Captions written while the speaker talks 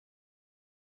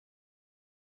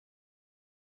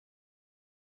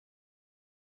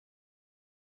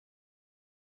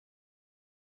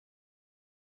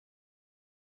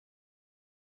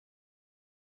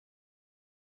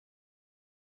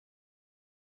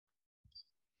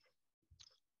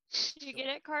Did you get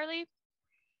it, Carly?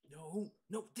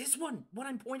 No, this one. What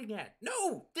I'm pointing at.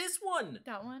 No, this one.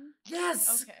 That one?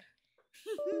 Yes. Okay.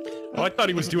 Oh, I thought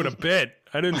he was doing a bit.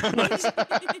 I didn't realize. Oh,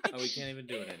 we can't even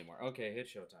do it anymore. Okay, hit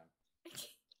showtime.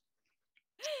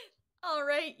 All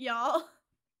right, y'all.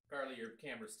 Carly, your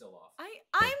camera's still off.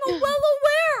 I'm well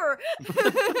aware.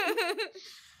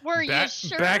 Were you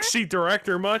sure? Backseat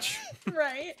director much?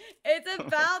 Right. It's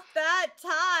about that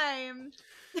time.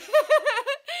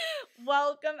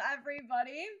 Welcome,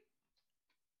 everybody.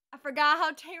 I forgot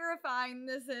how terrifying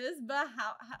this is, but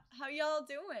how y'all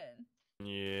doing?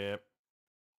 Yep.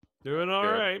 Doing all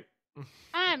Good. right.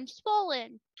 I'm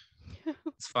swollen.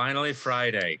 It's finally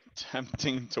Friday.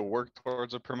 Tempting to work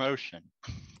towards a promotion.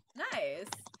 Nice.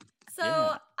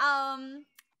 So,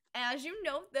 as you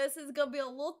know, this is gonna be a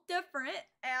little different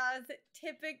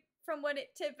from what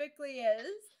it typically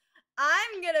is.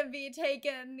 I'm gonna be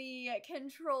taking the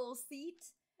control seat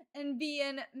and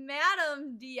being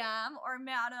Madam DM or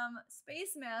Madam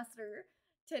Space Master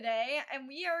today, and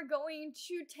we are going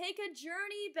to take a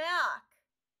journey back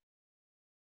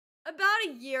about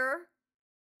a year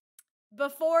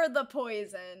before the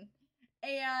poison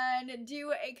and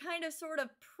do a kind of sort of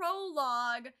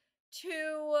prologue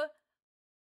to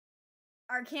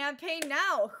our campaign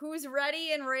now. Who's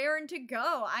ready and raring to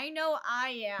go? I know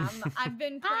I am. I've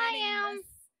been planning this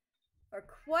for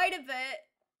quite a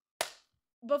bit.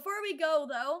 Before we go,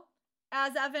 though,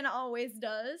 as Evan always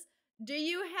does, do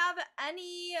you have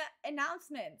any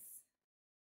announcements?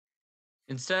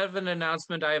 Instead of an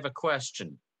announcement, I have a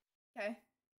question. Okay.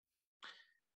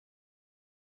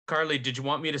 Carly, did you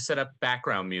want me to set up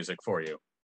background music for you?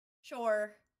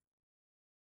 Sure.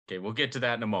 Okay, we'll get to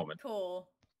that in a moment. Cool.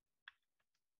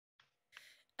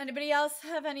 Anybody else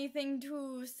have anything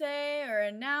to say or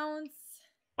announce?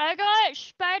 I got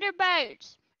spider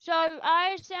bites, so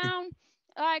I sound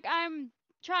like I'm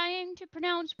trying to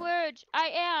pronounce words.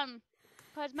 I am,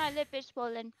 because my lip is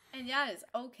swollen. And that is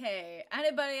okay.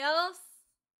 Anybody else?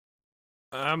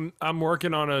 I'm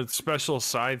working on a special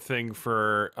side thing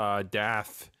for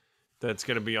Dath that's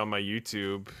gonna be on my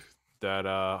YouTube that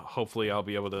hopefully I'll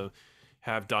be able to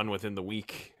have done within the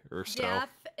week or so. Daff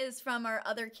is from our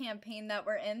other campaign that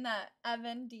we're in that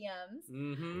Evan DMs.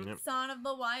 Mm-hmm. Yep. Song of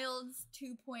the Wilds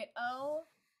 2.0.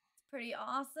 It's pretty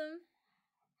awesome.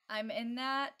 I'm in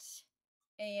that.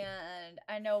 And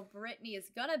I know Brittany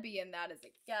is gonna be in that as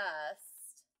a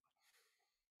guest.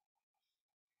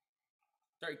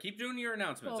 Sorry, keep doing your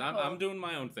announcements. Cool, I'm doing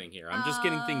my own thing here. I'm just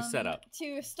getting things set up.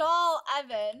 To stall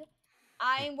Evan,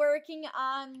 I'm working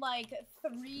on like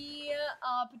 3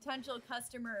 potential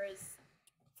customers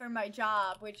for my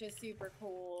job, which is super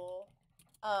cool.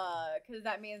 Because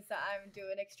that means that I'm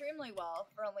doing extremely well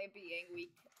for only being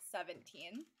week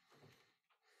 17.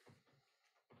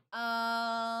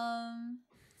 How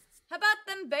about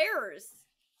them bears?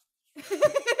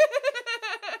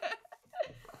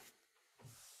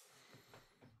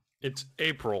 It's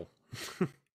April.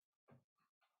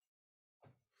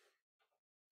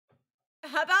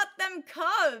 How about them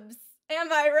cubs?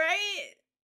 Am I right?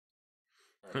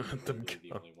 You're literally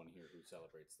the only one here who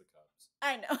celebrates the Cubs.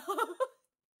 I know.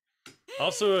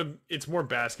 Also, it's more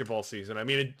basketball season. I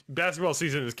mean, basketball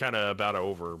season is kind of about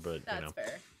over, but That's you know.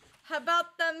 fair. How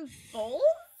about them bulls?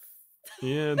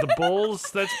 Yeah, the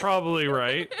Bulls. That's probably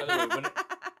right.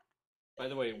 By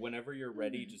the way, whenever you're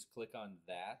ready, just click on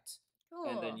that, Cool.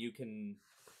 and then you can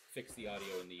fix the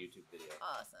audio in the YouTube video.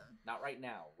 Awesome. Not right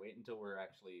now. Wait until we're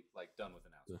actually done with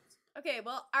announcements. Okay,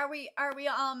 well, are we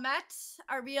all met?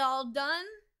 Are we all done?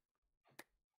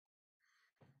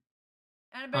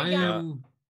 Anybody got?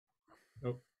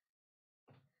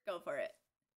 Go for it.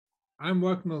 I'm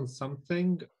working on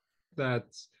something that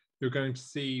you're going to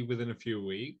see within a few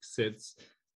weeks. It's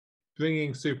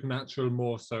bringing Supernatural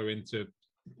more so into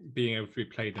being able to be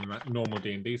played in normal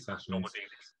D&D sessions.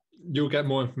 You'll get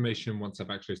more information once I've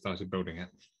actually started building it.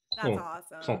 That's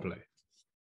awesome. Properly.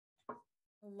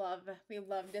 We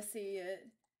love to see it.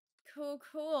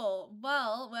 Cool.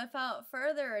 Well, without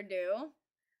further ado,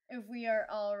 if we are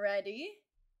all ready,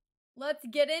 let's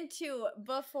get into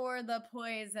Before the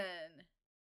Poison.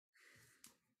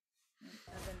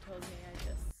 Evan told me I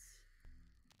just...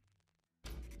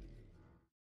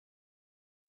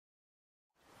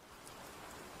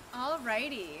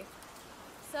 Alrighty.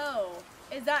 So,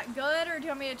 is that good, or do you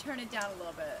want me to turn it down a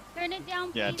little bit? Turn it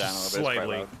down, please. Yeah, down a little bit. It's quite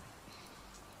Slightly. loud.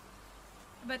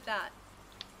 How about that?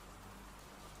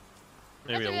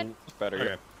 Maybe That's a good. little. It's better.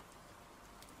 Okay.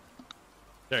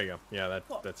 There you go. Yeah,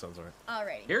 Cool. that sounds alright.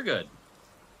 Alrighty. You're good.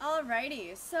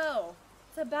 Alrighty, so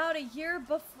it's about a year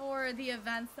before the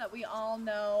events that we all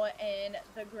know in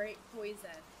The Great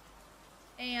Poison.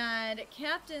 And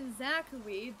Captain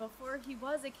Zachary, before he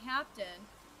was a captain,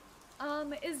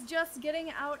 is just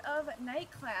getting out of night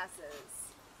classes.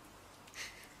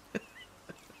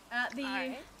 At the...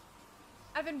 Alright.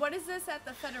 Evan, what is this, at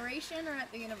the Federation or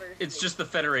at the university? It's just the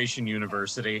Federation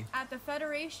University. At the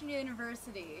Federation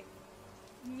University.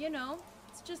 You know,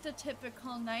 it's just a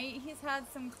typical night. He's had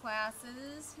some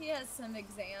classes, he has some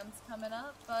exams coming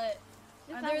up, but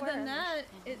If I other were than that,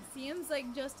 understanding. it seems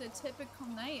like just a typical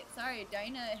night. Sorry,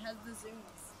 Dinah has the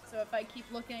zooms, so if I keep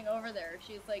looking over there,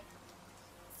 she's like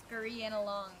scurrying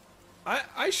along.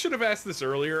 I should have asked this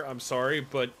earlier. I'm sorry,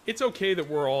 but it's okay that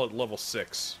we're all at level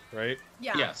 6, right?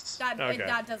 Yeah, Yes. Okay.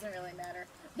 that doesn't really matter.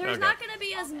 There's Okay. not going to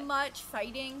be as much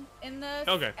fighting in this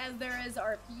Okay. as there is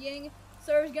RPing,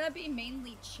 so there's going to be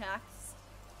mainly checks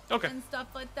Okay. and stuff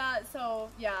like that,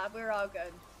 so yeah, we're all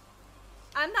good.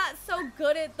 I'm not so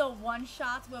good at the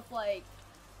one-shots with, like,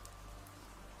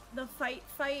 the fight.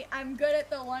 I'm good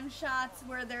at the one-shots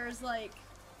where there's, like,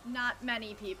 not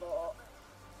many people.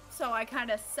 So I kind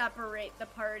of separate the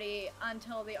party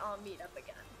until they all meet up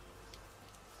again.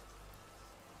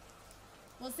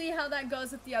 We'll see how that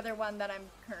goes with the other one that I'm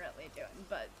currently doing,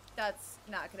 but that's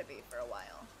not going to be for a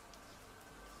while.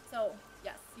 So,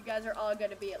 yes, you guys are all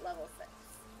going to be at level 6.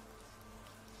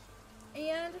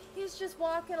 And he's just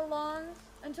walking along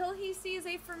until he sees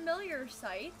a familiar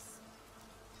sight.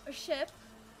 A ship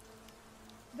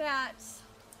that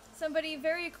somebody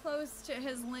very close to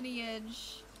his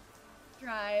lineage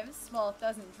drives. Well, it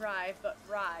doesn't drive, but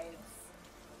rides.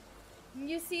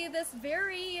 You see this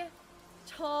very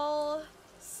tall,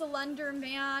 slender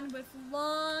man with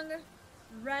long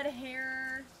red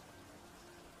hair.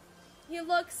 He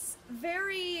looks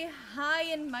very high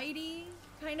and mighty,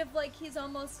 kind of like he's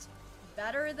almost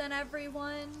better than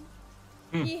everyone.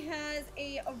 He has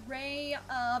an array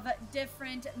of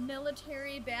different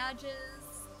military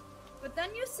badges, but then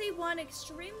you see one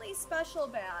extremely special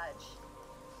badge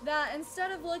that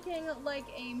instead of looking like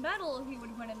a medal he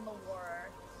would win in the war,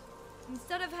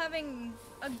 instead of having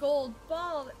a gold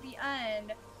ball at the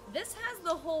end, this has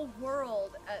the whole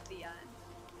world at the end.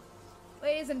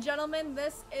 Ladies and gentlemen,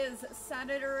 this is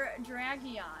Senator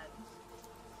Dragion.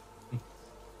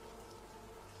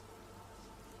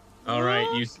 All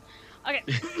right, you. Okay.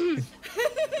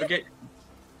 Okay.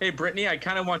 Hey, Brittany, I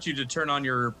kind of want you to turn on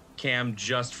your cam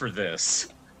just for this.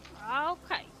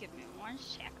 Okay, give me 1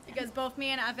 second. Because both me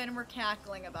and Evan were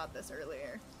cackling about this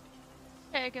earlier.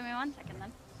 Okay, give me 1 second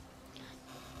then.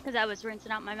 Because I was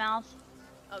rinsing out my mouth.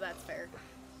 Oh, that's fair.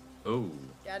 Oh.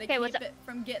 Gotta Okay, what's keep up? it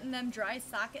from getting them dry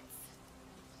sockets.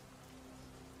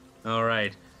 All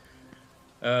right.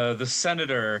 The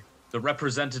senator, the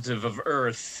representative of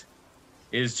Earth,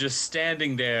 is just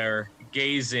standing there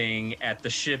gazing at the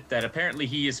ship that apparently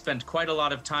he has spent quite a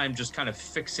lot of time just kind of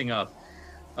fixing up.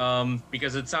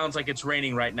 Because it sounds like it's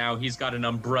raining right now. He's got an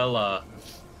umbrella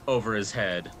over his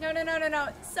head. No.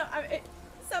 So,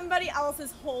 somebody else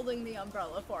is holding the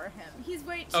umbrella for him. He's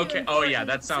way too Okay. Oh yeah, important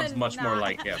that sounds to much more not.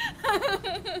 like him.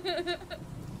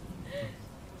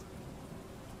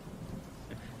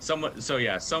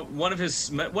 One of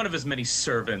his many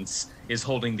servants is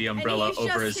holding the umbrella and he's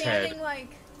over just his head. standing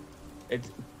like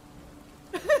It's,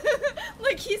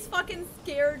 like he's fucking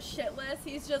scared shitless.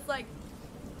 He's just like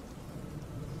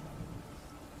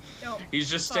don't he's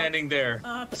just fuck standing there,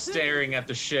 up. staring at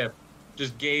the ship,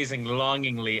 just gazing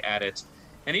longingly at it.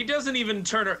 And he doesn't even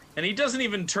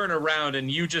turn around, and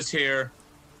you just hear,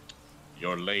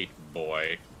 "You're late,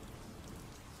 boy."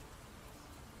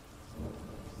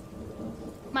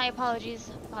 My apologies,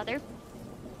 Father.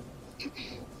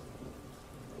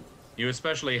 You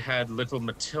especially had little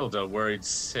Matilda worried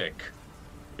sick.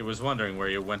 He was wondering where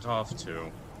you went off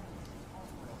to.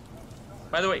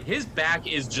 By the way, his back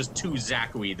is just to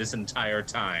Zachary this entire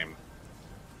time.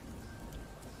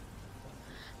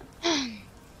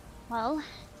 Well,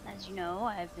 as you know,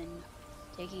 I've been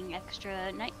taking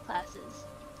extra night classes.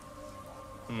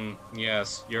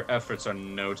 Yes, your efforts are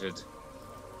noted.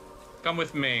 Come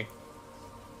with me.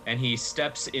 And he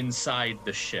steps inside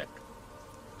the ship.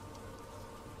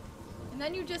 And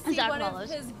then you just see Zach one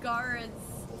follows. of his guards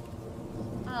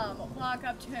walk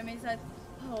up to him. He said,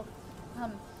 "Oh,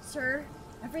 sir,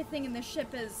 everything in the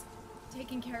ship is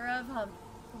taken care of.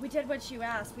 We did what you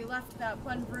asked. We left that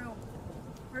one room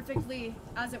perfectly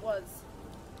as it was."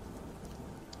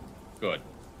 Good.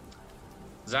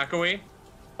 Zachary,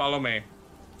 follow me.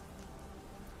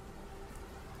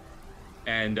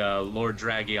 And Lord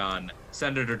Dragion,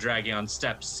 Senator Dragion,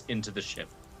 steps into the ship.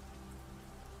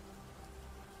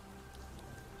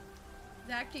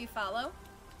 Zach, do you follow?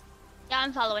 Yeah,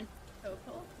 I'm following. Oh,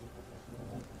 cool.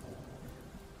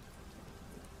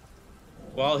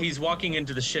 While he's walking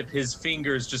into the ship, his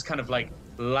fingers just kind of like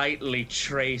lightly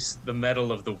trace the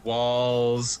metal of the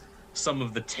walls, some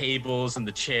of the tables and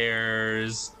the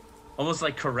chairs, almost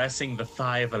like caressing the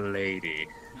thigh of a lady.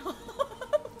 Oh,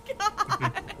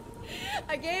 God.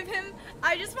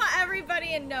 I just want everybody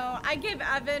to know, I give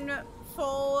Evan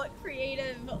full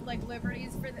creative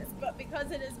liberties for this, but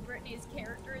because it is Brittany's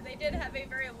character, they did have a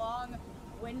very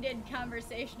long-winded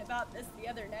conversation about this the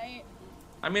other night.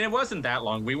 I mean, it wasn't that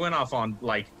long. We went off on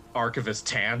archivist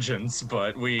tangents,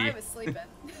 but I was sleeping.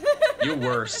 You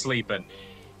were sleeping.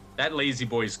 That lazy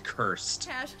boy's cursed.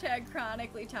 Hashtag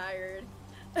chronically tired.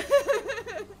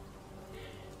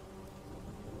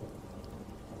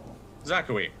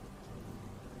 Zakui,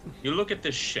 you look at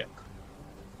this ship.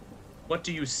 What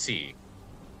do you see?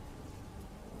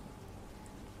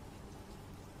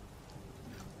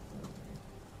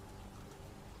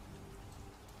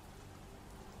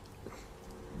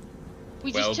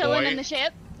 We Well, just chilling boy. in the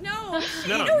ship? No,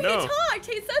 No, no, no. he talked.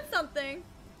 He said something.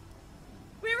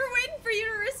 We were waiting for you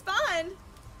to respond.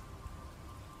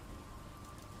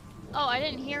 Oh, I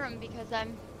didn't hear him because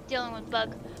I'm dealing with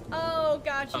bug. Oh,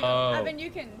 got you. Oh. Evan, you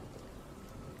can.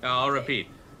 I'll repeat.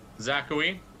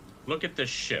 Zakui, look at this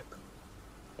ship.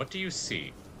 What do you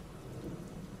see?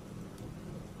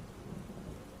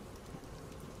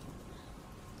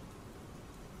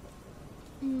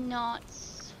 Not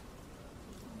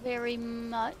very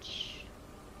much.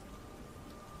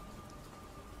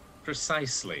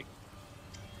 Precisely.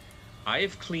 I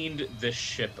have cleaned this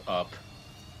ship up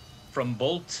from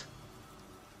bolt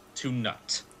to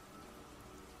nut.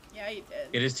 Yeah, you did.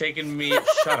 It has taken me.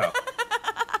 Shut up.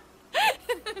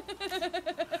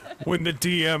 When the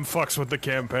DM fucks with the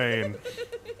campaign.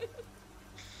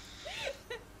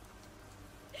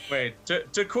 Wait,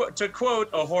 to quote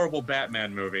a horrible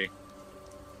Batman movie.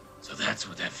 So that's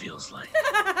what that feels like.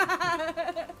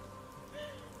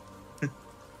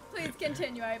 Please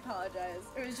continue. I apologize.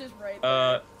 It was just right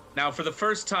there. Now, for the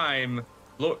first time,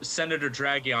 Senator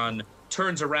Dragion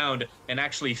turns around and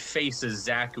actually faces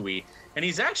Zakui, and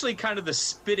he's actually kind of the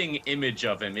spitting image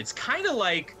of him. It's kind of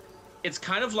like,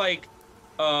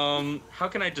 how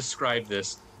can I describe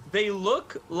this? They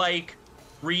look like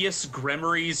Rias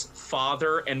Gremory's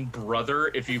father and brother,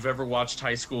 if you've ever watched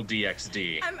High School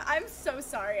DxD. I'm so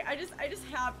sorry. I just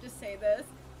have to say this.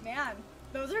 Man,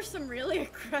 those are some really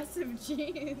aggressive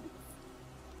genes.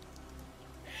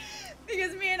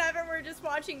 Because me and Evan were just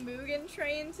watching Mugen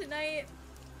Train tonight.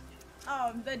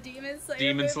 The Demon Slayer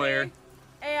Demon movie. Slayer.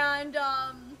 And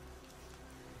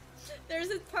there's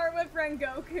this part with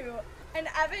Rengoku, and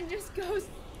Evan just goes,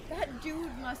 "That dude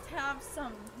must have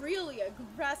some really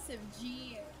aggressive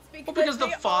genes." Well, because the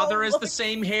they father all has look- the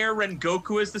same hair,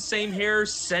 Rengoku has the same hair,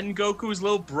 Sengoku's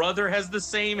little brother has the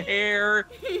same hair.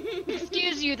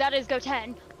 Excuse you, that is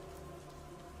Goten.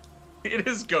 It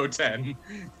is Goten.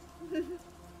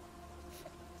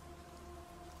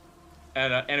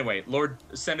 And anyway, Lord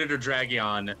Senator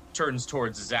Dragion turns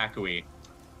towards Zakui.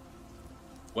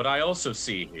 What I also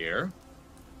see here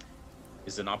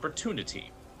is an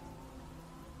opportunity.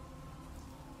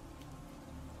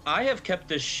 I have kept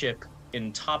this ship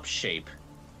in top shape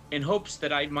in hopes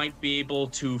that I might be able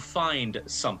to find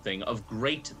something of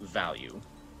great value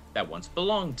that once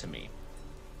belonged to me.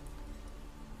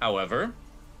 However,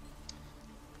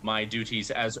 my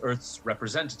duties as Earth's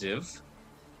representative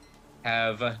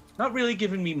have not really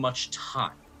given me much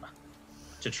time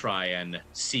to try and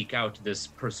seek out this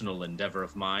personal endeavor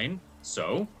of mine,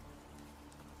 so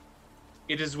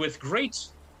it is with great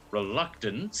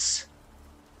reluctance,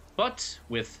 but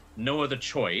with no other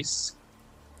choice,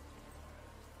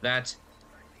 that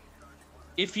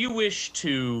if you wish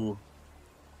to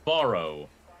borrow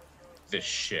this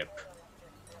ship,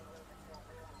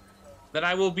 then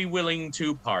I will be willing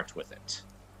to part with it.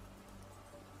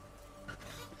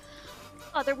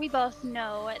 Father, we both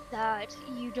know that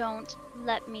you don't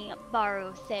let me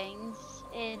borrow things.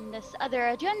 And this other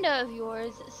agenda of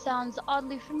yours sounds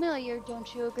oddly familiar,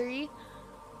 don't you agree?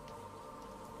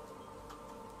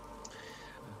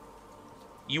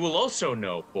 You will also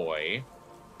know, boy,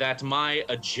 that my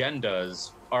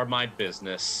agendas are my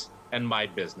business and my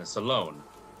business alone.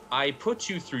 I put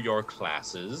you through your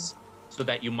classes so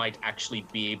that you might actually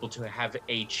be able to have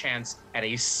a chance at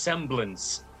a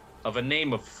semblance of a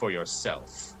name for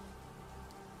yourself.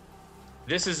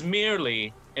 This is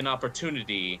merely an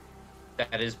opportunity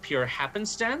that is pure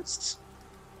happenstance,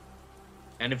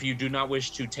 and if you do not wish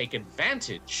to take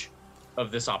advantage of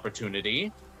this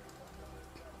opportunity,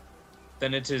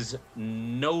 then it is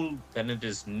no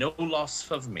loss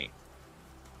of me.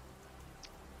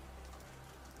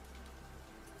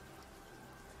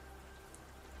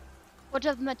 What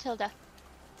of Matilda?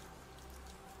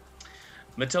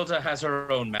 Matilda has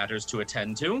her own matters to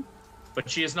attend to, but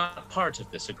she is not part of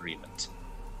this agreement.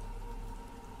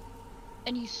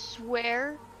 And you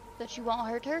swear that you won't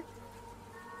hurt her?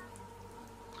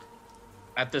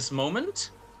 At this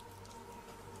moment,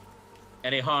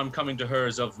 any harm coming to her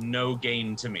is of no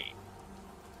gain to me.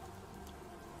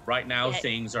 Right now, Yeah.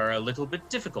 things are a little bit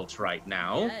difficult right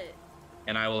now, Yeah.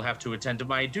 and I will have to attend to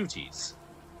my duties.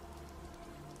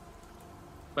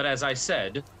 But as I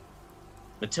said,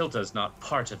 Matilda's not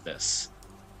part of this.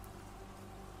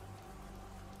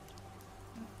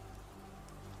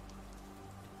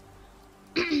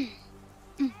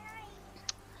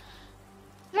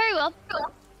 Very well.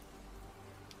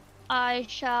 I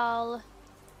shall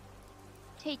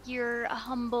take your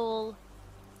humble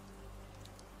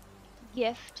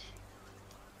gift.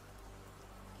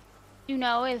 You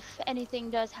know, if anything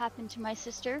does happen to my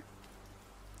sister,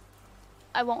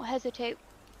 I won't hesitate.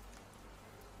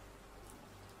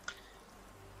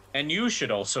 And you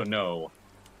should also know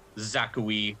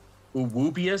Zakui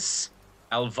Uwubius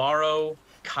Alvaro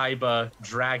Kaiba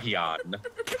Dragion.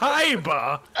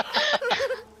 Kaiba.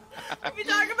 If you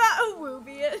talk about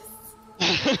Awubius,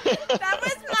 that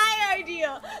was my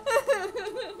idea.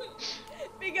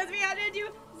 Because we had to do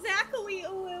Zachary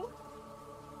Uwu.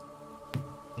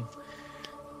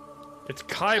 It's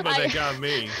Kaiba that got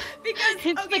me. Because It's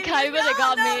the okay, Kaiba we all that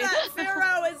got know me. that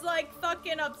Pharaoh is like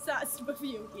fucking obsessed with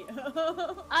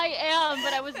Yu-Gi-Oh. I am,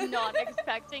 but I was not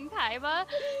expecting Kaiba.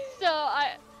 So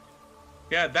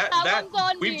Yeah, That that one's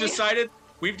on we've me.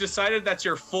 decided that's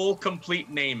your full complete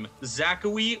name.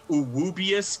 Zakui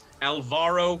Uwubius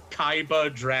Alvaro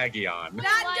Kaiba Dragion.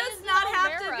 That Why does is not it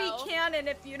have to Alvaro? be canon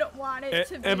if you don't want it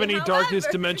to be. Ebony Darkness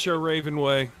however. Dementia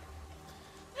Ravenway.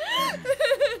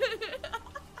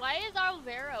 why is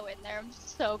Alvaro in there? I'm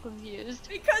so confused.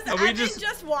 Because Oh, we Evan just-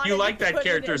 just wanted You like to that put it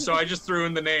character, in. so I just threw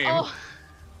in the name. Oh,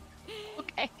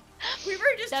 okay. We were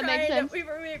just That trying makes to. sense.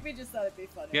 We just thought it'd be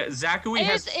funny. Yeah, Zakui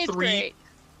has It's three. great.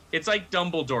 It's like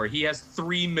Dumbledore. He has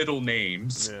 3 middle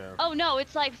names. Yeah. Oh no,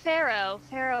 it's like Pharaoh.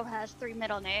 Pharaoh has 3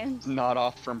 middle names. Not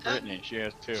off from Brittany. She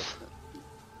has 2.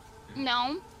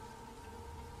 No.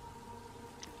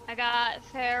 I got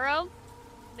Pharaoh,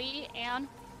 Lee, and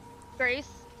Grace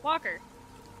Walker.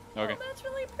 Okay. Oh, that's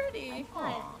really pretty.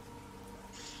 Aw.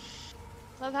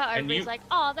 Love how And everybody's you- like,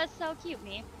 oh, that's so cute,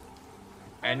 me.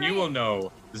 And you will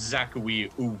know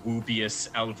Zakui Uwubius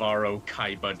Alvaro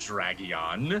Kaiba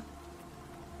Dragion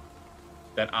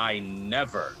that I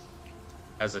never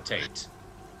hesitate.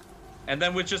 And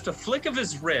then with just a flick of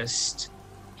his wrist,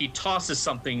 he tosses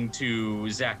something to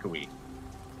Zakui.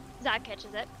 Zach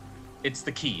catches it. It's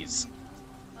the keys.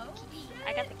 Oh,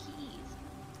 I got the shit. keys.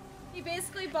 He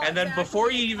basically bought. And then Zach before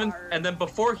a he even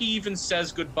card.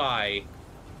 says goodbye,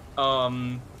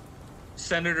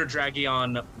 Senator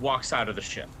Dragion walks out of the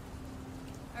ship.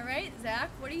 All right, Zach,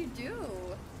 what do you do?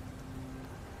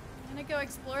 Gonna go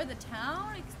explore the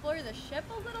town, explore the ship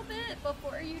a little bit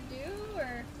before you do,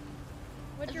 or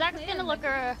what's your Zach's plan? gonna look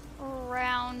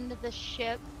around the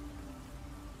ship.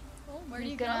 Cool, where do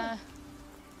He's you gonna.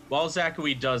 While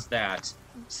Zakui does that,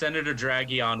 Senator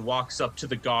Dragion walks up to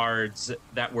the guards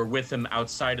that were with him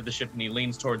outside of the ship, and he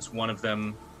leans towards one of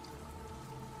them.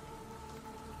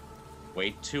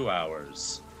 Wait 2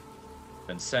 hours.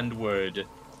 Then send word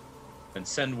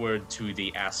to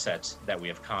the asset that we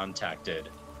have contacted.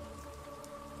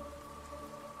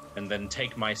 And then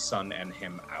take my son and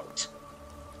him out.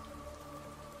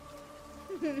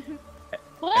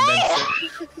 What?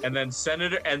 And then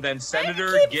Senator Why do you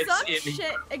Senator keep gets such in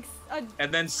shit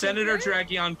and then Senator secret?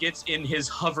 Dragion gets in his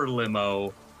hover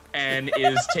limo and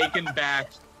is taken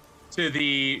back to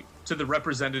the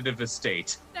representative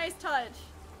estate. Nice touch.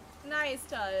 Nice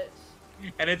touch.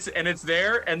 And it's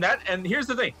there, and here's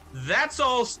the thing. That's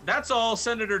all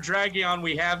Senator Dragion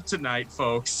we have tonight,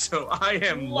 folks. So I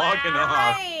am logging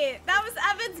off. Right. That was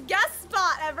Evan's guest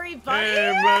spot, everybody.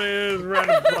 Everybody is ready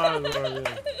to fly.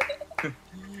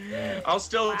 I'll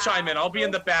still chime in. I'll be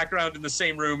in the background in the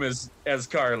same room as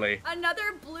Carly.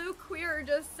 Another blue queer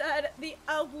just said the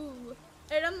Awu.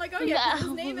 And I'm like, oh yeah, 'cause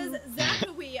his name is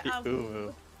Zakui Awu.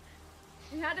 Ooh.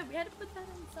 We had to put that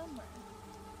in somewhere.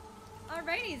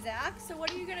 Alrighty, Zach. So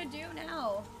what are you gonna do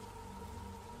now?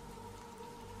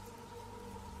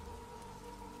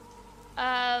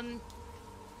 I'm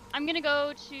gonna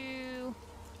go to.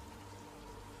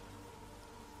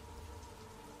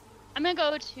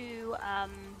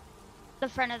 The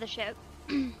front of the ship.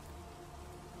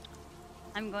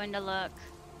 I'm going to look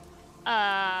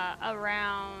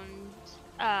around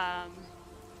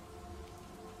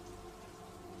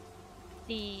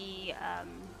the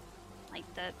like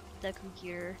the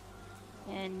computer,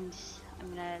 and I'm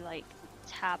gonna like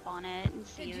tap on it and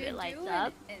see Could if you it lights do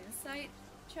up. an insight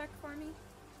check for me?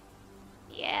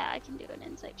 Yeah, I can do an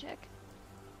insight check.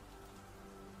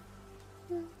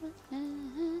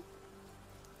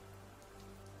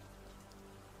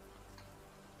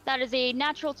 That is a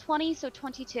natural 20, so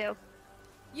 22.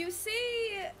 You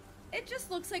see, it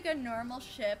just looks like a normal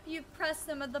ship. You press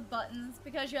some of the buttons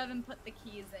because you haven't put the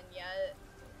keys in yet,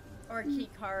 or key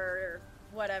card, or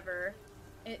whatever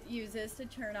it uses to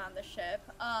turn on the ship.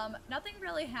 Nothing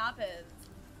really happens,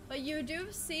 but you do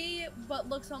see what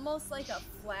looks almost like a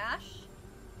flash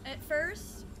at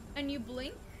first, and you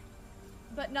blink,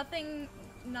 but nothing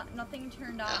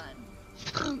turned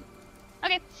on.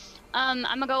 Okay, I'm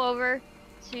gonna go over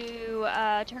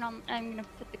to turn on. I'm gonna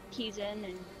put the keys in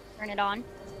and turn it on.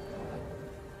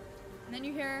 And then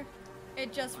you hear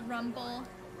it just rumble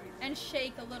and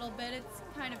shake a little bit. It's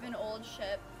kind of an old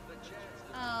ship.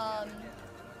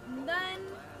 Then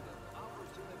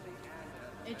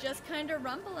it just kind of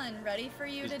rumbling, ready for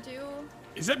you to do.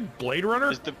 Is that Blade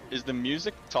Runner? Is the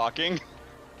music talking?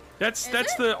 That's Is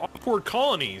that's it? the Off-World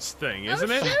Colonies thing, isn't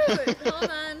oh, it? Shoot.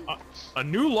 Hold on. A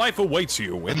new life awaits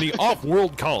you in the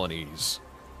Off-World Colonies.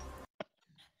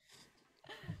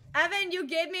 Evan, you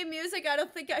gave me music I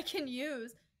don't think I can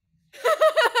use.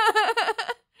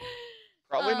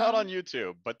 Probably not on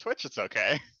YouTube, but Twitch it's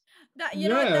okay. You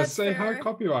know what, Yeah, that's say fair. hi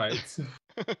copyright.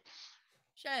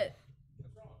 Shit.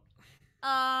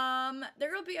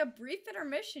 There will be a brief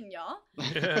intermission, y'all.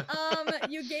 Yeah.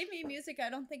 You gave me music I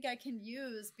don't think I can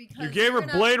use because You gave her you're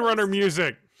not Blade Runner supposed to-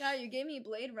 music. Yeah, you gave me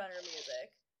Blade Runner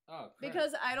music. Oh, crap.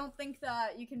 Because I don't think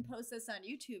that you can post this on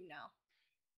YouTube now.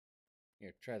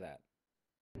 Here, try that.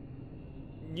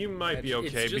 You might be It's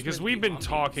okay just because meant to we've be been ambience,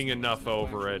 talking there's enough no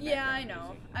over it. actual Yeah, I background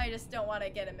know. music. I just don't want to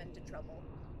get him into trouble.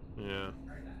 Yeah.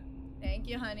 Thank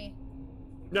you, honey.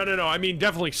 No. I mean,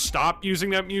 definitely stop using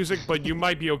that music, but you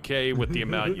might be okay with the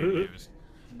amount you use.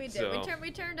 We did. So- We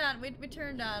turned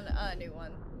on a new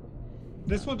one.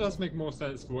 This one does make more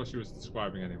sense for what she was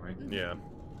describing anyway. Yeah.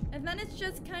 And then it's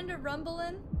just kind of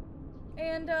rumbling.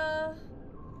 And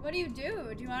what do? Do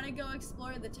you want to go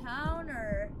explore the town,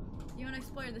 or do you want to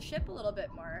explore the ship a little bit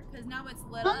more? Because now it's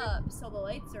lit up, so the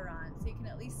lights are on, so you can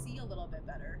at least see a little bit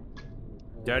better.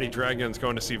 Daddy Dragon's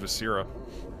going to see Vasira.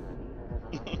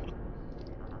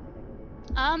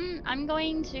 I'm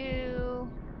going to.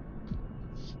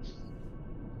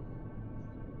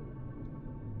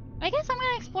 I guess I'm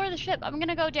gonna explore the ship. I'm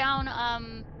gonna go down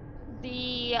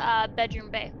the bedroom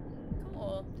bay.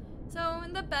 Cool. So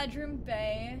in the bedroom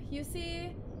bay, you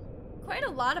see quite a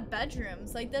lot of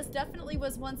bedrooms. Like this definitely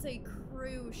was once a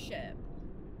cruise ship.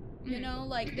 You know,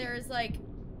 like there's like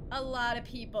a lot of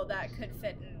people that could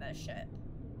fit in the ship.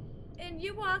 And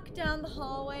you walk down the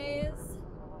hallways.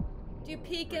 Do you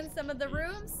peek in some of the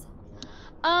rooms?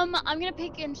 I'm gonna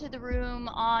peek into the room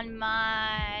on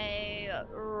my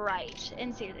right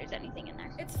and see if there's anything in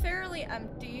there. It's fairly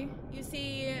empty. You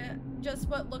see just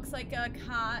what looks like a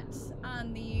cot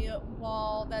on the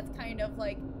wall that's kind of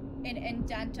like an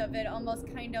indent of it,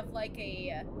 almost kind of like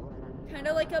a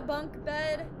bunk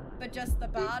bed, but just the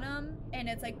bottom, and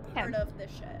it's like part of the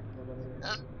ship.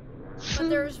 But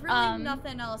there's really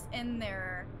nothing else in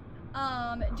there.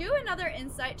 Do another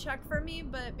insight check for me,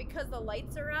 but because the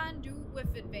lights are on, do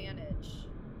with advantage.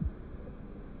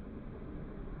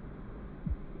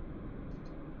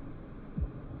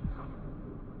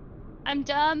 I'm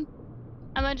dumb.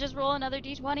 I'm gonna just roll another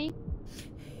d20.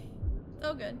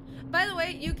 Oh, good. By the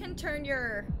way, you can turn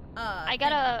your I thing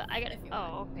got off a. if you Oh,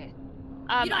 want. okay. You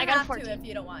I don't got a have 14. to if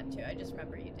you don't want to. I just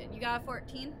remember you did. You got a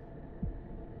 14?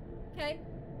 Okay.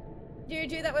 Do you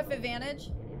do that with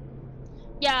advantage?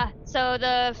 Yeah. So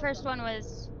the first one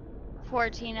was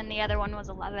 14, and the other one was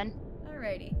 11.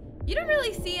 Alrighty. You don't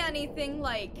really see anything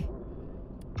like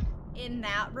in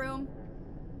that room.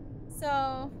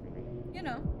 So, you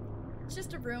know, it's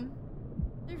just a room.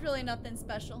 There's really nothing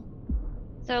special.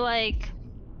 So like.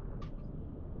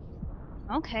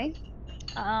 Okay.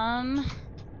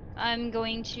 I'm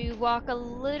going to walk a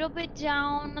little bit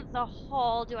down the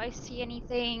hall. Do I see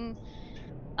anything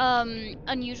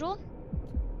unusual?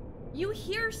 You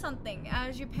hear something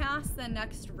as you pass the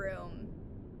next room.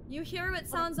 You hear what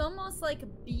sounds almost like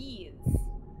bees.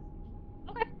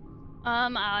 Okay.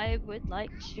 I would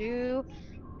like to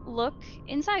look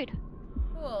inside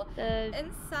Cool. the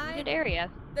Inside, wooded area.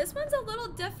 this one's a little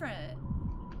different.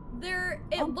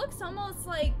 It looks almost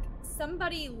like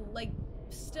somebody like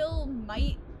still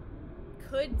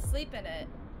could sleep in it.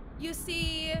 You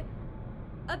see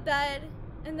a bed,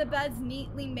 and the bed's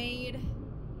neatly made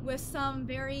with some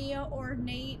very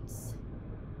ornate,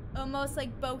 almost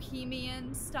like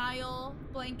bohemian style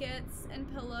blankets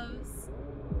and pillows.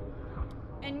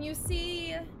 and you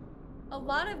see a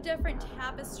lot of different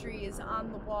tapestries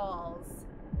on the walls.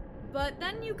 But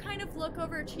then you kind of look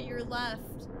over to your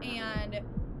left and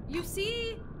you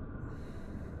see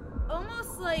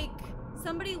almost like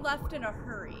somebody left in a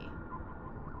hurry.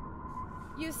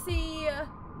 You see a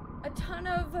ton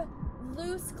of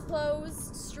loose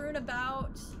clothes strewn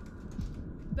about,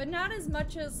 but not as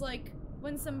much as like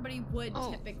when somebody would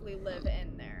typically live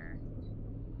in there.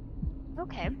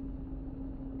 Okay.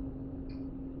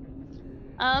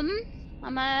 I'm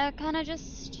gonna kind of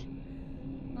just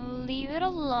leave it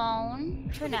alone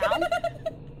for now.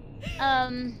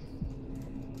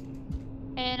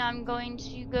 And I'm going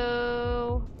to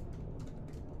go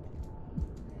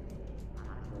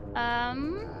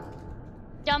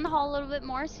down the hall a little bit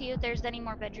more, see if there's any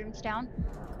more bedrooms down.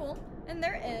 Cool. And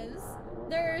there is.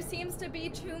 There seems to be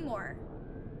 2 more.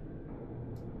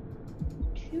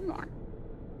 2 more.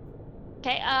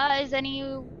 Okay,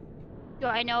 do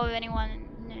I know of anyone,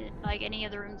 like any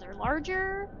of the rooms are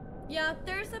larger? Yeah,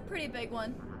 there's a pretty big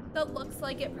one that looks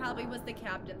like it probably was the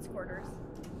captain's quarters.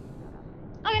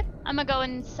 Okay, I'm gonna go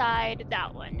inside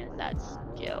that one, if that's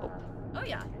dope. Oh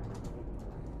yeah.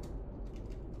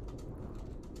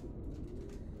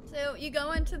 So you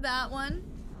go into that one.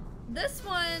 This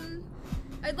one,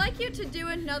 I'd like you to do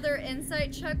another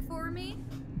insight check for me.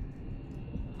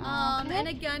 Okay. And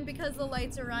again, because the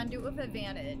lights are on, do it with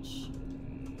advantage.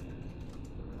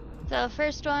 So the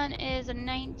first one is a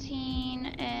 19,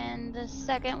 and the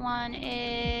second one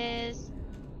is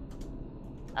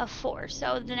a 4,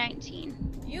 so the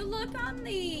 19. You look on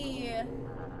the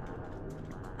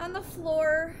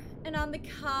floor and on the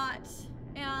cot,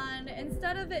 and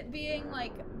instead of it being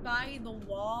like by the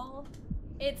wall,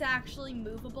 it's actually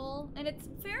movable, and it's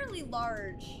fairly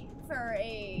large for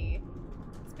a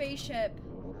spaceship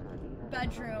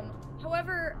bedroom.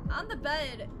 However, on the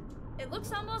bed, it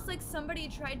looks almost like somebody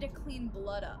tried to clean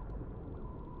blood up.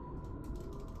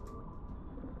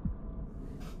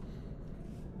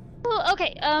 Oh,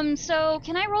 okay, so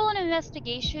can I roll an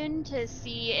investigation to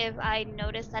see if I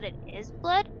notice that it is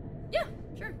blood? Yeah,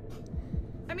 sure.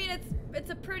 I mean, it's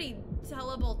a pretty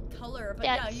tellable color, but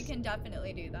yeah, you can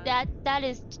definitely do that.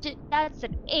 That's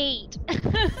an 8.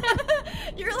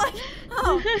 You're like,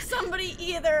 oh, somebody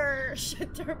either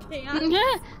shit their pants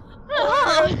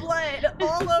or blood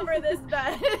all over this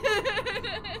bed.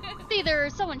 Either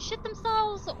someone shit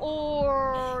themselves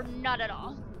or not at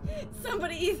all.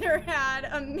 Somebody either had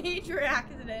a major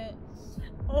accident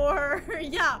or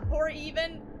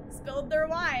even spilled their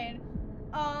wine.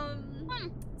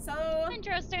 So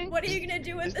interesting. What are you gonna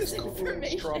do with this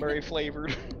information? Strawberry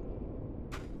flavored.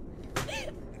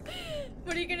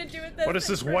 What are you gonna do with this? What is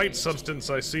this white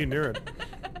substance I see near it?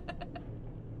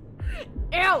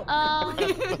 Ew!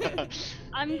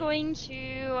 I'm going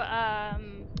to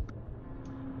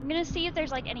see if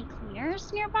there's like any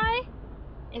cleaners nearby.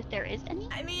 If there is any.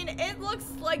 I mean, it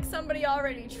looks like somebody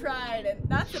already tried, and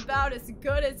that's about as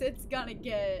good as it's gonna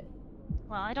get.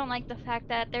 Well, I don't like the fact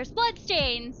that there's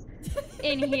bloodstains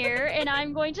in here, and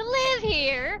I'm going to live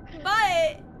here.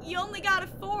 But you only got a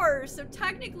 4, so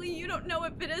technically you don't know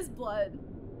if it is blood.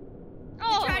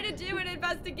 Oh. You try to do an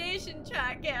investigation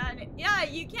check, and yeah,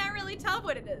 you can't really tell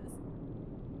what it is.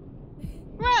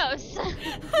 Gross.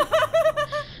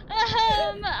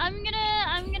 I'm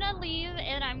gonna leave,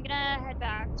 and I'm gonna head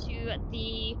back to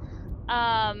the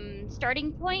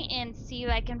starting point and see if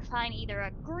I can find either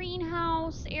a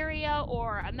greenhouse area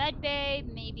or a med bay,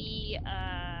 maybe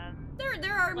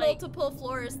There are multiple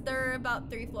floors. There are about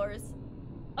 3 floors.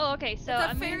 Oh, okay, so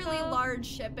it's a fairly large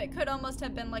ship. It could almost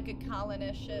have been like a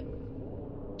colonist ship.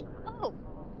 Oh,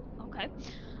 okay.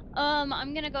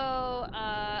 I'm gonna go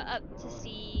up to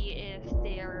see if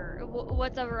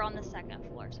what's over on the second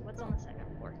floor. So what's on the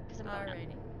second floor?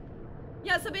 Alrighty.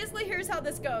 Yeah, so basically here's how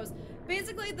this goes.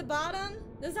 Basically at the bottom,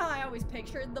 this is how I always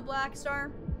pictured the Black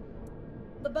Star.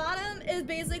 The bottom is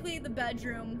basically the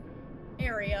bedroom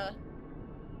area.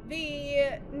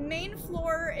 The main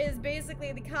floor is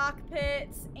basically the cockpit,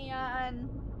 and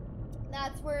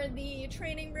that's where the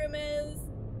training room is,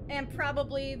 and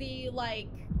probably the like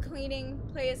cleaning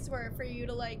place for you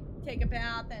to like take a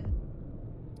bath, and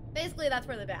basically that's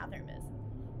where the bathroom is.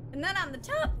 And then on the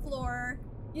top floor,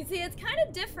 you see it's kind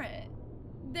of different.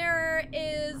 There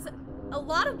is a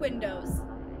lot of windows,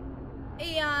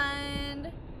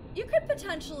 and you could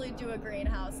potentially do a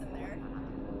greenhouse in there.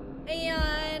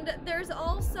 And there's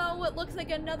also what looks like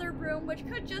another room, which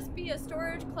could just be a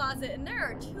storage closet, and there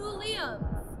are 2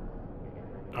 Liams.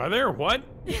 Are there? What?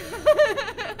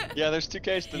 Yeah, there's 2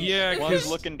 Kastons. Yeah, one's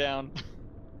looking down.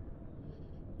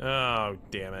 Oh,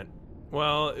 damn it.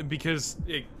 Well, because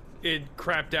it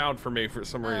crapped out for me for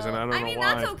some reason. I don't know I mean,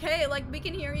 why. that's okay. Like, we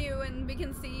can hear you and we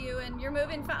can see you and you're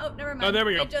moving oh, never mind. Oh, there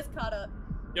we go. It just caught up.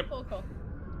 Yep. Cool.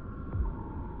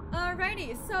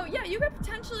 Alrighty, so yeah, you could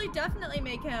potentially definitely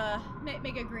make a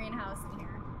greenhouse in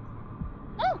here.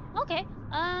 Oh, okay.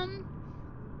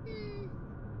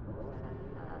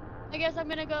 I guess I'm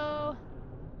gonna go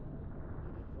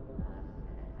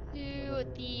to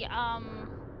the I'm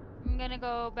gonna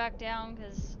go back down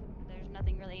because there's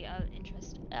nothing really of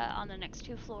interest on the next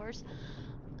 2 floors.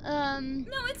 No,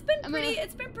 it's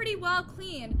been pretty well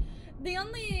cleaned. The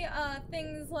only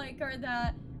things like are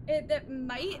that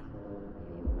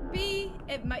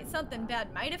something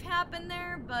bad might have happened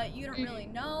there, but you don't really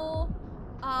know.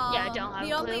 Yeah, I don't have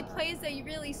the a only clue. place that you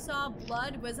really saw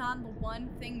blood was on the one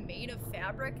thing made of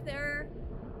fabric there,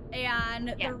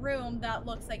 and Yeah. the room that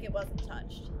looks like it wasn't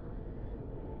touched.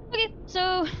 Okay,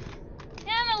 so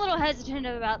yeah, I'm a little hesitant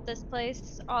about this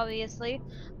place, obviously,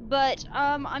 but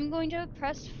I'm going to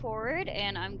press forward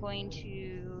and I'm going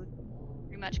to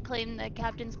pretty much claim the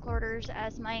captain's quarters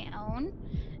as my own,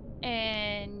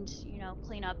 and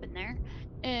clean up in there.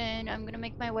 And I'm gonna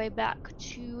make my way back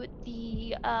to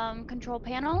the control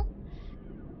panel,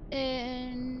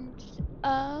 and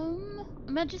I'm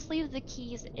gonna just leave the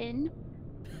keys in.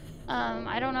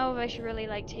 I don't know if I should really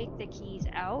take the keys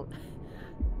out.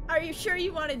 Are you sure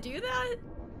you want to do that?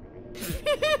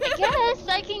 I guess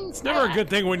I can. It's never a good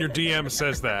thing when your DM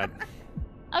says that.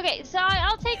 Okay, so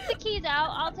I'll take the keys out.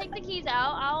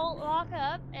 I'll lock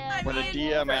up and. When a mean,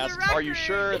 DM for the asks, "Are you record."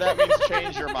 sure?" That means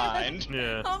change your mind.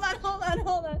 Yeah.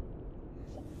 Hold on.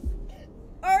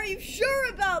 Are you sure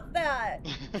about that?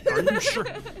 Are you sure?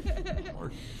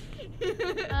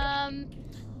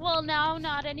 Well, now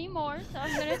not anymore. So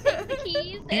I'm gonna take the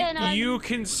keys and You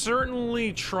can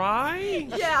certainly try.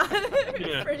 Yeah,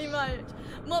 Yeah. pretty much.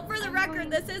 Well, for the record,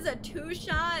 this is a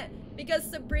 2-shot because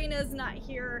Sabrina's not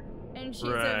here, and she's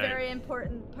a Right. very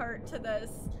important part to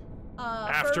this.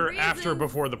 After reasons-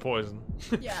 before the poison.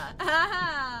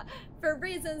 Yeah, for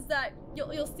reasons that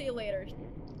you'll see later.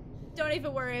 Don't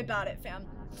even worry about it, fam.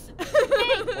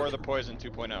 Or the poison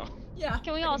 2.0. Yeah.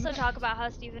 Can we also talk about how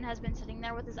Steven has been sitting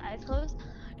there with his eyes closed?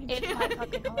 It's quite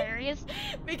fucking hilarious.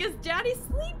 Because Daddy's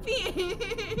sleeping.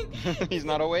 He's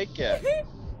not awake yet.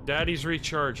 Daddy's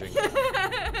recharging.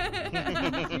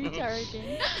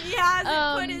 Recharging.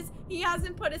 He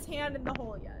hasn't put his hand in the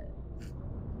hole yet.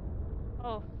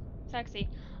 Oh, sexy.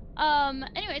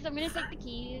 Anyways, I'm gonna take the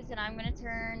keys and I'm gonna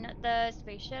turn the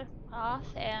spaceship off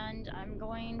and I'm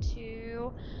going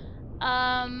to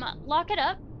lock it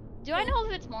up. Do I know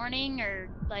if it's morning or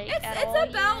at all It's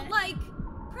about yet?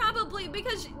 probably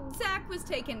because Zach was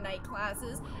taking night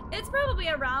classes. It's probably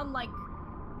around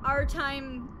our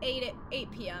time 8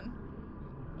 p.m.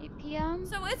 8 p.m.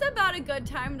 So it's about a good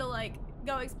time to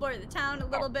go explore the town a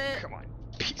little bit. Come on,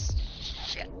 piece of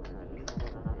shit.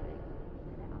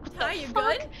 Are you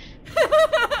fuck? good?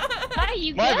 Hi,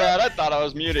 you My good? bad, I thought I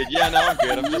was muted. Yeah, no, I'm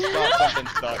good. I'm just thought something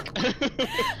stuck.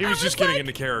 He was just getting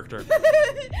into character.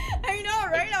 I know,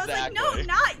 right? I was like, no, Exactly.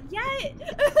 not yet.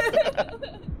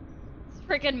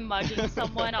 Freaking mugging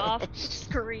someone off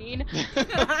screen.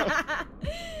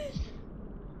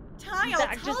 Ty, I'll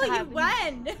Zach just tell you happened.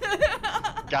 when.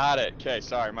 Got it. Okay,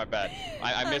 sorry, my bad.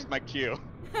 I missed my cue.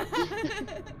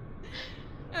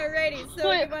 Alrighty,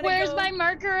 so you wanna Where's go... my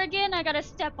marker again? I gotta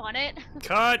step on it.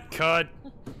 Cut.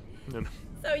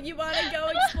 So you want to go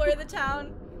explore the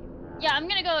town? Yeah, I'm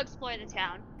gonna go explore the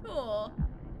town. Cool.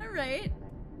 Alright.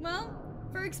 Well,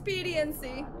 for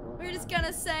expediency, we're just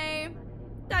gonna say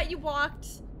that you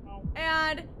walked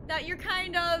and that you're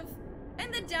kind of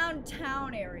in the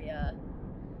downtown area.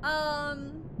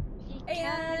 And,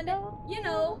 you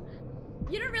don't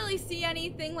really see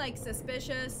anything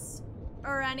suspicious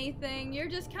or anything. You're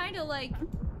just kind of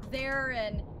there,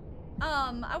 and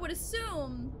I would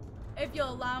assume, if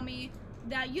you'll allow me,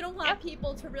 that you don't want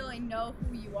people to really know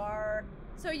who you are.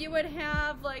 So you would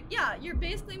have you're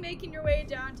basically making your way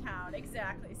downtown.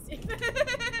 Exactly, Steve.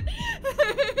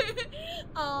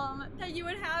 That you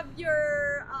would have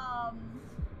your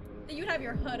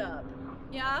hood up.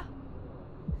 Yeah?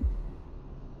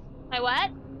 My what?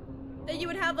 That you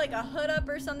would have a hood up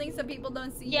or something so people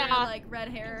don't see your red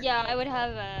hair. Yeah, I would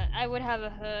have a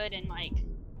hood and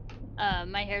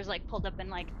my hair's pulled up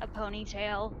in a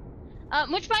ponytail.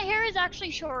 Which my hair is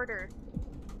actually shorter,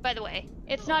 by the way.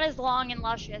 It's not as long and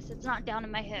luscious. It's not down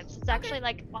in my hips. It's actually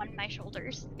on my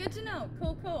shoulders. Good to know.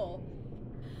 Cool.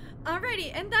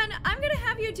 Alrighty, and then I'm gonna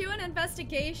have you do an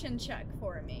investigation check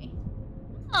for me.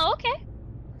 Oh, okay.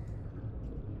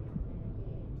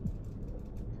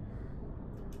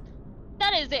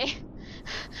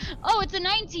 Oh, it's a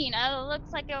 19.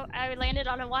 Looks like I landed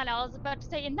on a 1. I was about to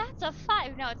say, and that's a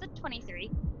 5. No, it's a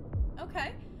 23.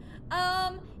 Okay.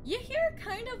 You hear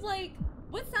kind of like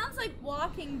what sounds like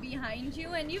walking behind you,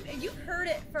 and you've heard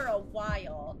it for a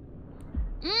while.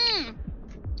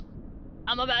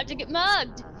 I'm about to get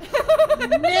mugged.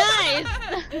 Nice.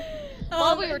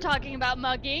 While we were talking about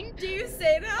mugging. Do you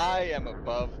say that? I am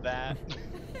above that.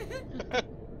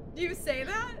 Do you say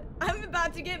that? I'm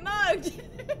about to get mugged.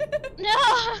 No.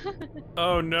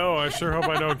 Oh no, I sure hope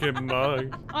I don't get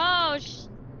mugged.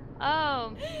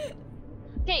 Oh.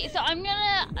 Okay, so I'm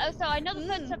gonna. So I know the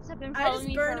footsteps have been I following just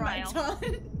me for a burned my while.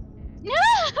 tongue.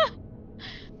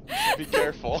 Be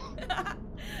careful.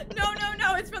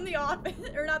 No, it's from the office.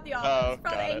 Or not the office, Oh, it's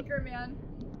from got it. Anchorman.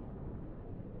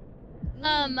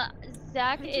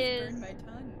 Zach I just is. burned my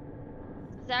tongue.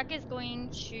 Zach is going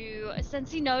to,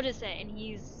 since he noticed it and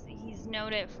he's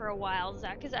known it for a while,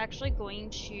 Zach is actually going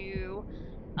to,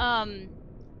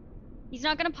 he's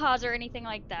not going to pause or anything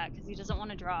like that because he doesn't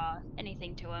want to draw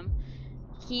anything to him.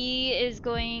 He is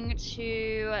going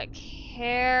to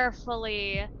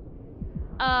carefully,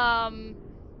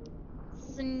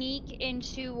 sneak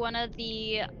into one of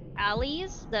the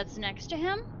alleys that's next to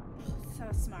him. So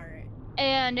smart.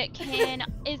 And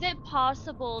is it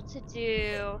possible to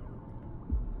do?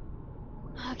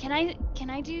 Can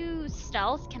I do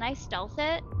stealth? Can I stealth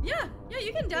it? Yeah,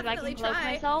 you can If I definitely can cloak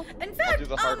try. myself? In fact, I'll do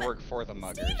the hard work for the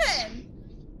muggers. Steven!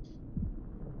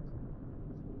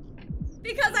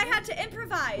 Because I had to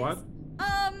improvise. What?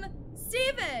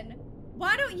 Steven,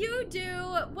 why don't you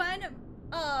do when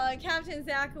Captain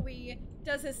Zachary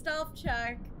does his stealth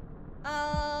check?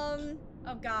 Oh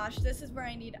gosh, this is where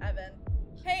I need Evan.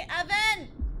 Hey, Evan!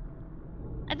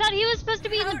 I thought he was supposed to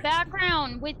be in the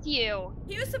background with you.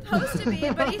 He was supposed to be,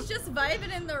 but he's just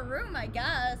vibing in the room, I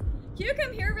guess. Can you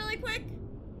come here really quick?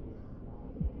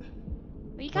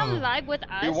 Will you come vibe with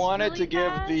us? We wanted really to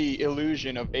give fast? the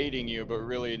illusion of aiding you, but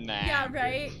really, nah. Yeah,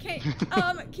 right.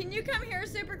 Can you come here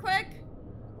super quick?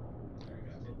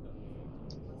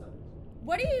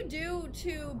 What do you do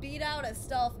to beat out a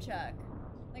stealth check?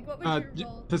 Like, what would you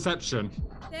roll? Perception.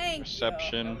 Thank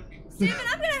Perception. you. Steven,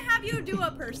 I'm gonna have you do a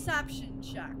perception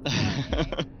check.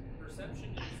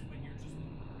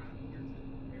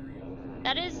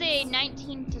 That is a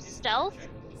 19 to stealth.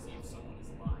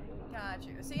 Got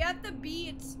you. So you have to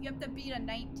beat a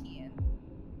 19.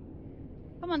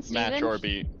 Come on, Steven. Match or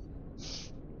beat.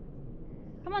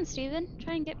 Come on, Steven.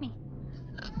 Try and get me.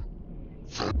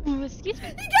 Oh, excuse me.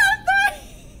 You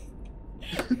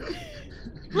got 3!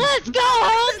 Let's go,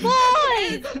 old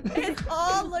boy! It's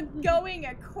all going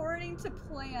according to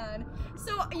plan.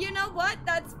 So, you know what?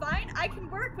 That's fine. I can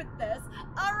work with this.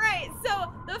 Alright,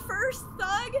 so the first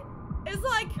thug is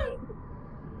like,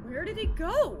 where did it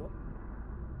go?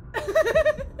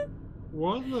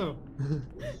 What the?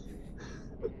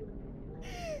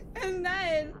 And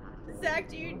then, Zach,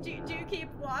 do you keep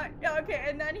walking? Okay,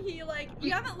 and then he like,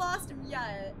 you haven't lost him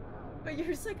yet. But you're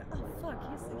just like, oh fuck,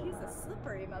 he's a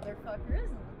slippery motherfucker,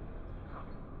 isn't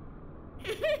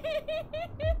he?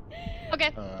 Okay.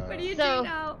 What do you So- do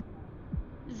now?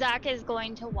 Zach is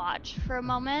going to watch for a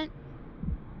moment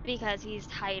because he's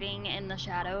hiding in the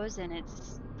shadows and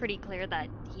it's pretty clear that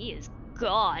he is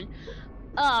gone.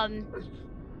 How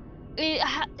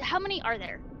many are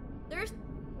there? There's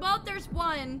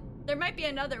one. There might be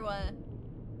another one.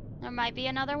 There might be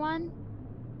another one.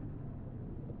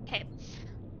 Okay.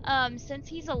 Since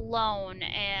he's alone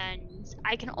and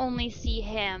I can only see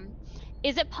him,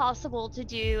 is it possible to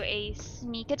do a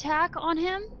sneak attack on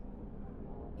him?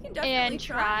 You can definitely And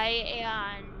try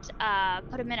and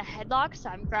put him in a headlock so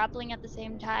I'm grappling at the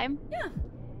same time? Yeah.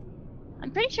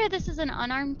 I'm pretty sure this is an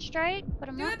unarmed strike, but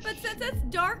I'm Do not it, but since it's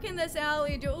dark in this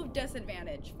alley, do it with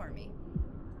disadvantage for me.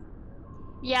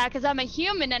 Yeah, because I'm a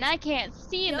human and I can't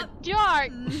see in Yep. the dark.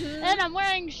 Mhm. And I'm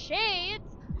wearing shades.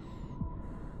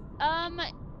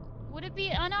 Would it be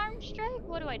unarmed strike?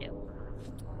 What do I do?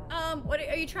 What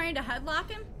are you trying to headlock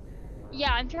him?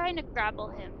 Yeah, I'm trying to grapple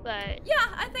him, but Yeah,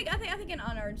 I think an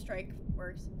unarmed strike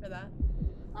works for that.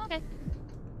 okay.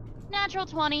 Natural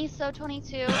 20, so 22.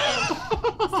 Steven!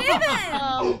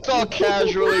 I'll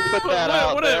casually put that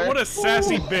out there. What a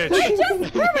sassy bitch.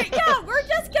 Perfect, yeah, we're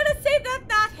just gonna say that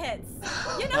hits.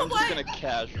 You know I'm what? just gonna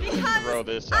casually Because throw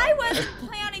this out I there. wasn't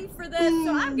planning for this,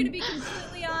 so I'm gonna be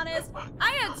completely honest.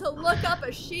 I had to look up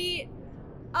a sheet.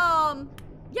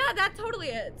 Yeah, that totally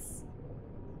hits.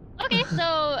 Okay,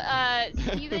 so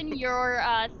Steven, your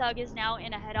thug is now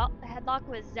in a headlock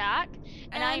with Zach,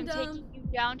 and I am And, taking you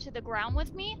down to the ground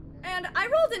with me. And I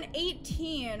rolled an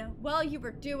 18 while you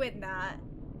were doing that.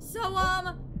 So,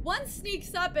 one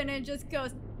sneaks up and it just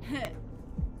goes,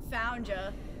 found you.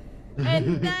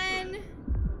 And then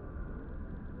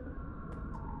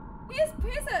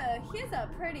here's a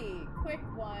pretty quick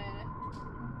one,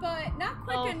 but not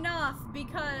quick enough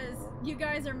because you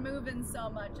guys are moving so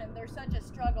much and there's such a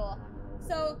struggle.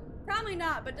 So probably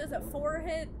not. But does a 4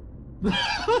 hit?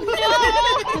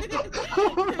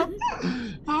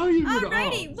 How you would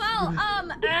Alrighty, ask?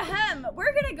 well,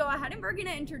 we're gonna go ahead and we're gonna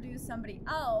introduce somebody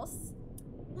else.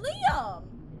 Liam!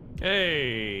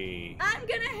 Hey. I'm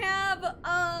gonna have,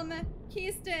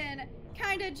 Keyston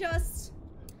kinda just,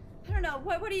 I don't know,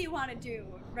 what do you want to do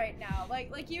right now?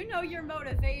 Like you know your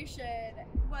motivation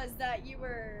was that you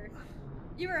were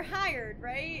hired,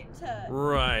 right?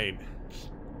 Right.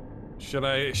 Should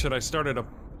I start at a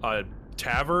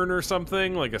tavern or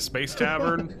something, like a space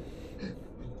tavern?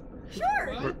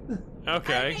 Sure.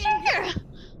 Okay. Sure.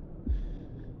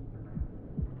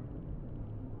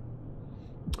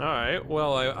 All right.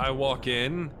 Well, I walk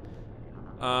in.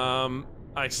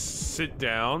 I sit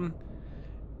down,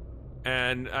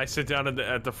 and I sit down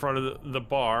at the front of the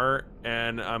bar,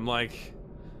 and I'm like,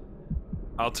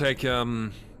 I'll take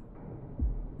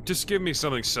just give me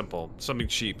something simple, something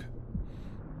cheap.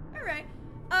 All right.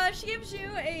 She gives you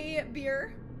a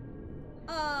beer.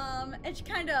 And she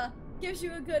kind of gives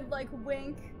you a good like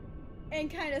wink,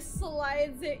 and kind of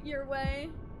slides it your way.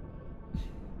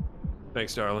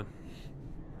 Thanks, darling.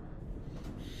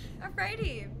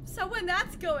 Alrighty. So when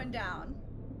that's going down.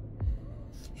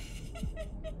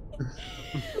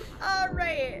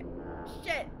 Alright.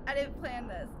 Shit, I didn't plan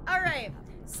this. Alright.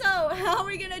 So how are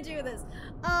we gonna do this?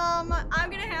 I'm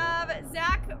gonna have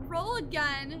Zach roll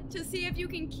again to see if you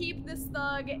can keep this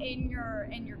thug in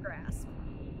your grasp.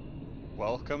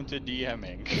 Welcome to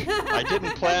DMing. I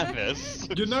didn't plan this.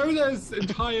 You know there's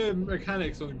entire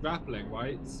mechanics on grappling,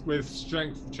 right? With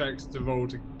strength checks to roll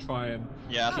to try and...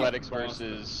 Yeah, athletics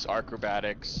versus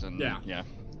acrobatics and yeah.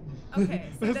 Okay,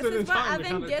 so There's this an is what entire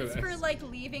Evan mechanic to gets for this. like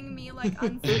leaving me like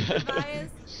unsupervised.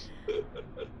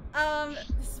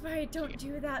 This is why I don't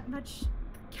do that much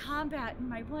combat in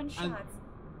my one-shots.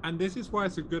 And this is why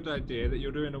it's a good idea that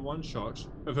you're doing a one-shot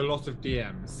of a lot of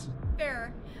DMs.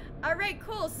 Fair. Alright,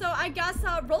 cool. So I guess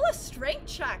roll a strength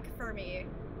check for me,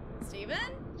 Steven.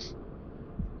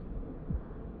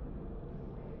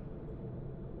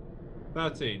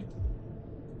 13.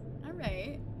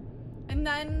 Alright. And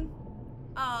then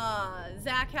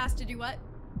Zach has to do what?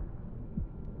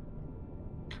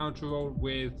 Counter roll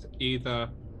with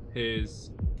either his...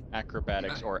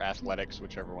 Acrobatics or athletics,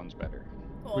 whichever one's better.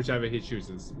 Cool. whichever he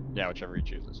chooses. Yeah, whichever he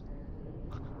chooses.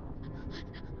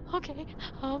 Okay,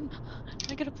 I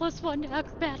got a +1 to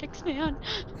acrobatics, man.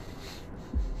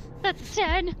 That's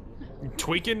 10.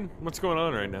 Tweaking? What's going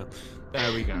on right now?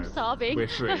 There we go. I'm sobbing. We're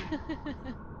free.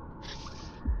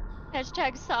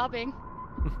 Hashtag sobbing.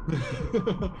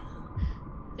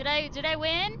 Did I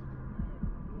win?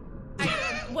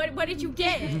 What did you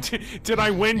get? Did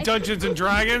I win Dungeons and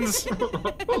Dragons?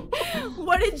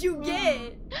 What did you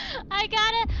get? I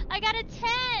got a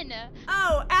 10.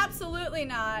 Oh, absolutely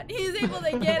not. He's able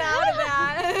to get out of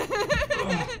that.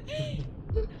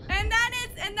 and then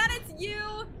it's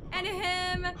you and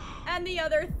him and the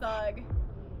other thug.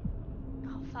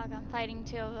 Oh fuck, I'm fighting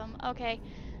 2 of them. Okay.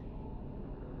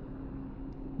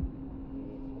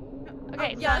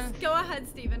 Okay, so Yes, go ahead,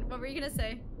 Steven. What were you gonna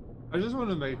say? I just want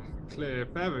to make clear,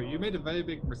 Farah, you made a very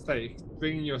big mistake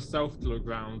bringing yourself to the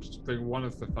ground to bring one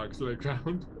of the thugs to the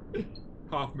ground.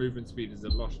 Half movement speed is a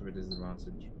lot of a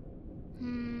disadvantage.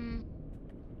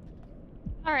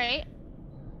 Alright.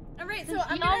 Alright, so Since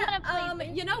I'm y'all gonna, wanna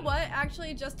play you know what?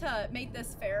 Actually, just to make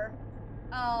this fair,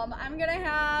 I'm gonna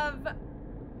have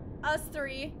us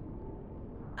 3,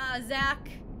 Zach,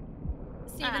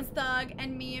 Steven's thug,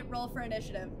 and me roll for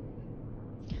initiative.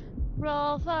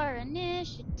 Roll for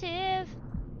initiative.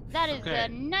 That is Okay. a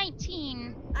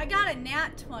 19. I got a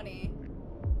nat 20.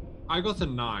 I got a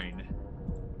 9.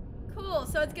 Cool,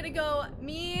 so it's gonna go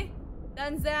me,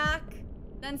 then Zach,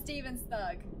 then Steven's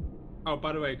thug. Oh,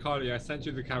 by the way, Carly, I sent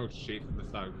you the character sheet for the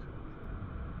thug.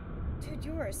 Dude,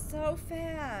 you are so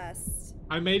fast.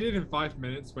 I made it in 5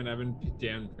 minutes when Evan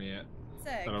DM'd me it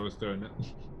Sick. that I was doing it.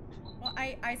 Well,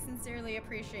 I sincerely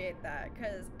appreciate that,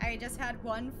 because I just had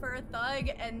one for a thug,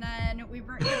 and then we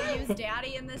weren't gonna use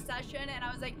Daddy in this session, and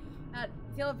I was like, I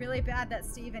feel really bad that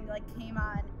Steven, like, came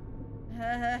on.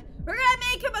 We're gonna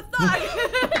make him a thug!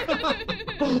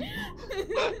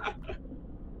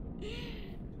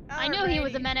 I knew he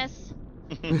was a Alrighty. menace.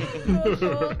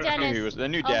 Cool. Dennis. I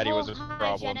knew Daddy was a whole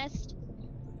problem. hygienist.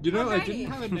 You know, I Alrighty.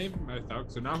 didn't have a name for my thug,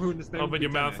 so now who his name Open would be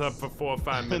your mouth up Dennis. for 4 or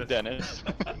 5 minutes. Dennis.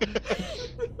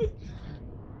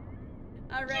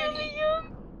 Alrighty.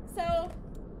 So,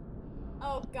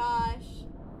 oh gosh.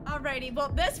 Alrighty, well,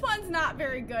 this one's not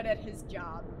very good at his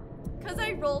job. Because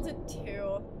I rolled a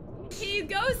 2. He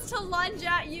goes to lunge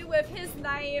at you with his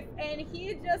knife, and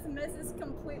he just misses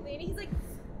completely. And he's like,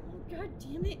 oh, God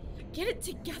damn it. Get it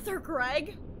together,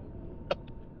 Greg.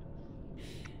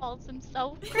 Calls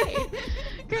himself. Great.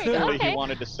 Great. Clearly Okay. he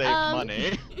wanted to save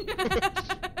money.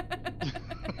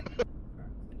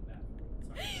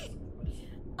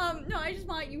 No, I just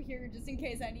want you here just in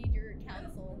case I need your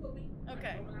counsel.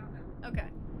 Okay. Okay.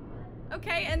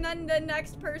 Okay, and then the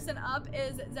next person up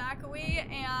is Zachary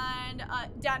and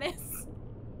Dennis.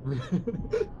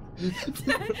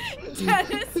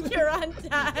 Dennis, you're on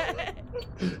deck.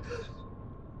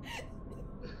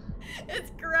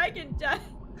 It's Greg and Dennis.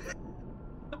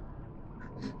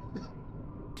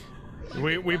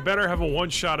 We better have a one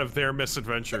shot of their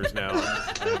misadventures now.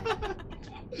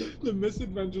 The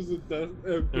misadventures of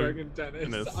Greg and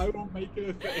Dennis. I will make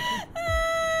it a thing.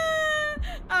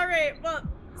 All right, well,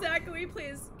 Zachary,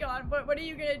 please go on. What are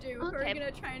you gonna do? Who are you Okay.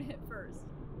 gonna try and hit first?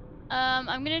 I'm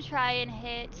gonna try and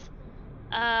hit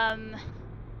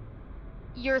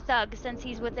your thug since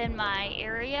he's within my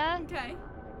area, Okay.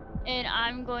 and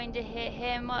I'm going to hit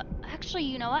him. Actually,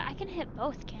 you know what? I can hit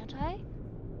both, can't I?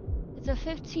 It's a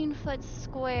 15-foot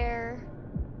square.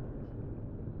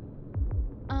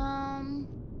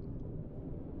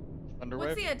 Thunderwave?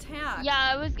 What's the attack?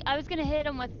 Yeah, I was gonna hit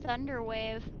him with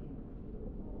Thunderwave.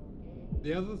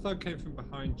 The other thug came from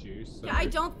behind you, so Yeah, I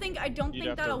don't think You'd have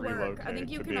to that'll work. I relocate think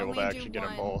you to can be able only to do actually get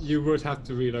them one. both. you would have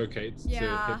to relocate to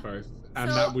Yeah. hit both. And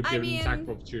So, that would I give an attack mean,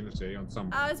 of opportunity on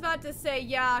someone. I was about to say,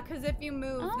 yeah, because if you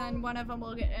move, Oh. then one of them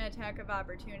will get an attack of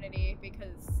opportunity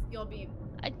because you'll be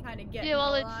kind of getting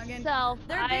Duel along. And itself.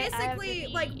 they're I have to basically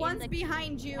be like in one's the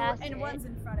behind you past and it. one's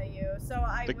in front of you. So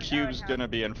I The would cube's have- gonna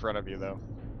be in front of you though.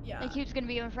 Yeah. The cube's gonna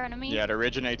be in front of me. Yeah, it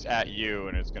originates at you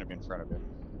and it's gonna be in front of you.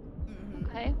 Mhm.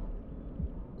 Okay.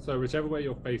 So whichever way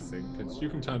you're facing, because you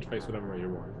can turn to face whatever way you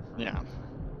want. Yeah.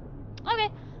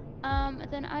 Okay.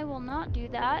 Then I will not do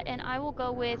that, and I will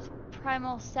go with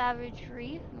Primal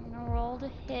Savagery. I'm gonna roll to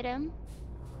hit him.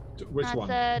 Which that's one?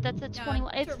 That's a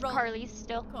 21. to It's roll. Carly's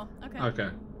still. Cool. Okay. Okay.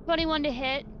 21 to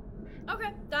hit,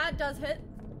 Okay, that does hit.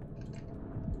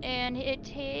 and it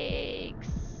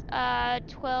takes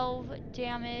 12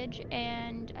 damage,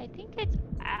 and I think it's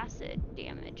acid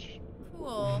damage.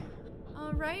 Cool.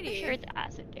 Alrighty. I'm sure it's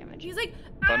acid damage. He's like,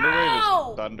 Thunderwave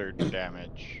ow! is thunder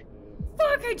damage.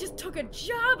 Fuck, I just took a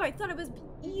job. I thought it was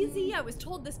easy. I was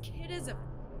told this kid is a...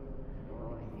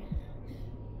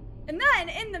 And then,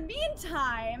 in the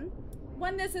meantime,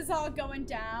 when this is all going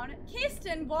down,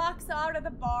 Keiston walks out of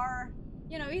the bar.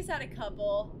 You know, he's had a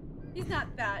couple. He's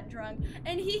not that drunk.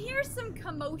 And he hears some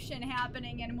commotion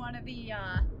happening in one of the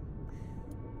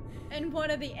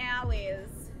alleys.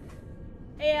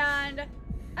 And,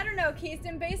 I don't know,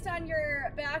 Keiston, based on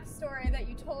your backstory that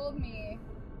you told me,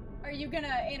 are you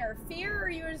gonna interfere or are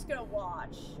you just gonna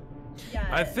watch? Yeah.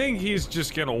 I think he's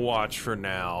just gonna watch for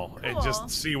now and Cool. just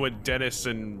see what Dennis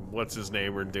and what's his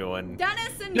name are doing.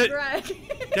 Dennis and Ne- Greg.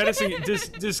 Dennis and,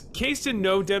 does Kayston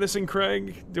know Dennis and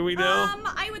Craig? Do we know?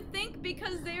 I would think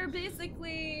because they're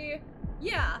basically,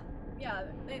 yeah.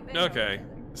 They know Okay. each other.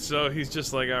 So he's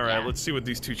just like, all right, Yeah. let's see what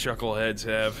these two chuckleheads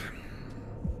have.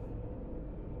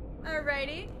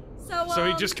 Alrighty. So So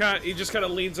he just kind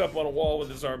of leans up on a wall with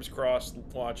his arms crossed,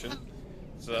 watching.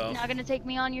 So Not gonna take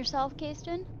me on yourself,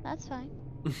 Kayston? That's fine.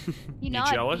 You know You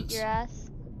I'd jealous? beat your ass.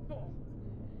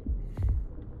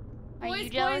 Are boys, you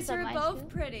jealous boys, of you're my both skill?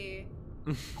 pretty.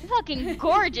 I'm fucking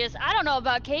gorgeous. I don't know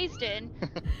about Kayston.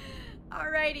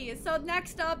 Alrighty. So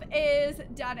next up is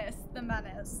Dennis the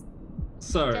Menace.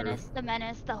 So Dennis the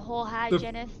Menace, the whole high The-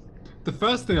 Dennis. the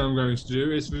first thing I'm going to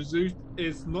do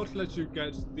is not let you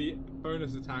get the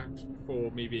bonus attack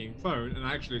for me being prone and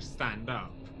actually stand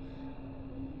up.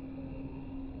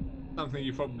 Something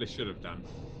you probably should have done.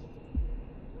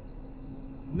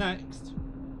 Next,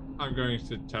 I'm going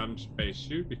to turn to face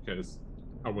you because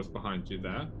I was behind you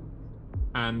there.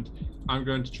 And I'm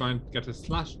going to try and get a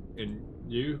slash in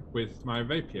you with my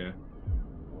rapier.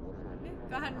 Okay,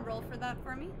 go ahead and roll for that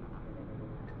for me.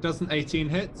 Doesn't 18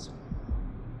 hit?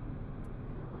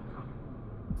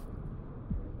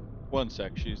 One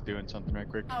sec, she's doing something right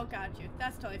quick. Oh, got you.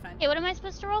 That's totally fine. Hey, what am I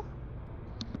supposed to roll?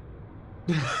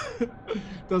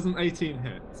 Doesn't 18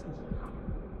 hit?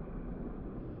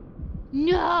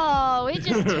 No, it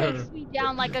just takes me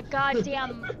down like a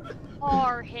goddamn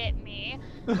car hit me.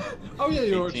 Oh yeah,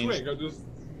 you're a 18. twig. I just.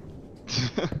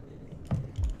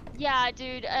 Yeah,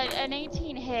 dude, an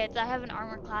 18 hits. I have an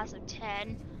armor class of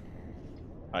 10.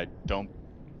 I don't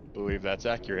believe that's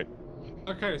accurate.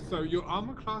 Okay, so your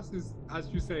armor class is, as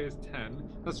you say, is 10.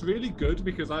 That's really good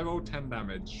because I rolled 10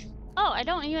 damage. Oh, I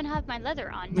don't even have my leather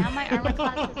on. Now my armor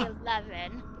class is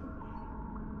 11.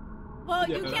 Well,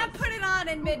 Yeah, you no, can't put it on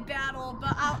in mid-battle,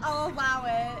 but I'll allow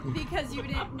it because you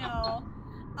didn't know.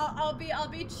 I'll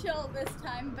be chill this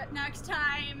time, but next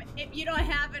time, if you don't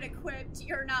have it equipped,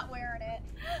 you're not wearing it.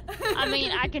 I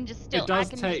mean, I can just still, I does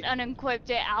can take- just unequip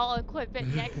it. I'll equip it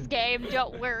next game.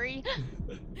 Don't worry.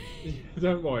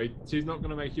 Don't worry, she's not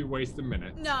gonna make you waste a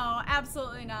minute. No,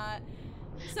 absolutely not.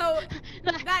 So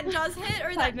that does hit or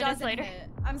 5 that minutes doesn't later. hit?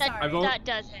 I'm That, sorry. I've al- that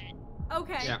does hit.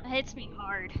 Okay, Yeah. It hits me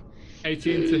hard.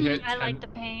 18 to hit, I 10, like the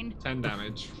pain. 10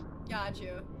 damage. got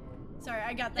you. Sorry,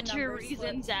 I got the The true numbers reason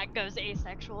flipped. Zach goes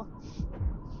asexual.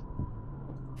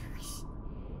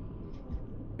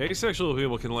 Asexual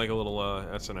people can like a little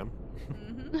S&M.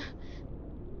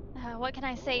 Mhm. What can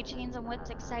I say? Chains and whips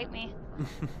excite me.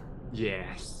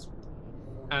 Yes.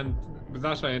 And with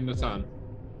that, I end the turn.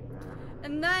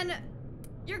 And then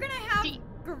you're gonna have See-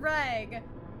 Greg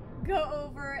go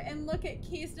over and look at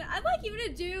Keyston. I'd like you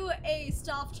to do a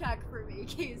stealth check for me,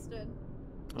 Keyston.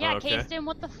 Yeah, Okay. Kasten,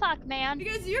 what the fuck, man?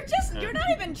 Because you're not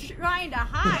even trying to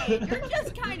hide. You're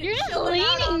just kind of You're just chilling out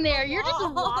on leaning the there. You're just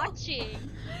wall. watching.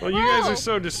 Well, you guys Whoa. are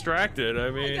so distracted. I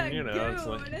Like mean, a you know, it's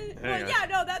like. goon. hang Well, on. yeah,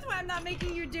 no, that's why I'm not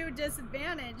making you do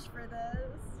disadvantage for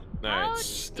this. How Alright,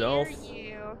 stealth. dare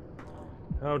you?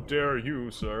 How dare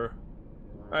you, sir?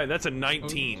 Alright, that's a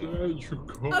 19.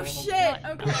 Oh shit.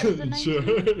 Okay. It's a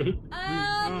 19.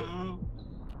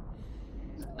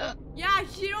 Yeah,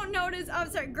 she don't notice. I'm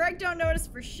sorry, Greg don't notice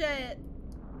for shit.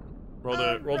 Rolled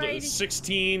a Alrighty.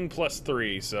 16 plus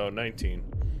 3, so 19.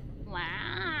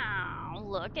 Wow,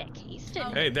 look at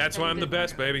Kasten. Hey, that's why I'm the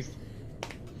best, baby.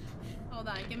 Hold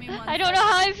on, give me one. I don't know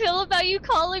how I feel about you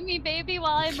calling me baby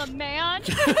while I'm a man.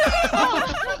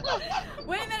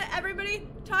 Wait a minute, everybody,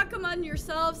 talk among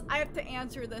yourselves. I have to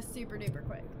answer this super duper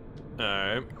quick.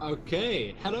 Alright,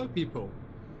 Okay, hello people.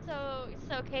 so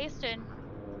Kasten,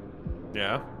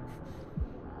 yeah.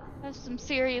 I have some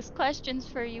serious questions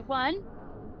for you. One,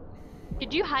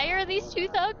 did you hire these two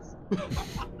thugs?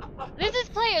 This is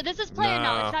player No.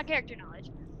 knowledge, not character knowledge.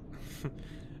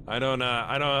 I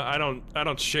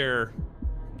don't share.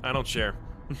 I don't share.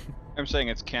 I'm saying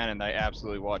it's canon. I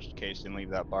absolutely watched Kasten leave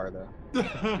that bar though.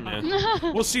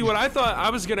 Yeah. Well, see, what I thought I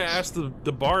was gonna ask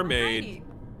the barmaid, Alrighty.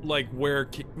 like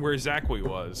where Zachary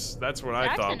was. That's what I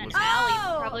Zach's thought in an was. alley,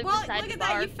 Oh, probably well, beside look the at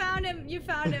bar. that. You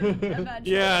found him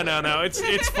eventually. Yeah, no,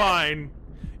 it's fine.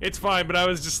 It's fine, but I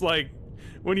was just like,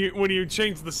 when you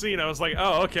changed the scene, I was like,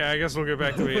 oh, okay, I guess we'll get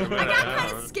back to me in a I minute. got I kind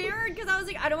don't of know. scared because I was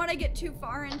like, I don't want to get too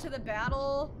far into the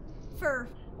battle for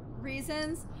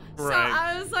reasons. So Right.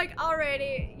 I was like,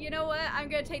 alrighty, you know what? I'm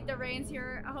gonna take the reins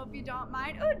here. I hope you don't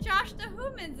mind. Oh, Josh the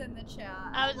Human's in the chat.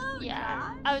 Hello, Yeah,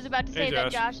 Josh. I was about to Hey, say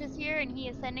that Josh. Josh is here and he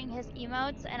is sending his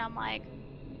emotes, and I'm like,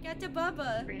 Get to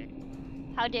Bubba. rude.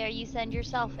 How dare you send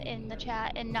yourself in the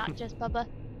chat and not just Bubba?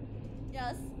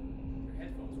 Yes. Your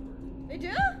headphones work. They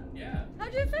do? Yeah,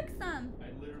 How'd you fix them? I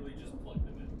literally just plugged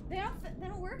them in. They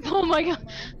don't work. Oh my anymore.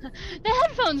 god, the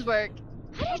headphones work.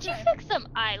 How did Okay. you fix them?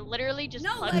 I literally just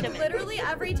No, plugged like them in. literally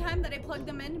every time that I plug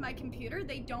them into my computer,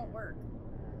 they don't work.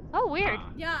 Oh, weird.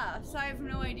 Yeah, so I have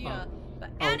no idea.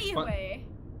 But Oh, anyway,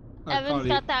 Evan's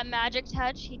got that magic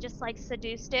touch. He just like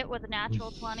seduced it with a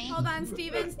natural 20. hold on,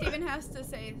 Steven. Steven has to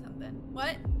say something.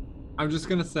 What? I'm just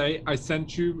gonna say I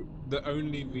sent you the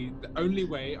only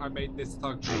way I made this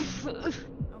thug. Oh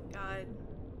God.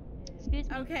 Excuse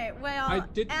me. Okay, well, I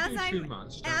didn't as do I'm too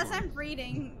much. don't as worry. I'm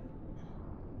reading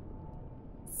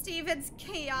Steven's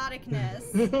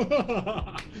chaoticness.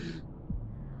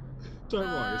 Don't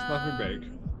worry, it's nothing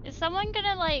big. Is someone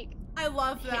gonna like? I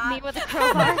love Hit that. me with a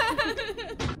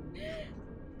crowbar.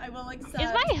 I will accept.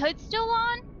 Is my hood still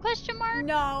on? Question mark.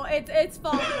 No, it's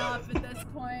falling off at this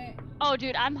point. Oh,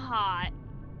 dude, I'm hot.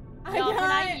 I Y'all, can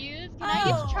I got- use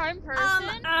Oh, charm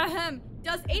person?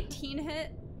 Does 18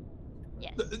 hit?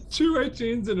 Yes. 2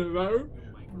 18s in a row.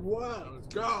 Wow,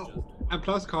 go! And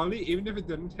plus, Carly, even if it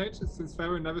didn't hit, since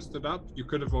Pharaoh never stood up, you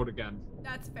could have rolled again.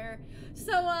 That's fair.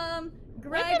 So When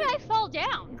Greg did I fall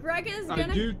down? Greg is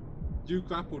gonna You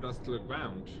grappled us to the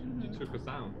ground. You took us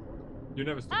down. You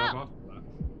never stood Oh. up after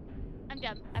I'm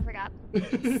dumb. I forgot.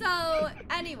 that. So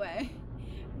anyway,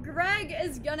 Greg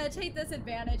is gonna take this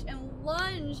advantage and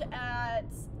lunge at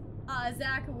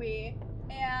Zachary,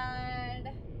 and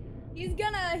he's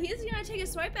gonna take a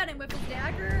swipe at him with his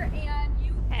dagger, and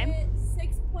you Okay. get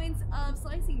 6 points of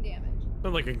slicing damage.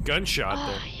 Sounded like a gunshot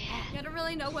Oh there. yeah. You don't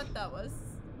really know what that was.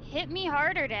 Hit me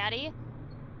harder, Daddy.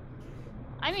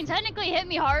 I mean, technically, hit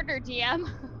me harder, DM.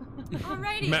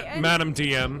 Alrighty, and, Madam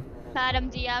DM. Madam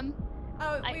DM.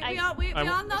 oh, I- we I'm-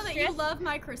 all know that you Stress? love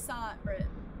my croissant, Britt.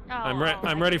 Oh,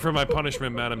 I'm ready for my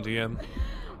punishment, Madam DM.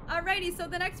 Alrighty, so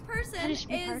the next person That is should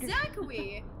be harder.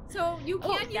 Zachary. So you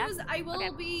Oh, can Zach- use. I will okay.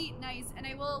 be nice, and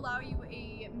I will allow you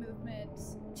a movement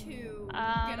to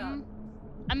get up.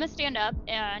 I'm gonna stand up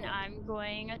and I'm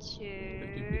going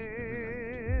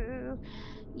to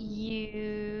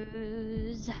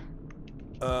use.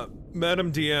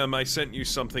 Madam DM, I sent you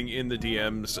something in the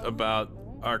DMs about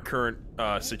our current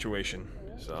situation.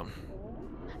 So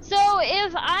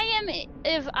if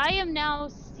I am now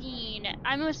seen,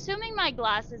 I'm assuming my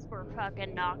glasses were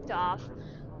fucking knocked off.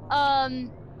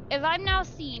 If I'm now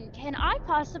seen, can I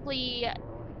possibly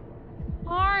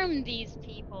harm these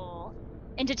people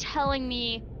into telling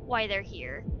me why they're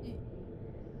here?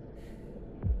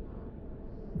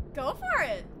 Go for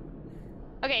it.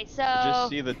 Okay, so Just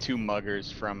see the two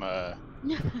muggers from and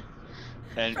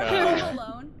From Home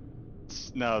Alone.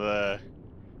 no, the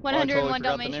oh, I 101 totally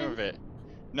forgot the name Dalmatians. of it.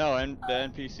 No, and the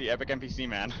NPC, epic NPC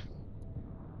man.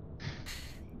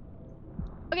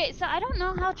 Okay, so I don't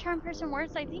know how charm person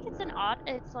works. I think it's an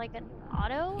it's like an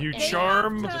auto. You and-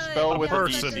 charm It's a spell with a a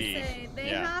person. DC. They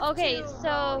Yeah. have Okay, to,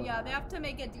 so- yeah, they have to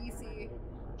make a DC.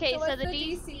 Okay, So so what's the the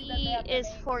DC that they DC have to is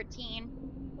make? 14.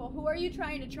 Well, who are you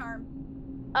trying to charm?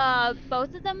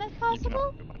 Both of them if You can possible.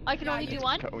 only do one. I can Yeah, only you do can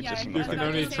one. Oh, Yeah, just you move can it.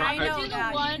 only say, try- I know I'm gonna do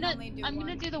that, the you one. can only do I'm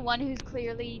gonna one. do the one who's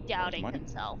clearly doubting money.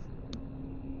 himself.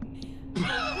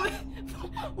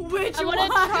 Which I one?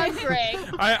 want to try Greg.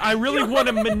 I really want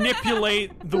to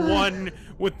manipulate the one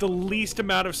with the least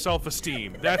amount of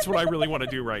self-esteem. That's what I really want to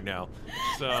do right now.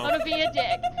 I So want to be a dick.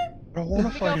 I don't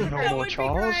want to fight That no That more, would be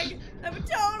Charles. Greg. That would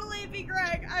totally be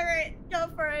Greg. All right, go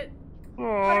for it. What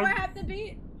do oh, I have to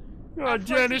beat?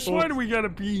 Dennis, why do we gotta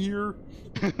be here?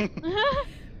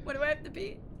 What do I have to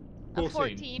beat? A 14.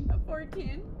 14. A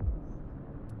 14.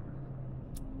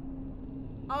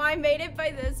 Oh, I made it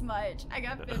by this much. I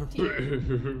got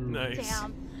 15. Nice.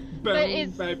 Damn. Boom,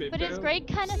 Is baby, but is boom. Greg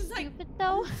kind of She's like- stupid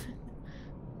though?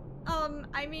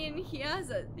 I mean, he has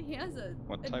a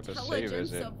What type of save intelligence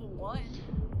is it? of 1.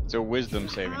 It's a wisdom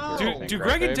saving throw. I Do, think, do right,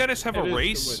 Greg and babe? Dennis have It a is the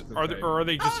race, wisdom or, save. or are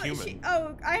they just Oh, human?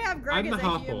 I have Greg I'm as the a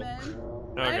half-orc.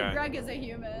 human. I have Okay. Greg as a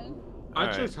human. I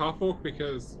Alright. chose half-orc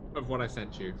because of what I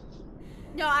sent you.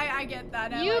 No, I get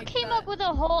that. I You like came that. up with a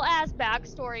whole ass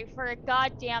backstory for a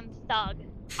goddamn thug.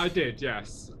 I did,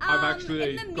 yes. I've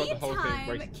actually in the got the whole thing meantime,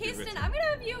 waiting to be Kasten, written. I'm gonna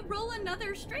have you roll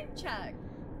another strength check.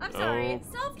 I'm sorry,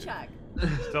 self check.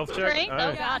 Stealth check? Strength? Oh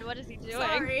Alright. god, what is he doing?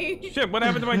 Sorry. Shit, what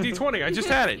happened to my D20? I just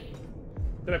had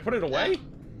it. Did I put it away?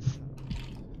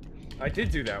 I did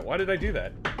do that. Why did I do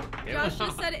that? Damn it. Josh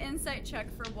just said insight check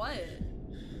for what?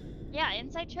 Yeah,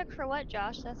 insight check for what,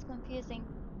 Josh? That's confusing.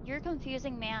 You're a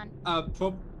confusing man.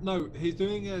 No, he's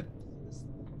doing a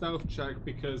stealth check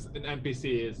because an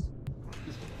NPC is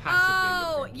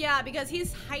passively Oh, looking. yeah, because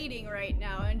he's hiding right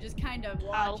now and just kind of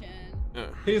watching.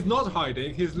 He's not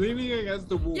hiding, he's leaning against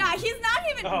the wall. Yeah, he's not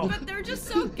even. Oh. But they're just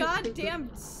so goddamn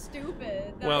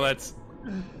stupid. that- Well, that's...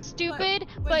 Stupid,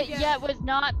 What'd but you get? yet was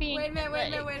not being. Wait a minute, wait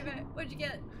a minute, wait a minute. What'd you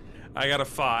get? I got a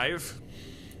 5.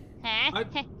 Huh?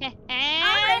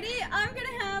 Alrighty, I'm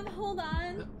gonna have. Hold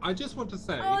on. I just want to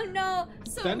say, Oh no.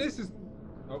 So. Dennis is...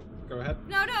 Oh, go ahead.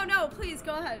 No, please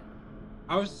go ahead.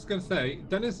 I was just gonna say,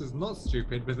 Dennis is not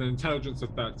stupid with an intelligence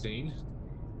of 13.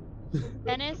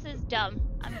 Dennis is dumb.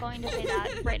 I'm going to say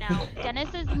that right now.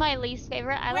 Dennis is my least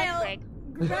favorite. I Well, like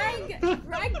Greg.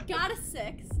 Greg got a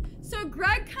 6. So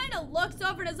Greg kind of looks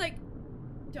over and is like,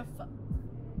 "The fuck,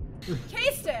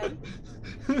 Kasten,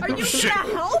 are you Shit.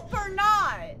 gonna help or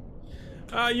not?"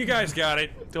 You guys got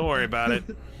it. Don't worry about it.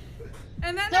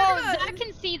 And then So they're gonna, Zach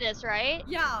can see this, right?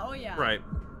 yeah, oh yeah. Right.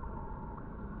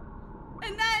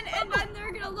 And then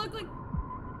they're gonna look like,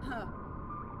 huh,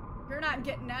 you're not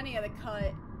getting any of the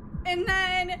cut. And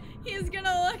then he's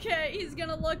gonna look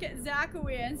at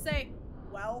Zachary and say,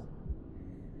 well,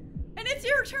 and it's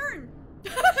your turn.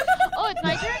 Oh, it's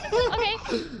my turn?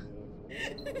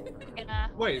 Okay.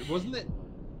 Wait, wasn't it?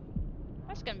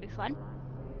 That's gonna be fun.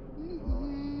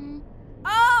 Mhm.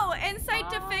 Oh, insight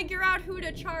to figure out who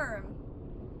to charm.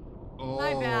 Oh.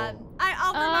 My bad.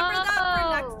 I'll remember that for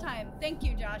Oh. next time. Thank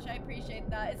you, Josh. I appreciate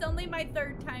that. It's only my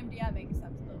 3rd time DMing, so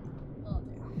I'm still a little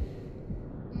new.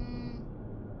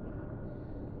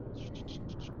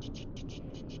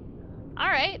 All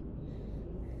right.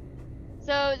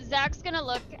 So Zach's gonna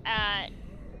look at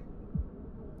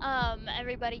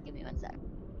everybody. Give me 1 sec.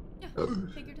 Yeah,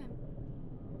 take your time.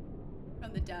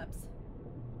 From the depths.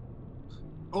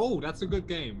 Oh, that's a good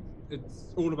game. It's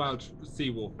all about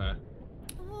sea warfare.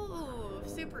 Ooh,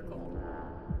 super cool.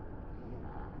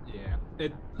 Yeah.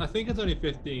 I think it's only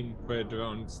 15 quid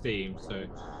on Steam, so you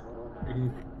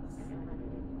can...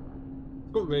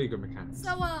 It's got really good mechanics.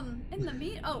 So in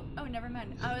the oh never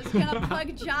mind. I was gonna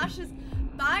plug Josh's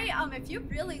if you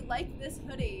really like this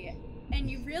hoodie and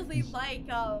you really like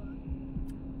propped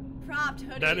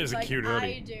hoodies That is a like cute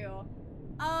hoodie. I do,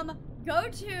 go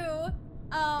to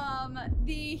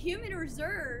the Human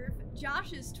Reserve,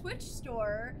 Josh's Twitch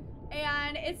store,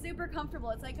 and it's super comfortable.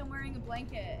 It's like I'm wearing a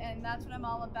blanket, and that's what I'm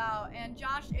all about. And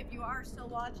Josh, if you are still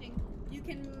watching, you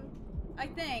can, I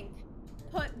think,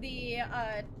 put the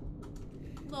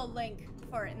little link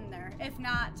for it in there. If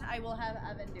not, I will have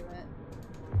Evan do it.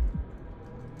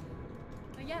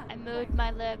 But yeah. I moved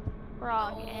my lip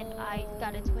wrong and I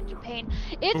got a twinge of pain.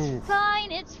 It's Oof.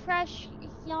 fine. It's fresh,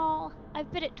 y'all.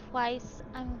 I've bit it twice.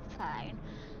 I'm fine.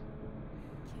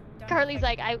 Carly's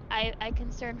like, I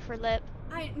concerned for lip.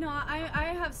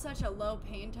 I have such a low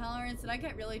pain tolerance that I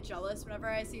get really jealous whenever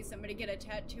I see somebody get a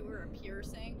tattoo or a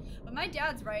piercing. But my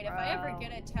dad's right. If I ever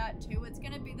get a tattoo, it's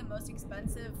gonna be the most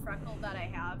expensive freckle that I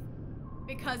have,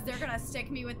 because they're gonna stick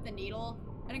me with the needle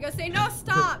and I go say, no,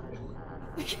 stop.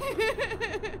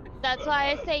 That's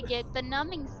why I say get the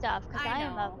numbing stuff, because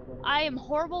I am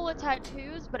horrible with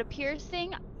tattoos, but a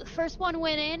piercing, the first one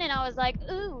went in and I was like,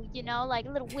 ooh, you know, like a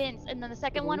little wince, and then the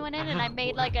second one went in and I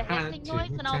made like a hissing noise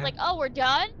and I was like, oh, we're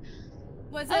done?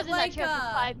 Was I was it in like that chair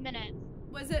for 5 minutes.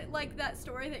 was it like that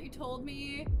story that you told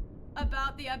me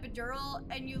about the epidural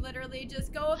and you literally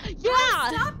just go, Yeah!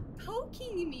 stop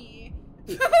poking me?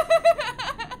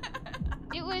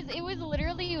 It was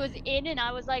literally, it was in and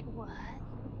I was like, what?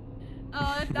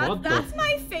 That's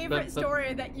my favorite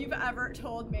story that you've ever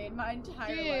told me in my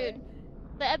entire life. Dude,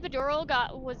 the epidural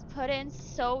was put in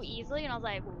so easily and I was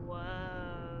like,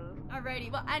 whoa.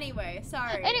 Alrighty, well anyway,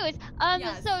 sorry. Anyways,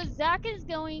 Yes. so Zach is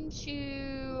going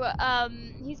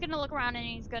to, he's gonna look around and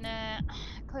he's gonna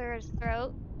clear his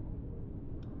throat.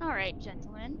 Alright,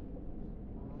 gentlemen.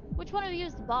 Which one of you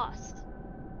is the boss?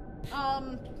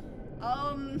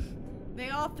 They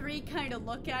all three kind of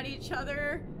look at each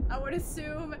other. I would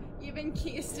assume even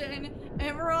Keiston,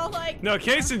 and we're all like, No,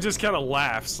 Kason just kind of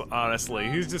laughs, honestly.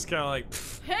 He's just kind of like,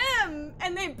 him!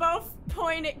 And they both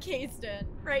point at Keiston.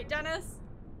 Right, Dennis?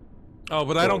 oh,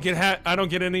 but I don't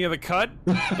get any of the cut?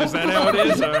 Is that how it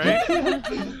is? All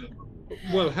right.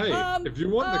 Well, hey, if you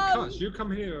want the um, cuts, you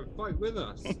come here and fight with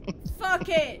us. Fuck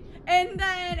it. And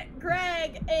then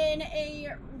Greg, in a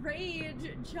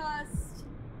rage, just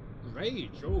Rage.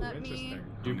 Oh, Let me- interesting.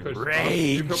 You push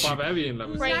Rage. You put barbarian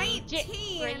levels. Rage.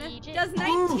 19. Rage. Does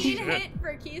 19 hit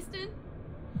for Keiston?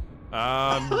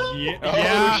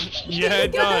 Yeah,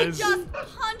 it does. Just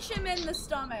punch him in the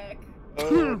stomach.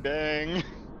 Oh, dang.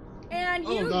 And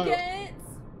Oh, you no. get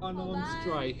Unarmed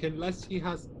strike, unless he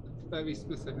has very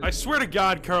specific. I swear to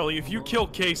God, Carly, if you kill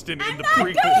Kasten in the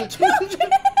prequel,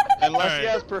 Unless he Alright.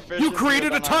 has proficiency.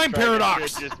 created with a time unarmed strike, paradox. It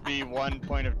should just be 1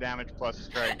 point of damage plus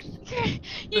strike. You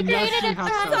Unless created you a have time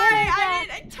something-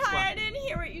 I didn't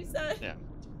hear what you said. Yeah.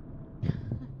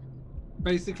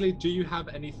 Basically, do you have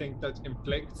anything that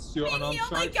inflicts your I mean, unarmed he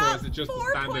only strikes, or got is it just 4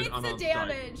 a standard points unarmed of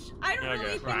damage. I don't Okay.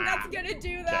 really think that's gonna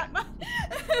do that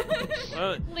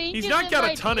much. Link he's is not in got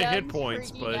my a ton of hit DMs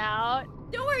points, freaking but out.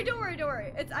 Don't worry.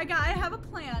 I have a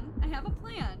plan.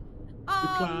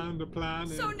 The plan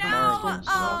is So fast now, and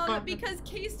sharp. because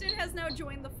Keiston has now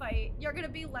joined the fight, you're gonna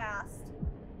be last.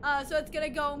 So it's gonna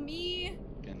go me,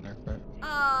 Getting there quick.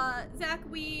 Zach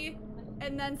Wee,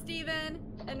 and then Steven,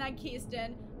 and then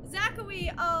Keiston. Zach Wee,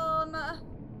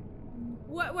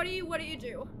 what do you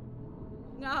do?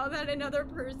 Now that another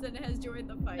person has joined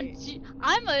the fight.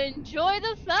 I'm gonna enjoy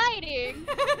the fighting.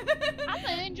 I'm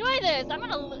gonna enjoy this.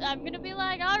 I'm gonna be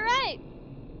like, all right.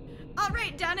 All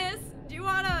right, Dennis. Do you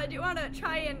wanna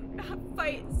try and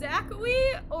fight Zachary,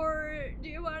 or do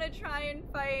you wanna try and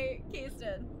fight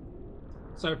Keiston?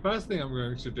 So first thing I'm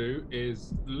going to do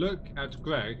is look at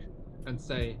Greg and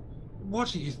say,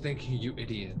 "What are you thinking, you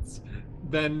idiots?"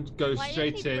 Then go Why is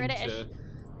straight he British? into.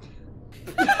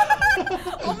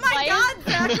 Oh my Why God,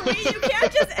 Zachary! You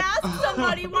can't just ask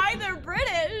somebody why they're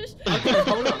British. Okay,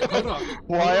 hold on.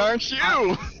 Why aren't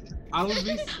you?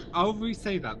 I'll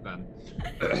re-say that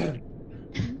then.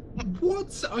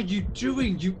 What are you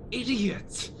doing, you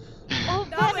idiot? Oh,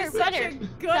 That better, was such better. a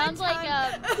good Sounds like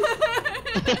time.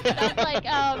 sounds like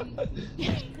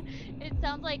it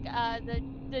sounds like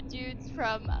the dudes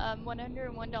from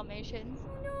 101 Dalmatians.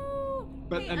 No.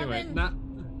 But Hey, anyway,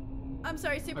 Evan, I'm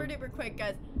sorry, super duper quick,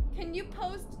 guys. Can you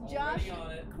post Josh?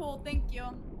 Cool, thank you.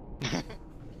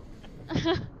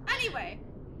 Anyway.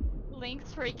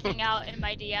 Link's freaking out in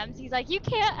my DMs. He's like, you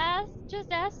can't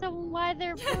just ask someone why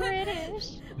they're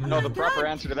British. No, the proper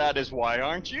answer to that is why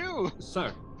aren't you?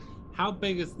 So, how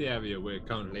big is the area we're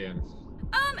currently in?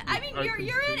 I mean, you're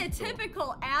in a Open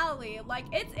typical alley. Like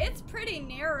it's pretty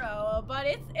narrow, but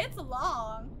it's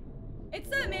long. It's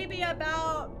maybe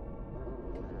about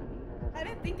I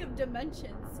didn't think of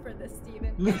dimensions for this,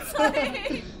 Steven. It's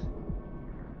like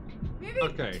maybe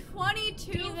Okay.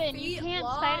 22 Steven, you feet can't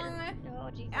long. spider. Oh,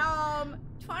 Jesus.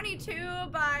 22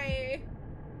 by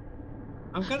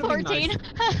I'm gonna be 14.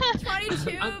 nice.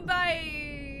 22 I'm- by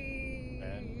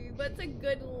what's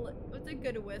a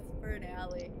good width for an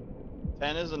alley?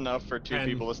 10 is enough for 2 10.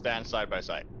 people to stand side by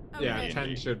side. Yeah, Okay.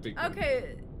 10 should be good.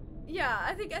 Okay. Yeah,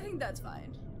 I think that's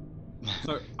fine.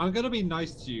 So I'm gonna be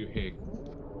nice to you here.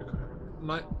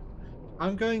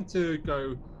 I'm going to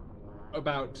go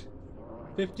about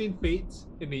 15 feet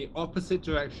in the opposite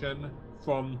direction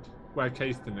from where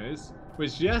Kasten is,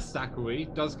 which, yes, Zachary,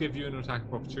 does give you an attack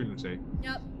of opportunity.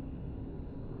 Yep.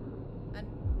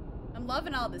 I'm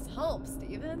loving all this help,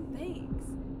 Steven. Thanks.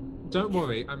 Don't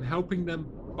worry, I'm helping them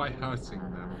by hurting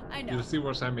them. I know. You'll see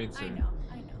what I mean I soon. know.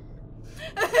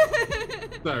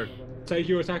 So, take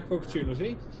your attack of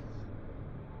opportunity.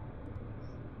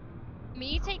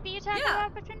 Me take the attack Yeah.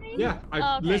 of opportunity? Yeah, I've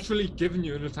Oh, okay. literally given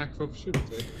you an attack of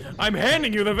opportunity. I'm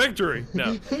handing you the victory.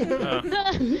 No.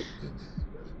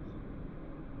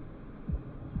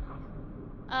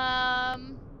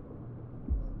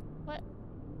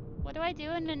 What do I do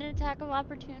in an attack of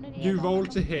opportunity? I You don't roll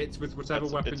remember. to hit with whatever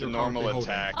weapon It's a you're normal currently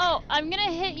attack. Oh, I'm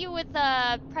gonna hit you with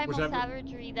primal Whichever-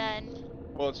 savagery then.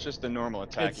 Well, it's just a normal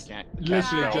attack. It's you can't.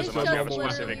 literally can't just spells a unless you have a normal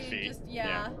specific weapon. feat. Just,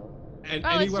 yeah. holding. Oh,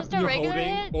 Any it's just weapon a you're regular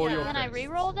holding hit? or Yeah. your Can I fist.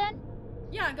 reroll then?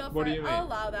 Yeah, go for What do it. you I'll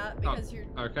mean? allow that Oh. because you're.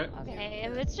 Okay. Okay,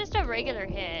 if it's just a regular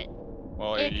hit.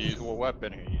 Well, It's- what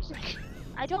weapon are you using?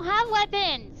 I don't have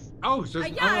weapons! Oh, so Yeah, I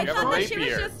You have a thought that she was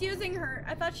rapier. just using her.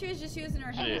 I thought she was just using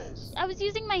her hands. I was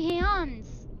using my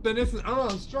hands. then it's an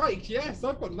unarmed strike. Yes,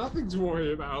 I've got nothing to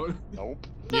worry about. Nope.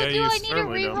 So Yeah, do you I need to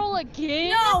certainly don't. reroll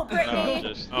again? No, Brittany, No,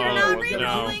 just- you're Oh, not no.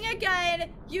 re-rolling again.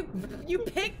 You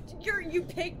picked your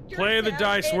Play the path,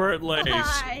 dice it's where it lays.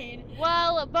 fine.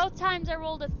 Well, both times I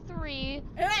rolled a 3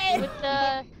 Hey. with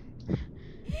the.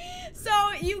 So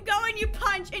you go and you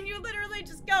punch and you literally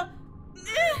just go.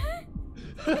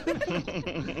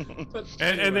 But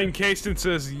And then anyway, Kasten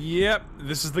says, "Yep,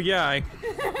 this is the guy."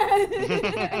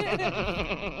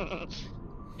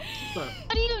 so,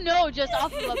 How do you know just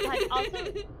off of a punch? Also,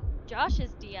 Josh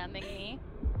is DMing me.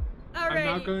 I'm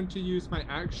now Alrighty. going to use my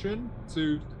action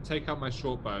to take out my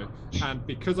short bow, and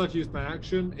because I've used my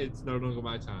action, it's no longer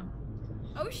my turn.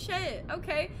 Oh shit.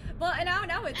 Okay. Well, and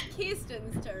now it's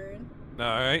Keiston's turn. All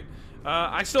right.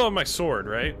 I still have my sword,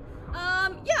 right? Yeah,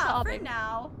 for Sobbing.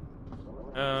 now.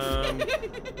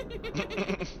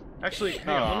 Actually, hang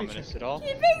Not on, let me ominous at all.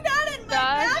 Keeping that in my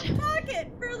Josh. back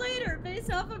pocket for later, based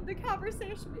off of the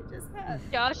conversation we just had.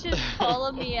 Josh is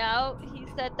calling me out. He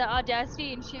said the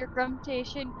audacity and sheer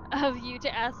grumtation of you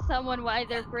to ask someone why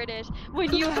they're British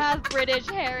when you have British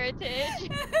heritage.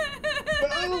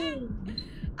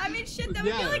 I mean, shit. That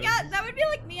would be like Yeah. that would be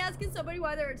like me asking somebody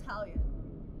why they're Italian.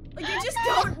 Like you just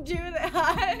don't do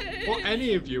that. Or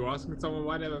any of you asking someone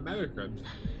why they're American.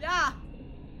 Yeah.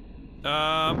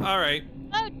 All right.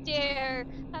 How dare!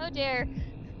 How dare!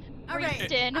 All right.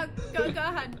 Reaston. Go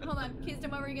ahead. Hold on,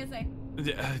 Keiston. What were you gonna say?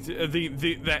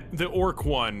 The orc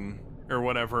one or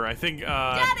whatever. I think.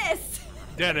 Dennis.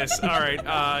 Dennis. All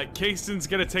right. Kasten's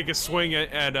gonna take a swing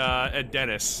at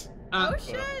Dennis. Oh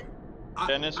shit.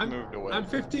 Dennis moved away. I'm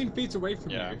 15 feet away from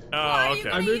Yeah. you. Oh, are you okay.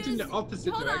 I gonna moved in use- the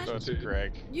opposite hold on. direction. So it's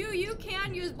Greg. You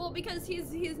can use because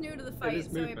he's new to the fight, is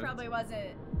so he movement. probably wasn't.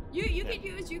 You can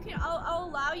use I'll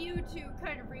allow you to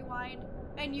kind of rewind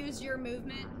and use your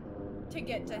movement to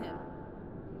get to him.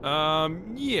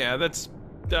 Yeah. That's.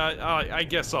 I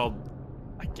guess I'll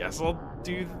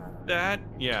do that.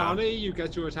 Yeah. Carly, you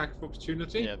get your attack of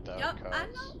opportunity. Yeah, that Yep, I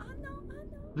counts.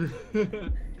 know.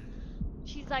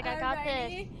 She's like, I got this.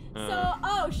 Alrighty. Uh. So,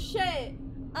 oh shit.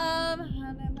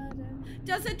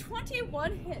 Does a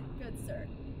 21 hit, good sir?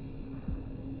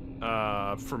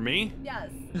 For me? Yes.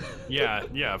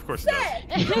 Yeah. Of course it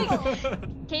does. Sick. Cool.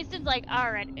 Kasten's like,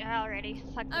 already.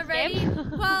 Fuck this Alrighty.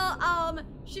 game. Well,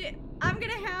 I'm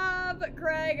gonna have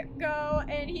Greg go,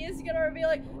 and he is gonna be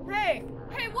like, hey,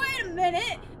 wait a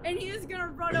minute, and he is gonna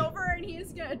run over and he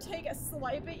is gonna take a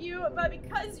swipe at you, but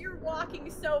because you're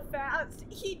walking so fast,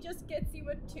 he just gets you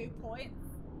with 2 points.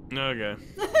 Okay.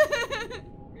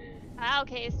 Wow,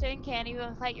 Kasten, can't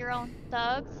even fight your own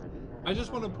thugs. I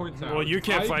just want to point out. Well, you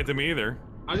can't I- fight them either.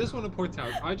 I just want to point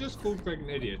out. I just called Greg an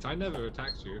idiot. I never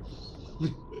attacked you.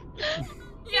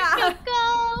 Yeah.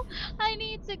 Go! I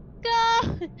need to go!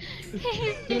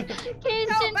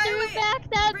 Kasten by the threw way, back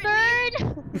that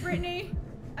bird! Brittany,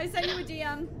 I sent you a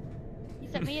DM. You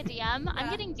sent me a DM? I'm Yeah.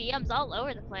 getting DMs all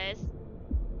over the place.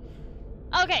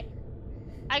 Okay.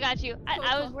 I got you. Cool,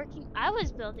 I was cool. working. I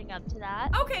was building up to that.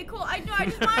 Okay, cool. I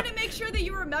just wanted to make sure that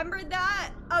you remembered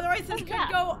that. Otherwise, this could yeah.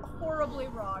 go horribly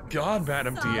wrong. God,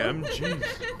 Madam So- DM, jeez.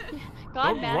 God,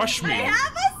 Don't man. rush me. I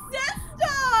have a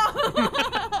system.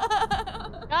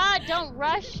 God, don't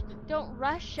rush. Don't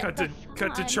rush. Cut the to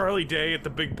fun. Charlie Day at the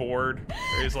big board.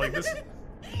 Where he's like, this.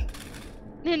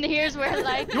 And here's where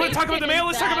like. You want to talk about the mail?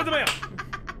 Let's talk about the mail.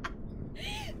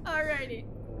 Alrighty.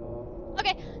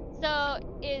 Okay, so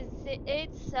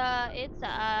it's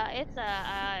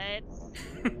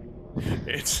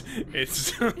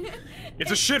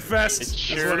It's a shit fest. It's Is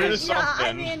sure what it is. is. Yeah, I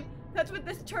Something. mean, that's what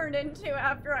this turned into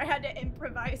after I had to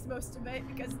improvise most of it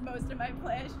because most of my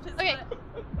plans just Okay. went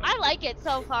I like it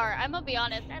so far. I'm gonna be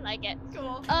honest. I like it.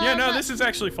 cool. Yeah, no, Um, this is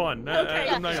actually fun. Okay,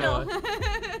 I'm not chill. gonna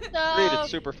lie. Great, So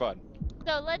it's super fun.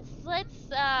 let's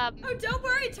Oh, don't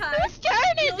worry, Ty. whose turn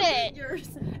is You'll get it? yours.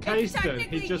 It's Kasten, he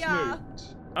technically, just yeah. moved.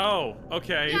 Oh,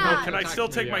 okay. Yeah. Well, can I still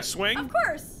take my Yeah. swing? Of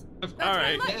course. Of That's All what I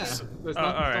right. like. Yeah. There's All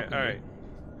nothing right, stopping all you. right.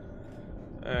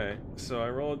 All right. So I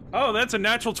rolled. Oh, that's a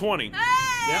natural 20.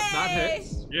 Hey! Yep, that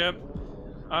hits. Yep.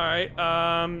 All right.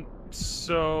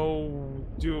 So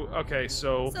okay.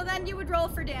 So So then you would roll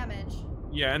for damage.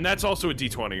 yeah, and that's also a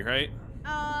D20, right?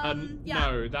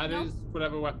 Yeah. No, that is No?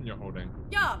 whatever weapon you're holding.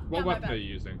 Yeah. What yeah, my weapon bad. are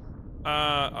you using?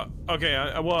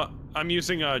 Okay. Well, I'm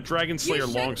using a Dragon Slayer You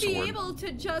should longsword. be able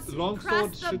to just Longsword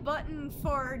press the should- button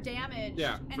for damage.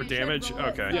 Yeah, and for it should damage? roll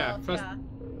Okay. Yeah, itself, press- yeah.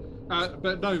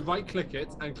 But no, right-click it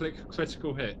and click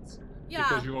critical hit Yeah.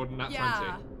 because you rolled a nat Yeah.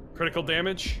 20. Critical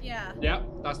damage. Yeah. Yep,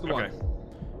 that's the Okay. one.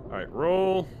 All right.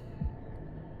 Roll.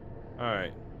 All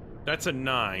right. That's a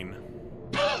 9.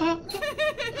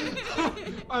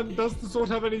 And does the sword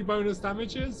have any bonus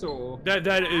damages or? That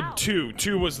Wow.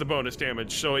 2 was the bonus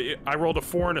damage. So I rolled a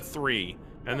 4 and a 3,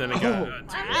 and then I got. Oh.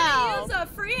 I'm Wow. gonna use a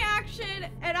free action,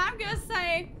 and I'm gonna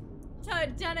say to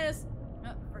Dennis,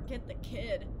 "No, forget the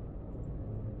kid.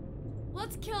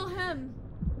 Let's kill him."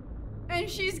 And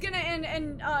she's gonna,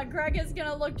 and Greg is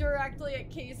gonna look directly at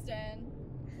Kasten.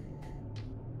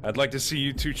 I'd like to see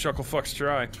you two chuckle fucks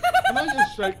try. Can I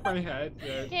just shake my head?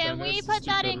 Yeah, Can we Dennis, put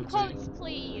that in stupidity. quotes,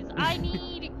 please?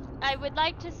 I would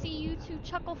like to see you two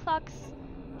chuckle fucks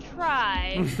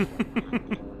try.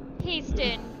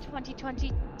 Hasten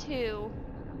 2022.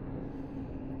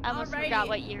 I almost forgot Alrighty.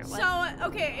 what year it was. So,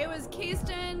 okay, it was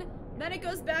Kasten, then it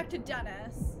goes back to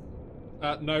Dennis.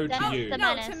 No, to Dennis you. the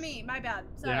No, Menace. to me, my bad.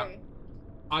 Sorry.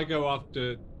 I go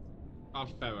after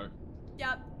Pharaoh.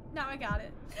 Yep, now I got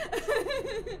it.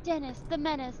 Dennis the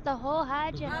Menace, the whole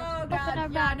high Genesis. Oh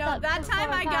god, yeah, no, that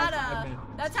time I got a, Okay.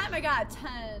 that time I got a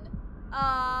 10.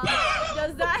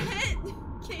 Does that hit,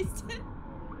 Kasten?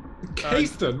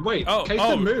 Kasten, wait, oh, Kasten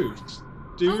oh. moved.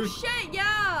 Do Oh you, shit,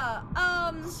 yeah.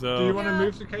 So do you want to Yeah.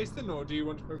 move to Kasten or do you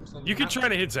want to focus on? you can the try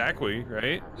to hit Zachary,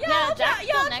 right? Yeah, Yeah, I'll try. Zach's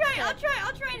Yeah, still next to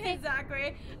I'll try and hit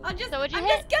Zachary. I'm So what'd you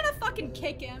just hit? gonna fucking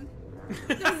kick him.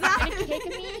 Does that Gonna kick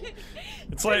me?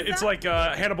 It's like Is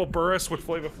that- Hannibal Buress with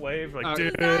Flavor Flav, like.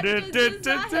 Does Does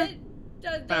that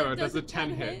hit? Pharaoh, does a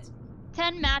 10 hit?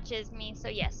 10 matches me, so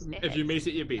yes. it If you hits.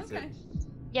 meet it, you beat Okay. it.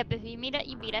 Yep, if you meet it,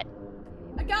 you beat it.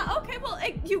 I got okay. Well,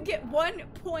 you get 1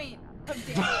 point of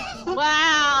damage.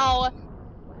 Wow!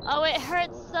 Oh, it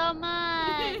hurts so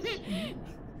much.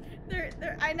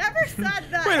 I never said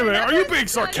that. Wait a I minute, are you never being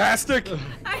said- sarcastic?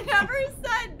 I never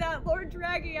said that Lord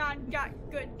Dragion got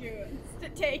good goons to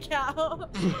take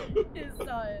out his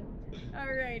son.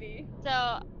 Alrighty.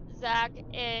 So, Zach,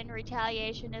 in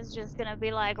retaliation, is just gonna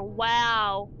be like,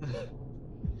 wow,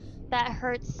 that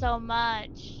hurts so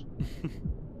much.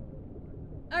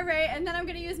 Alright, and then I'm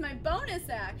gonna use my bonus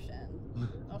action.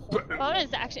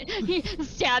 Bonus action. He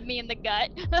stabbed me in the gut.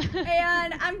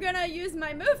 And I'm gonna use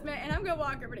my movement and I'm gonna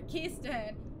walk over to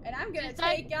Keyston and I'm gonna Does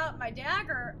that- take out my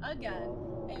dagger again.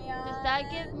 And Does that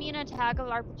give me an attack of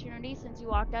opportunity since you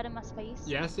walked out in my space?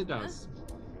 Yes, it does.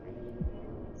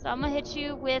 So I'm gonna hit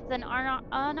you with an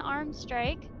unarmed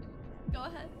strike, Go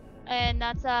ahead. and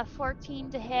that's a 14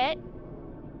 to hit.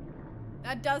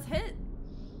 That does hit.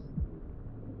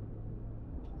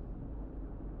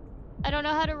 I don't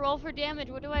know how to roll for damage.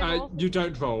 What do I roll? For? You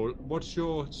don't roll. What's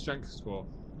your strength score?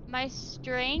 My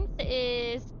strength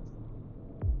is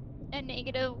a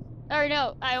negative. Or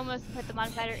no, I almost put the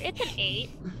modifier. It's an 8.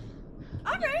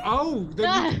 Alright. Oh,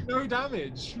 then you do no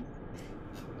damage.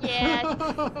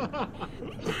 Yeah.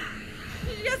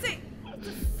 You just say, "What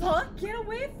the fuck? Get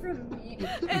away from me!"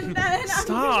 And then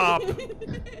Stop.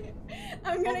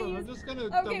 I'm gonna Hold on, use. I'm just gonna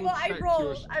Okay, well I double-check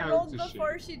rolled. your I rolled character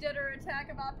before sheet. she did her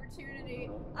attack of opportunity.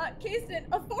 Kasten,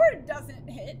 a 4 doesn't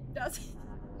hit, does it?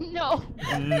 No.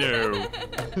 No.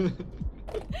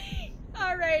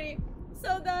 Alrighty.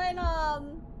 So then,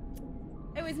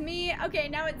 it was was me. Okay,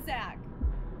 now it's Zach.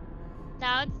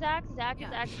 Now it's Zach. Zach is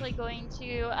Yeah. actually going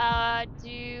to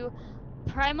do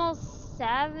Primal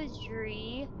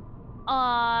Savagery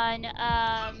on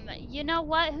you know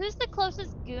what? Who's the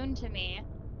closest goon to me?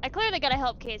 I clearly gotta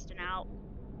help Kasten out.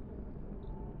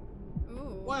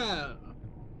 Ooh. Well,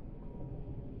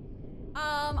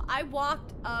 I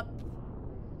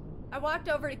walked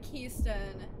over to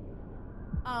Keyston.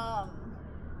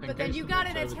 But then you got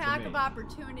an attack of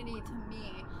opportunity to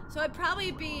me. So it'd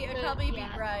probably be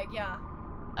yeah. Greg, yeah.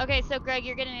 Okay, so Greg,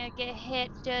 you're gonna get hit.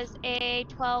 Does a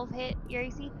 12 hit your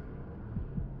AC?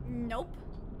 Nope.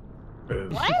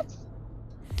 What?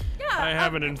 Yeah. I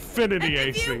have an infinity and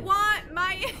if AC. you want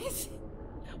my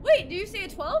Wait, do you say a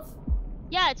 12?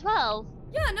 Yeah, 12.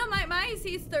 Yeah, no, my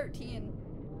AC is 13.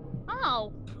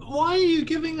 Oh. why are you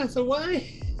giving us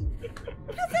away?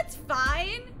 Because it's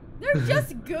fine. They're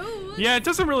just goons. Yeah, it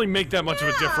doesn't really make that much of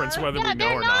a difference Yeah. whether Yeah, we know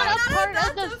they're or not not. a part That's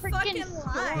of the a freaking fucking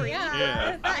lie, story.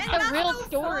 Yeah. That's The real so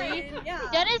story. fine, Yeah.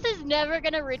 Dennis is never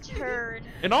gonna return.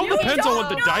 It all You depends on what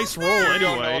the don't dice know roll that. I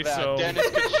don't know anyway, that. so. Dennis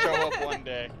could show up one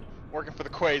day, working for the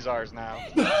Quasars now.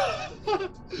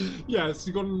 Yes,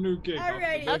 you got a new gig. after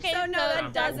Alrighty. this. Okay, So no, so that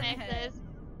Zach doesn't next hit. is.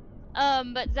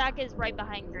 But Zach is right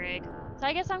behind Greg. So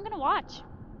I guess I'm gonna watch.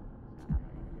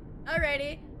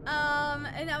 Alrighty.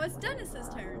 And now it's Dennis's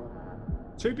turn.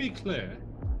 To be clear,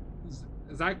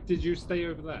 Zach, did you stay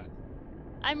over there?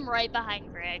 I'm right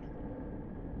behind Greg.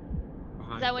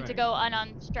 Behind Cause I went to Greg?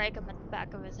 go strike him at the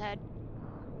back of his head.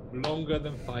 Longer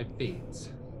than 5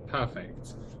 feet.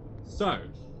 Perfect. So,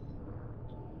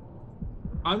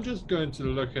 I'm just going to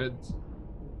look at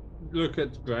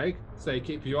Greg, say,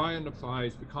 keep your eye on the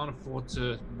prize. We can't afford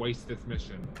to waste this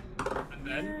mission. And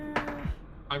then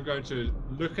I'm going to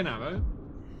look an arrow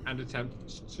and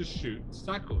attempt to shoot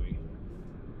Zachary.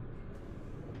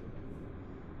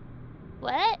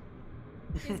 What?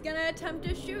 He's gonna attempt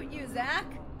to shoot you, Zach.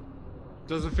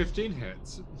 Does a 15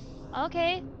 hit?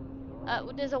 Okay.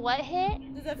 Does a what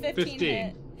hit? Does a 15 15.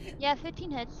 hit? Yeah,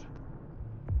 15 hits.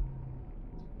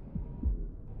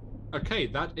 Okay,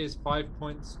 that is 5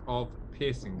 points of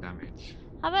piercing damage.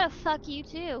 How about a fuck you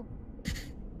too?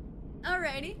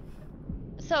 Alrighty.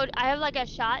 So I have like a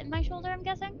shot in my shoulder, I'm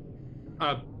guessing?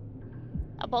 Uh,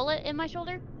 A bullet in my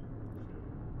shoulder?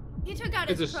 He took out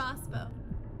It's his a sh- crossbow.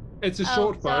 it's a Oh,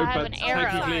 short so I bow, have but an arrow.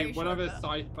 technically, Sorry,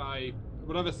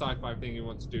 whatever sci-fi thing you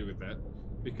want to do with it,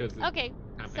 because it's Okay.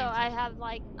 campaign So I time. have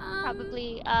like Um,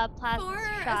 probably a plasma for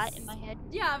a shot in my head.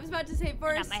 Yeah, I was about to say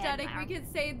for Not my head, aesthetic, my we arm.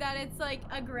 could say that it's like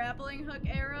a grappling hook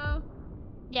arrow,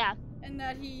 Yeah. and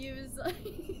that he used.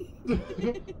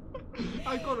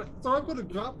 I've got a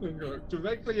grappling hook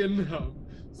directly in him.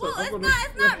 So Well, I'm it's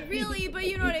gonna- not really, but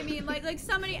you know what I mean. Like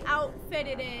somebody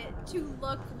outfitted it to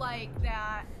look like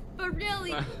that, but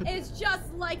really, it's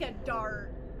just like a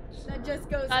dart that just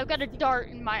goes. I've got a dart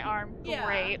in my arm. Yeah.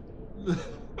 Great.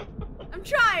 I'm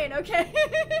trying, okay.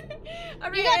 All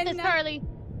You right, got and this, now- Carly.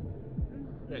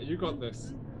 Yeah, you got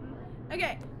this.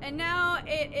 Okay, and now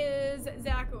it is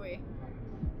Zachary.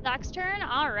 Zach's turn.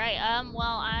 All right.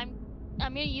 Well, I'm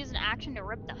gonna use an action to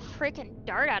rip the freaking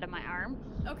dart out of my arm.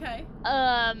 Okay.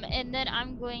 And then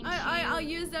I'm going to. I'll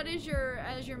use that as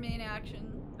your main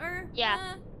action. Or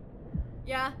Yeah.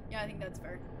 yeah, I think that's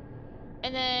fair.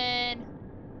 And then.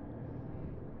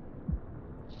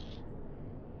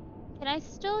 Can I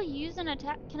still use an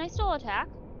attack? Can I still attack?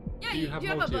 Yeah, Do you do have you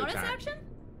have a bonus multi-attack? action?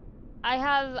 I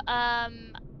have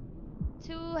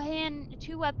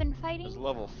two weapon As fighting.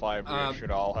 level 5, we Um,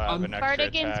 should all have an extra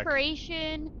Bardic attack.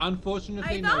 Inspiration.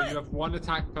 Unfortunately, I no. thought- You have one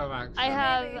attack per action. I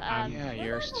have Yeah,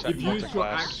 you're set You've used your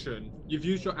multi-class. action. You've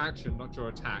used your action, not your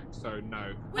attack. So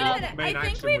no. Wait Oh. a minute, Main I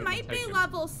think action we would've might be taken-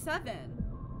 level 7.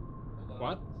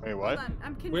 What? Wait, Hold what? on,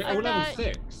 I'm confused. We're I all level thought-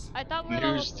 6. I thought we were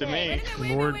level News to 6. me. Wait a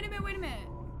minute, Lord. wait a minute.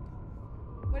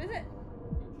 What is it?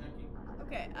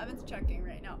 Okay, Evan's checking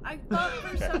right now. I thought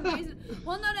for some reason.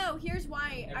 Well, no. Here's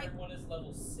why. Everyone is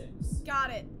level 6. Got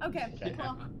it. Okay. Okay.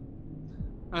 Well,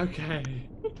 Okay.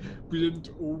 We didn't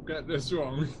all get this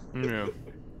wrong. Yeah.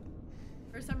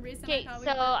 for some reason. Okay, I thought we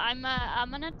so were...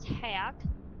 I'm gonna attack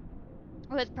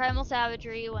with Primal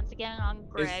Savagery once again on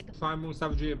Greg. Is Primal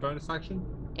Savagery a bonus action?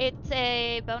 It's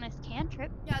a bonus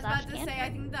cantrip. Yeah, I was slash about to say. I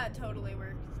cantrip. think that totally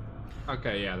works.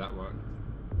 Okay, yeah, that works.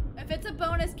 If it's a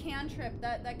bonus cantrip,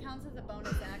 that counts as a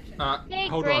bonus action. Hey,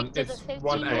 Hold Greg, on, does it's a 15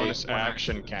 1A. hit? Bonus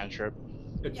action cantrip.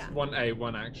 It's Yeah. 1A,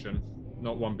 one action,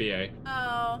 not 1BA.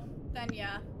 Oh, then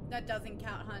yeah, that doesn't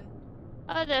count, hun.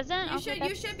 Oh, it doesn't? You Okay, should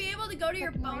that's- be able to go to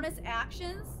your that's fine. bonus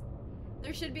actions.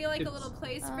 There should be like a It's- little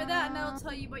place for that, and that'll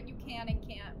tell you what you can and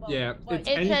can't. Well, Yeah, what it's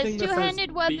you- It anything says that says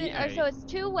two-handed weapon, or BA. so it's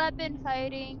two weapon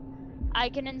fighting. I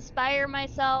can inspire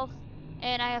myself,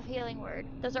 And I have healing word.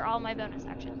 Those are all my bonus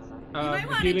actions. might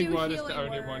wanna Healing do word is the healing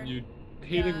only word. one you.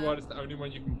 Healing Yeah. word is the only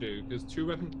one you can do because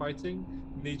 2-weapon fighting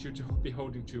needs you to be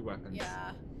holding 2 weapons.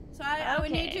 Yeah. So I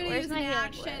would need Okay, you to where's use my an healing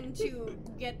action word? to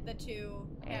get the 2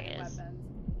 There it heavy is. weapons.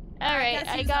 All right, guess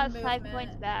I use got a 5 movement.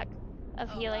 points back of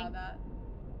I'll allow healing. that.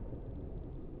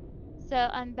 So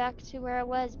I'm back to where I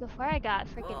was before I got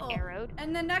freaking Cool. arrowed.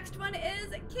 And the next one is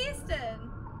Keyston.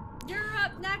 You're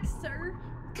up next, sir.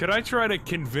 Could I try to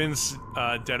convince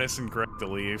Dennis and Greg to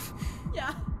leave?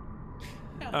 Yeah.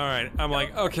 All right, I'm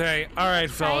like, okay, all right,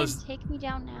 Try fellas. and take me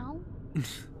down now.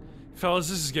 Fellas,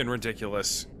 this is getting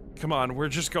ridiculous. Come on, we're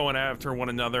just going after one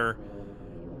another,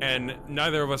 and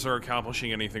neither of us are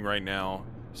accomplishing anything right now.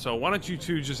 So why don't you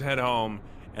two just head home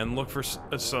and look for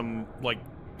some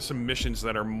missions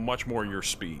that are much more your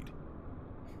speed.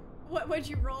 What would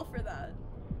you roll for that?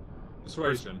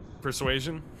 Persuasion.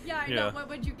 Persuasion? Yeah, I know. What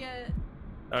would you get?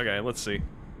 Okay, let's see.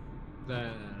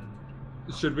 Then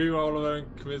should we roll our own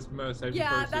charisma saving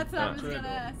Yeah, throws that's to what I was capture it,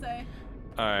 gonna say.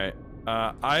 All right.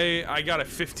 I got a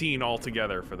 15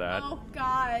 altogether for that. Oh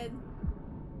God,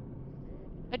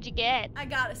 What'd you get? I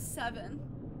got a 7.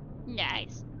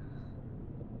 Nice.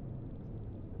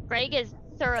 Greg is So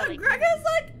thoroughly. Greg is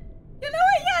like, you know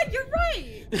what? Yeah, you're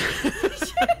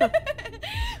right.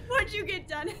 What'd you get,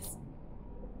 Dennis?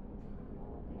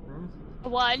 Hmm?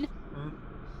 1. Hmm?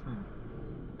 Hmm.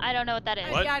 I don't know what that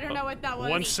is. What? Yeah, I don't know what that was.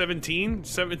 117?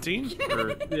 17?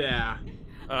 Or, Yeah.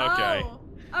 okay. Oh,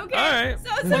 okay. All right. So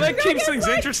Well, that Greg keeps is things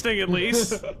like, interesting at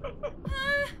least.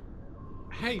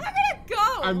 Hey, I'm gonna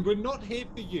go. and we're not here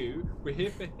for you. We're here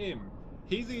for him.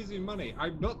 He's easy money. I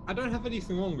don't have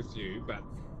anything wrong with you, but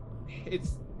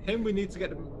it's him we need to get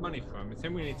the money from. It's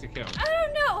him we need to kill. I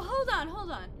don't know.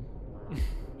 Hold on.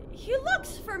 He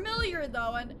looks familiar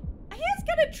though, and he's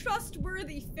got a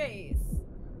trustworthy face.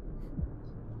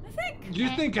 I think. You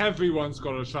think everyone's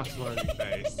got a trustworthy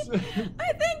face?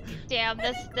 I think. Damn, I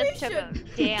this think this we took a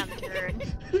should- damn turn.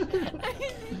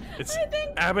 It's I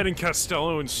think. Abbott and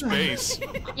Costello in space.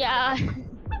 Yeah.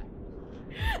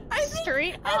 I think.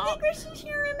 Straight I up. think we should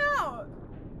hear him out.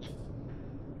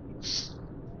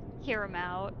 Hear him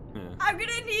out. Yeah. I'm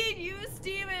gonna need you,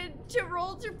 Steven, to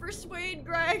roll to persuade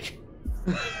Greg.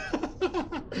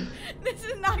 This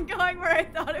is not going where I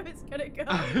thought it was gonna go.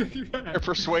 They're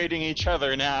persuading each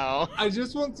other now. I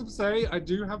just want to say I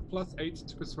do have +8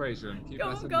 to persuasion. Keep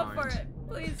Go, that in go mind. for it,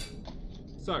 please.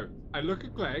 So I look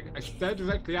at Greg. I stare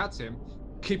directly at him.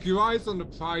 Keep your eyes on the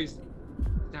prize,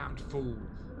 damned fool.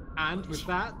 And with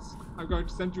that, I'm going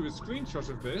to send you a screenshot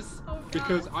of this Oh, God.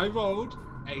 because I rolled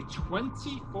a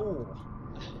 24.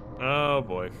 Oh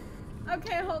boy.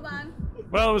 Okay, hold on.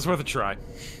 Well, it was worth a try.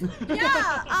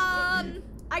 Yeah,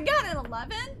 I got an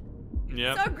 11.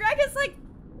 Yep. So Greg is like,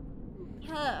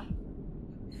 huh.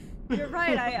 You're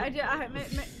right.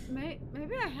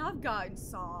 Maybe I have gotten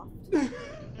soft. And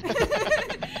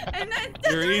that's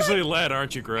You're easily led,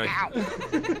 aren't you, Greg?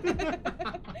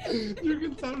 You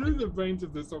can tell who the brains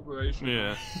of this operation.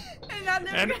 Yeah.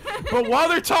 and But while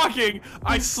they're talking,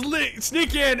 I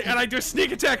sneak in and I do a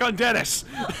sneak attack on Dennis.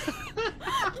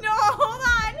 No, hold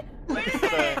on. Wait a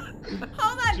minute.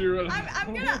 Hold on.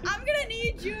 I'm gonna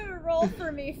need you to roll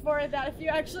for me for that if you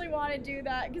actually want to do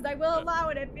that, because I will allow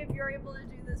it if you're able to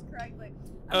do this correctly.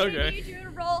 I'm gonna Okay. need you to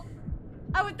roll.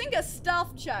 I would think a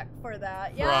stealth check for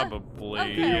that. Yeah. Probably,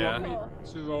 Okay, yeah. cool.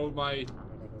 To roll my.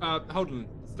 Hold on.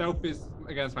 Stealth is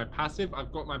against my passive.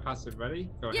 I've got my passive ready.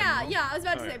 Go ahead. Yeah, and roll. yeah. I was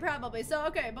about to Okay. say probably. So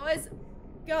okay, boys,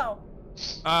 go.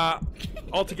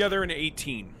 Altogether an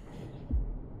 18.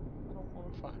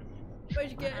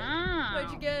 What'd you get? Wow.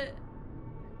 What'd you get?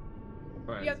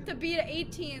 Right. You have to beat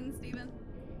 18, Steven.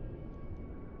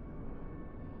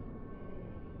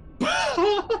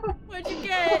 What'd you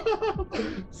get?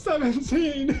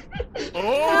 17.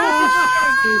 Oh!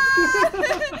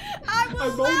 I will I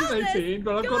rolled allow an this. 18,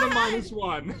 but I've Go got a ahead.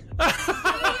 -1.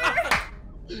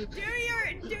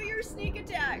 Do your sneak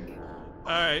attack.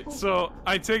 Alright, so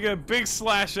I take a big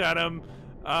slash at him.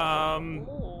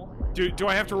 Oh. Do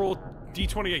I have to roll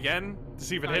D20 again to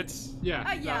see if it hits?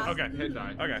 Yeah. Yeah. Okay. Hit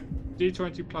die. Okay.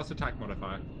 D20 plus attack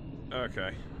modifier.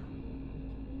 Okay.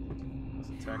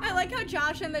 I like how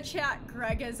Josh in the chat,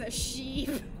 Greg is a sheep.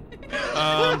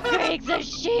 Greg's a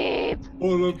sheep.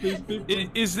 All of these people.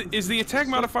 Is the attack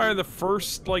modifier the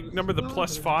first number, the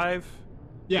 +5?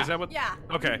 Yeah. Is that what? Yeah.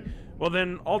 Okay. Well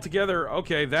then, altogether,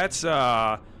 okay, that's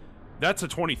a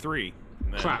 23.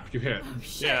 then. Crap, you hit. Oh,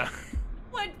 shit. Yeah.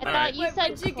 What, I thought you said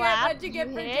what'd you clap, What'd you get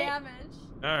you for hit? damage?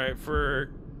 All right, for.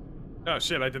 Oh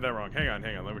shit, I did that wrong. Hang on.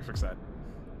 Let me fix that.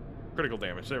 Critical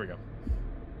damage. There we go.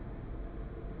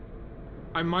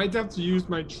 I might have to use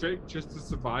my trick just to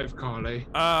survive, Carly.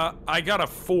 I got a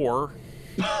 4.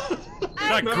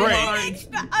 I Not didn't great.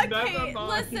 Okay, Never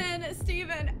mind. listen,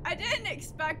 Steven, I didn't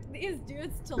expect these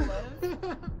dudes to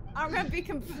live. I'm gonna be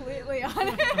completely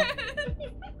honest.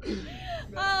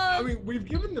 I mean, we've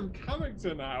given them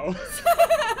character now.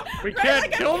 We Right, can't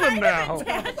like, I'm kill them kind of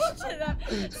now. attached to them.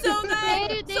 So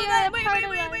then, They so are then wait, part wait, of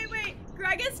wait, us. wait, wait.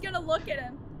 Greg is gonna look at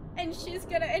him, and he's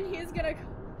gonna.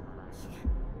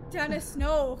 Dennis,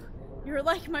 no, you're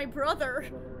like my brother.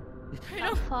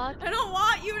 The fuck? I don't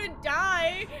want you to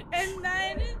die. And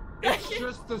then. It's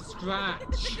just a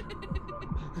scratch.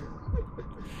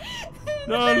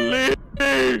 No, leave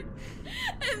me.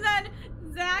 And then,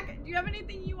 Zach, do you have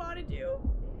anything you want to do?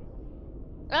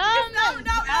 Zach, No,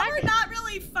 we're not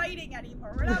really fighting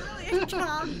anymore. We're not really in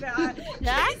combat.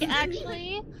 Zach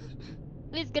actually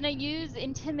is gonna use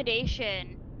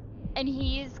intimidation, and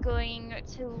he's going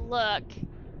to look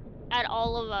at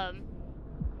all of them.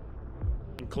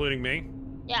 Including me?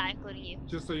 Yeah, including you.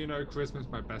 Just so you know, charisma's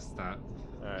my best stat.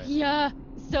 Alright. Yeah,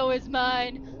 so is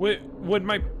mine. Would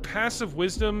my passive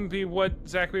wisdom be what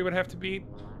Zachary would have to beat?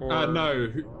 Or... No,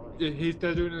 they're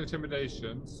doing an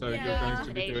intimidation, so Yeah. you're going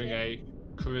to be doing a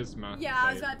charisma. Yeah,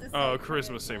 I was save. about to say. Oh,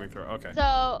 charisma saving throw. Okay.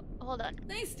 So, hold on.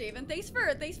 Thanks, Steven. Thanks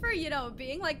for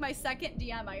being like my second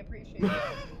DM. I appreciate it.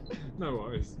 No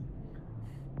worries.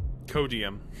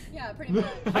 Co-DM. Yeah, pretty much.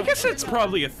 I guess Pretty it's much.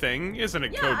 probably a thing, isn't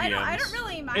it? Yeah, Co-DMs. I don't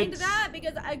really mind It's- that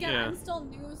because again, Yeah. I'm still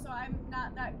new, so I'm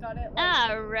not that good at. Like,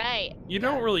 Ah, right. You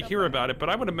don't Yeah, really go hear for it. about it, but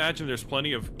I would imagine there's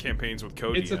plenty of campaigns with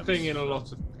co-DMs. It's a thing in a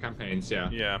lot of campaigns, yeah.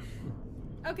 Yeah.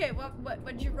 Okay,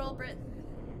 what'd you roll, Britt?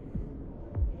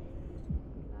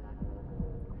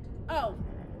 Oh,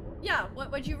 yeah.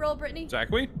 What'd you roll, Brittany?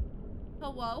 Zachary?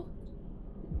 Oh, whoa.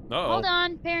 Uh-oh. Hold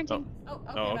on, parenting. Oh, okay,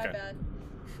 Oh, my okay. bad.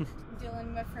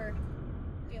 dealing with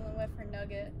her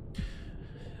nugget.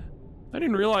 I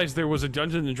didn't realize there was a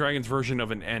Dungeons and Dragons version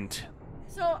of an Ent.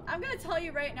 So I'm gonna tell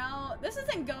you right now, this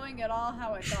isn't going at all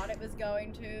how I thought it was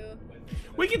going to.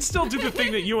 We can still do the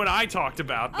thing that you and I talked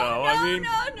about, though. Oh no, I mean, no!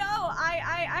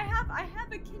 I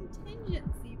have a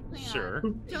contingency plan. Sure.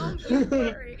 Don't you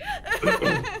worry.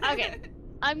 Okay.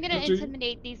 I'm gonna Would you-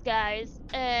 intimidate these guys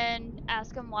and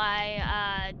ask them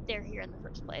why they're here in the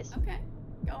first place. Okay,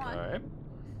 go on. all right.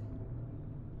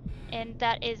 And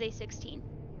that is a 16.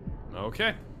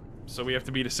 Okay. So we have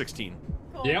to beat a 16.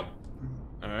 Cool. Yep.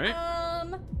 All right.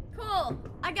 Cool.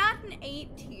 I got an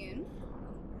 18.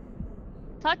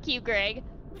 Fuck you, Greg.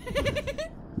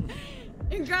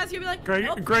 And Greg's gonna be like, Greg,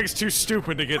 nope. Greg's too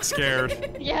stupid to get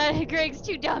scared. Yeah, Greg's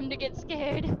too dumb to get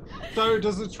scared. So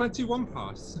does the 21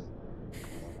 pass?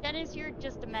 Dennis, you're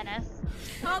just a menace.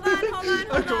 Hold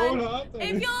on. Up,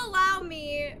 If you'll allow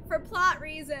me, for plot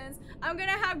reasons, I'm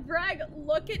gonna have Greg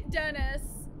look at Dennis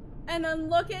and then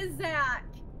look at Zach.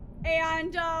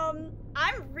 And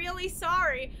I'm really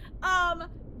sorry.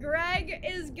 Greg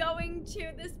is going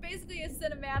to, this is basically a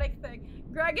cinematic thing.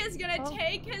 Greg is gonna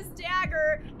take his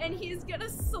dagger and he's gonna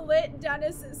slit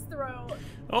Dennis's throat.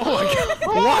 Oh my god.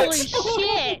 Holy What?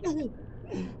 shit!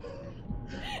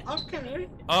 Okay.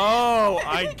 Oh,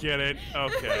 I get it.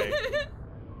 Okay.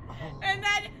 And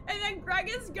then Greg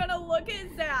is gonna look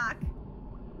at Zach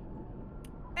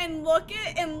and look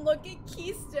at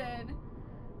Keyston.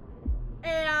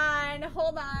 And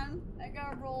hold on, I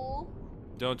gotta roll.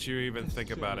 Don't you even think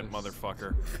about it,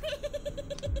 motherfucker.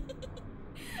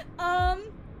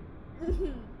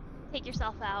 Take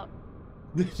yourself out.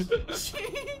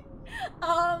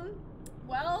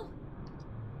 Well,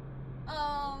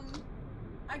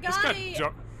 I This got got a.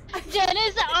 dark.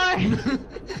 Dennis,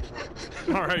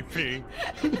 R.I.P.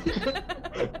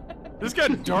 This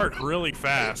got dark really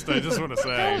fast. I just want to so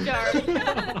say.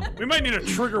 dark. We might need a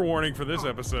trigger warning for this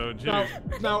episode. Now,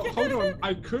 Jeez. now, hold on.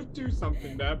 I could do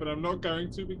something there, but I'm not going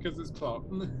to because it's plot.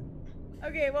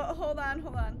 Okay, well, hold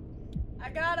on. I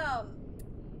got a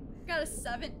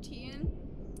 17.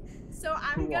 So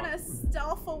I'm What? gonna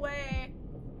stealth away,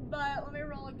 but let me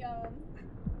roll again.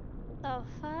 The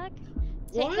fuck?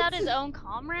 Takes out his own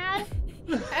comrade?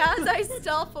 As I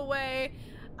stealth away,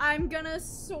 I'm gonna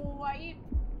swipe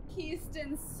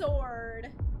Keyston's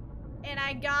sword, and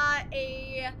I got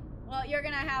a. Well, you're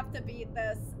gonna have to beat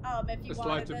this if you A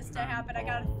wanted sleight of this to hand. happen. I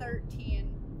got a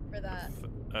 13 for that.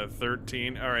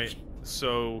 13. All right.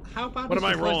 So How about what am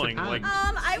I this is sleight of rolling? hand? Like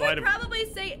I sleight would of-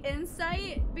 probably say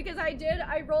insight because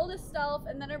I rolled a stealth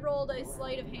and then I rolled a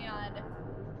sleight of hand.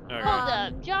 Okay. Hold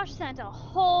up. Josh sent a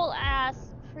whole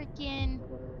ass freaking.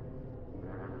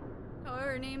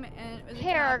 Her name and was it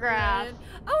Paragraph. copyrighted?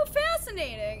 Oh,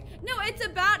 fascinating. No, it's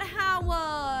about how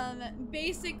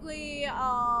basically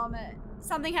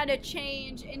something had to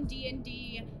change in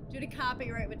D&D due to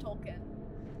copyright with Tolkien.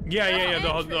 Yeah, yeah,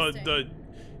 yeah. Interesting.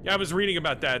 Yeah, I was reading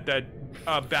about that. That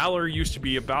Valor used to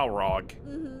be a Balrog,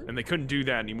 Mm-hmm. and they couldn't do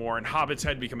that anymore. And hobbits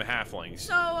had to become halflings.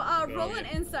 So, roll an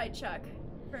insight check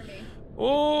for me.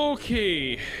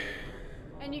 Okay.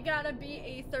 And you gotta beat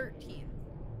a 13.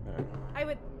 I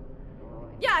would.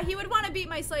 Yeah, he would want to beat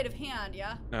my sleight of hand,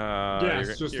 yeah?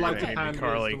 Yes, just you're like the gonna hate me, hand is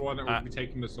Carly. the one that will be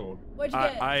taking the sword. What'd you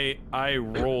get? I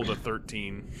rolled a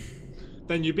 13.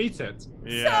 Then you beat it.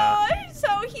 Yeah. So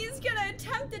he's gonna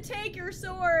attempt to take your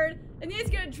sword, and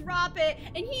he's gonna drop it,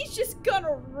 and he's just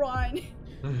gonna run.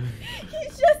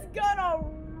 He's just gonna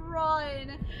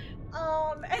run.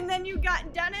 And then you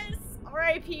got Dennis,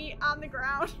 R.I.P., on the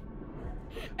ground.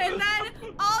 And then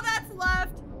all that's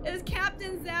left is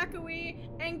Captain Zachary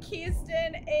and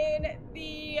Keyston in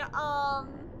the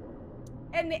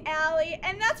alley,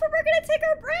 and that's where we're gonna take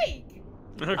our break.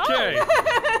 Okay.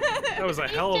 Oh. That was a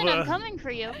hell of Houston, a. I'm coming for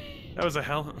you. That was a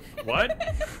hell. What?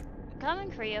 I'm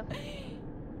coming for you.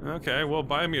 Okay, well,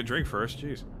 buy me a drink first.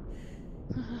 Jeez.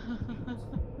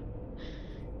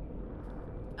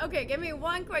 Okay, give me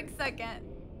one quick second.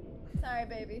 Sorry,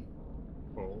 baby.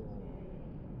 Oh.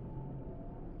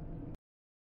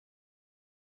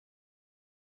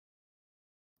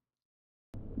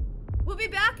 We'll be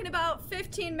back in about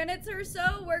 15 minutes or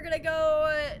so. We're gonna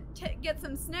go get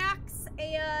some snacks,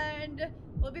 and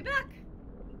we'll be back.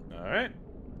 All right.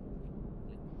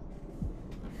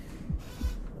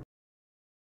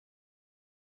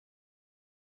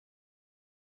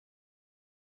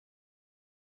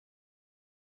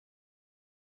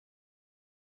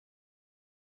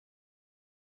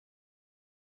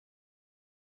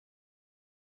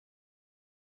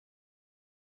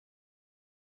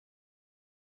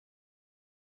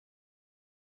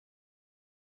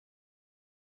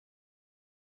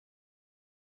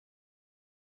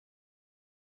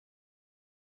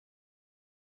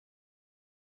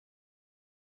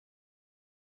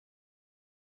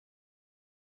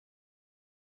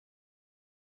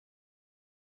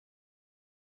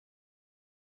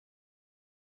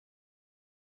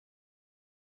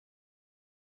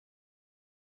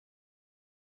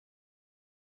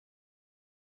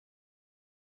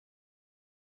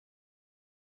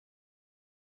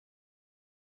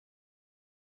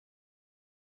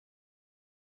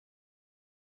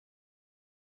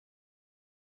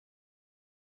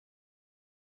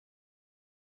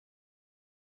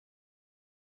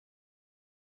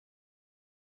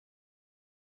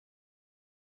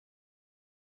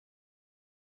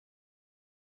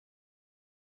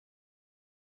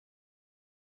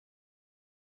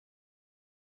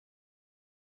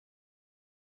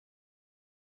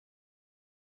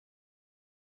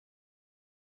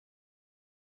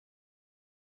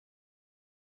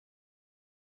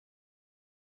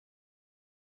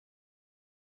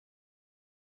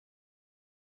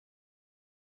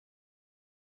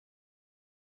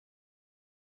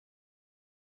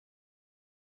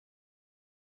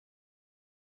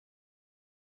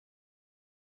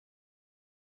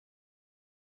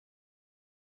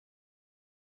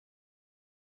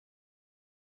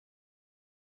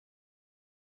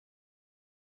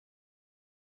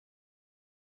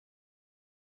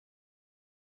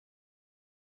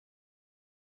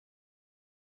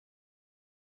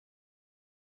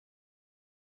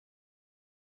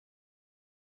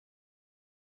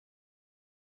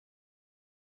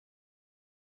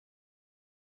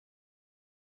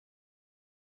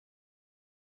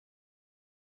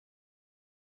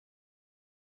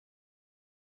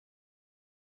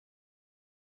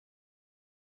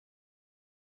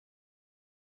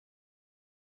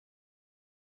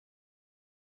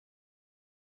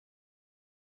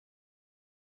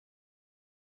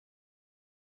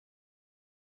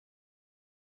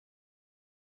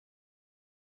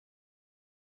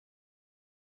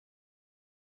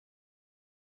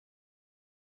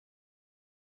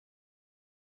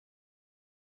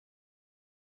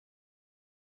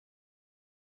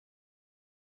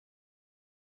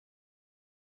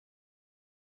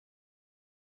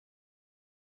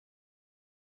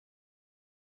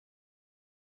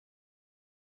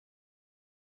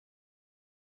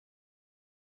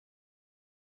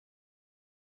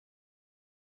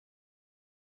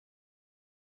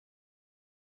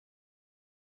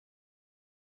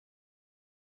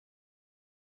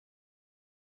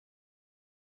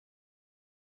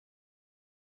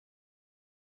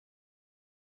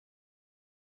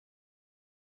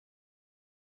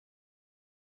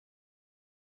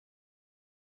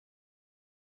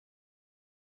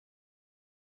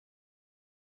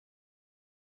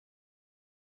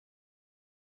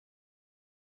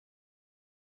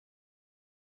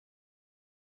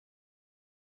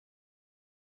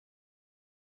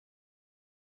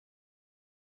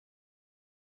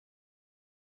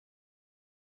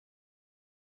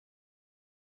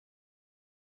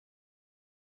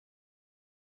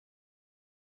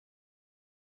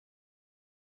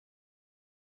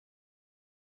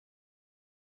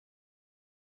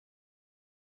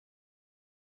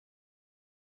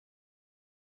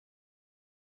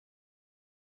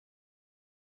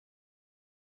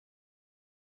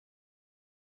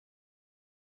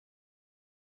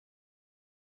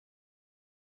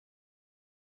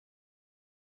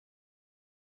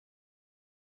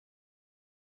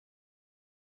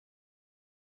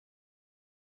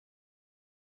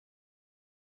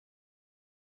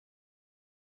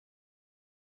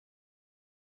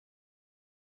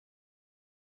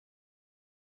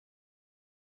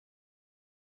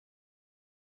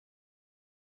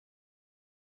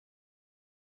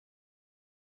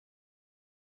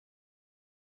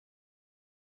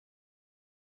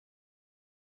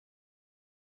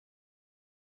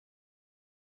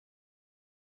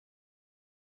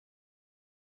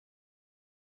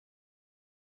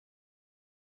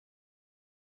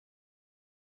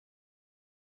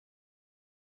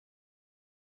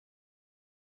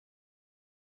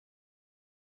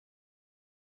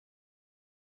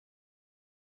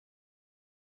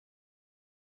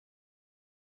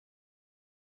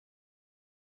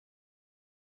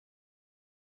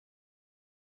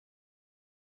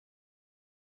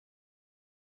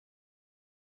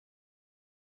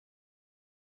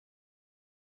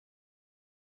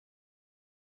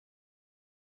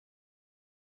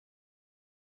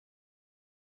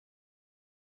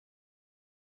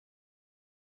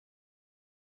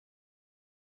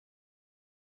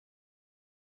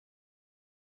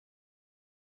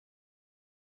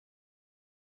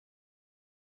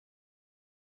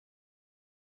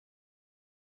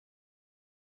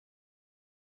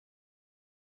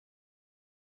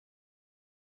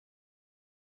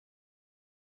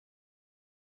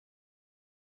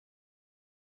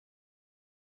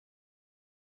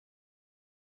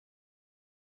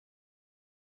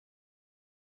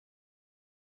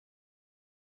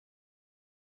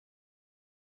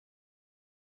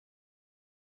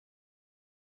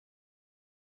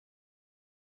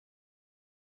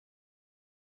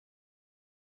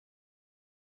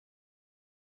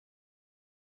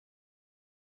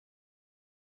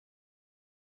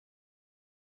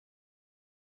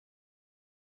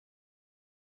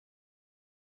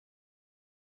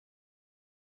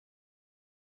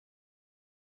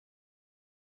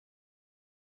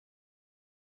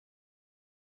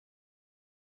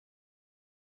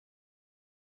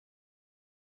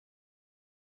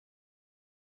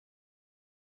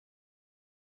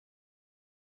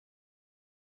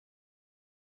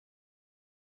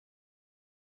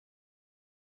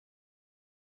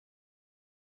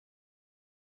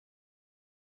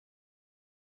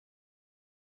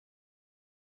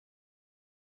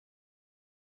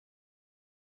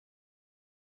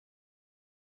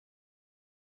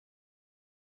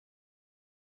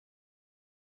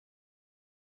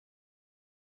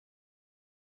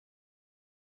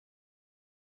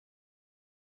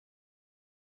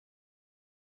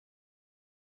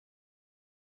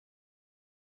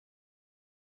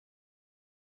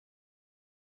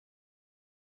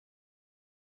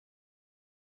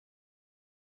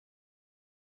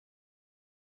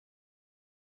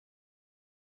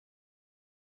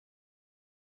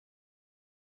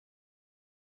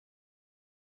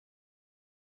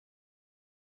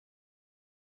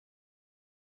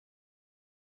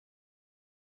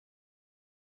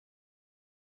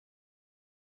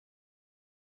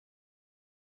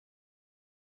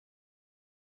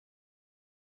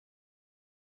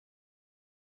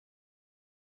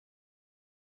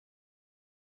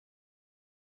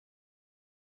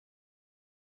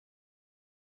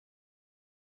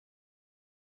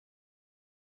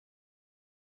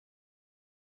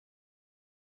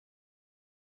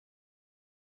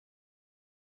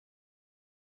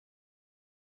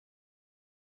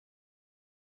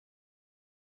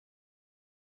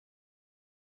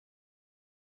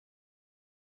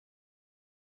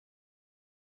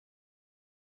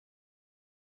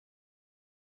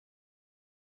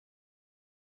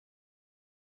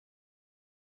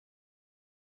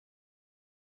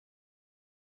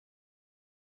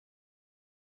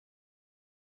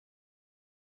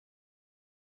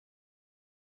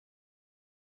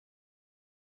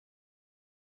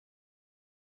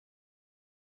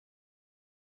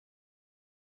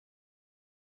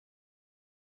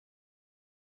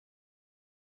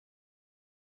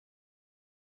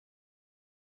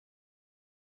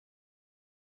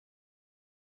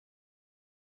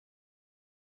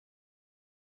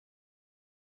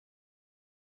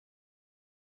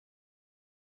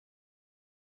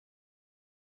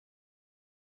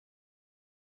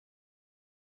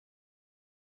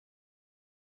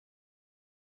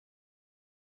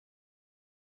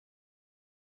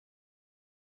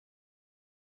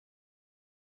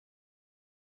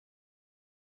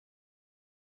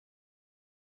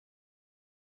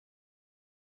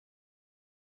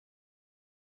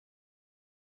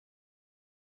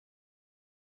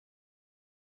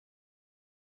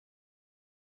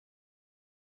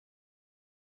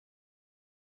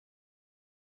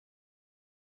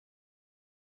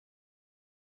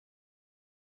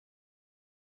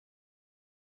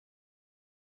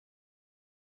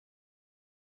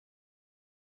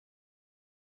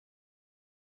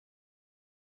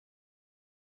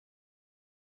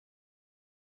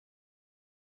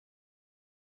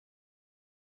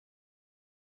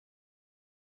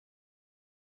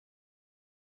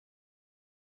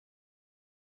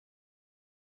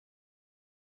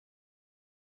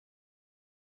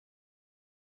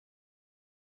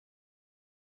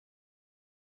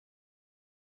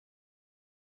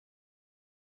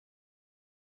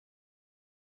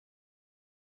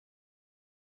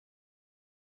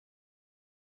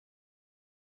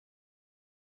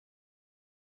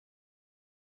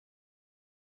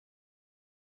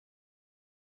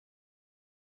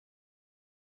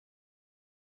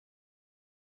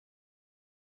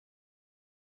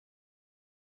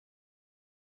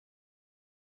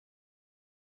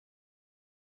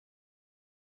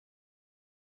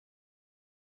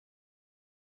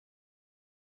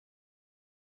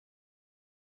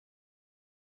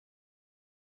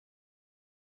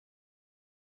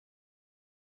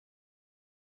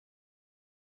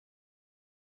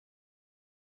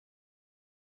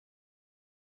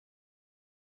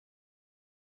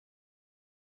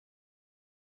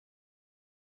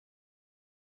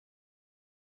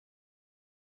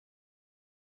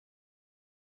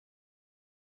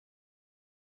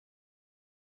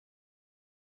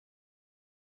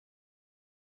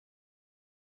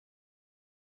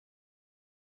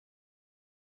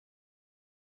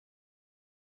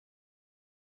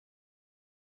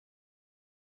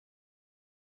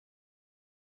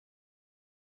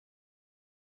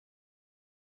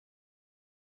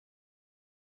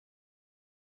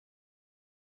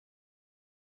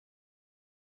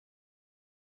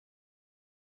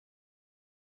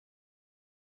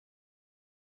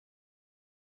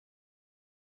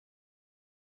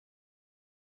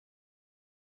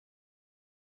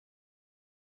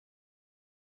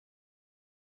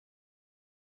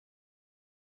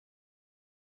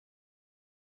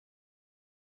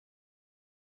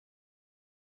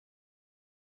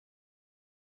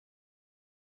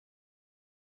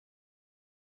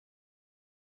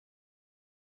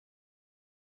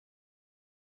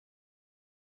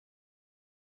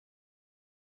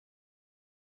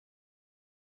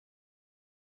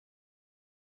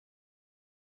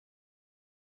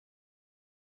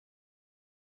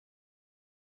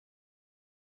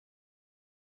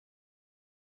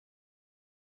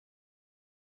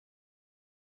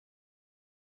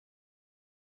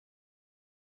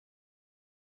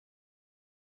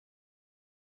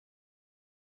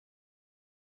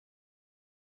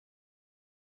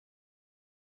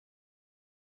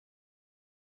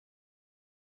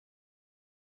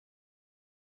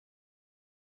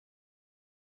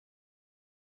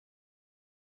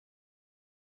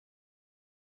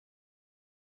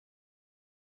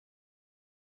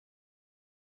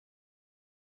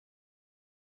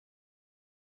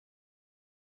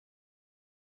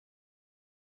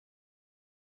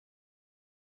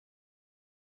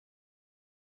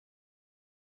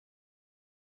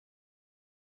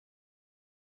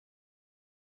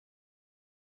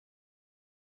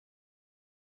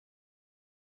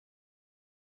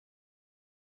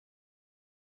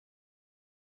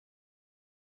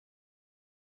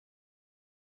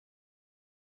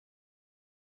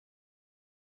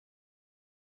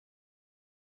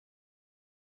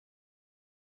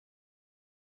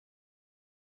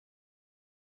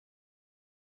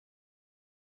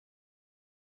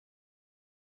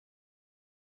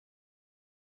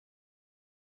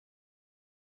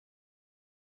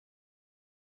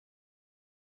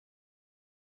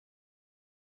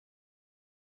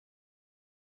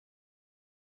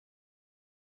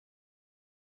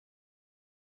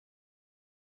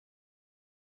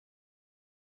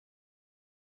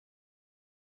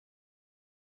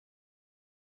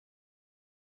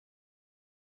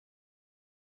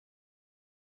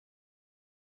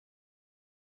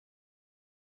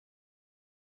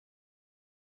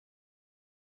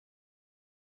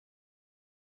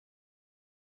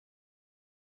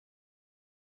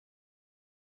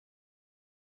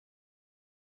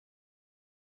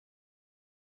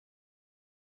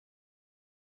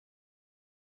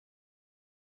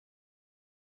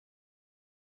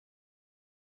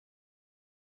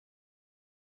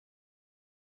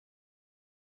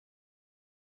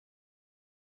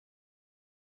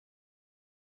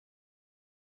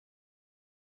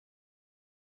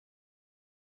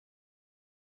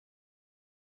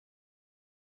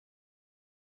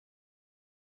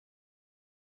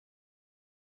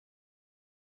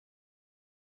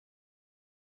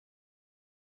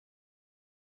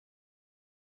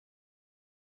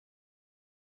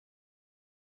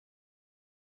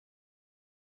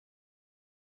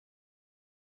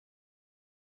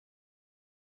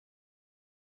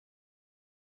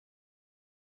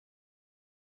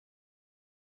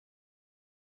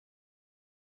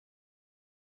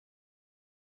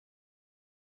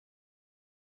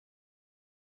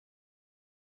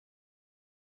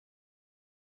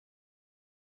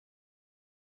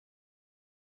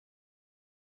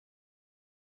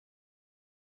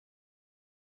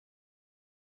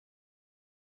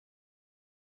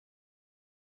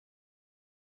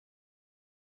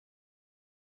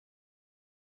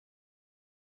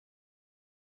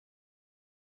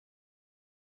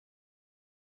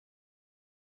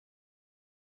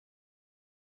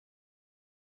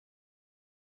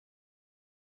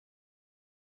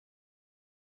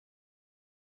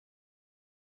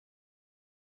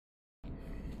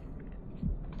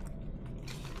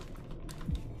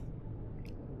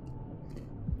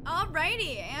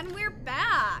 Alrighty, and we're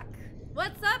back.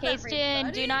 What's up, Kasten,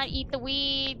 everybody? do not eat the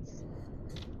weeds.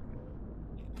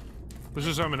 This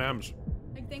is M&M's.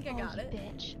 I think I Oh, got you it.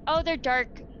 bitch. Oh, they're dark.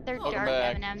 They're Welcome dark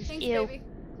back. M&Ms. Thanks, Ew. baby.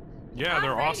 Yeah,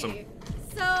 they're awesome. Alrighty.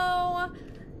 So,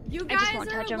 you I just guys won't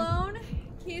are touch 'em. alone,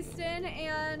 Keiston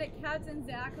and Captain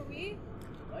Zachary.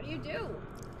 What do?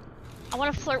 I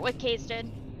want to flirt with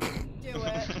Kasten. Do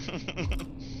it.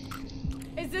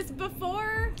 Is this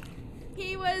before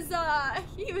he was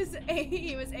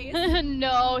ace?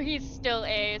 No, he's still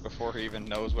ace. Before he even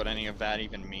knows what any of that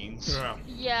even means. Yeah.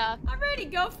 Yeah.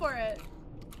 Alrighty, go for it.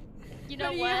 You know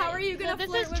How do you- what? how are you So gonna this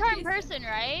flirt is with charm these- person,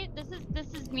 right?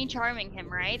 This is me charming him,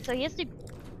 right? So he has to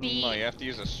be. No, you have to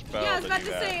use a spell Yeah, I was to about do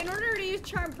to that. say, in order to use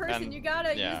charm person, And- you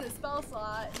gotta yeah. use a spell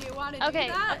slot. Do you want to Okay.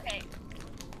 do that? Okay.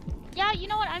 Yeah, you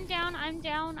know what? I'm down. I'm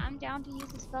down to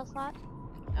use a spell slot.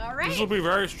 All right. This will be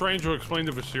very strange to explain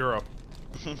to Visira.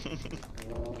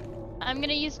 I'm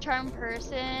gonna use charm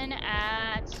person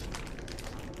at.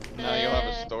 Now you'll have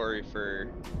a story for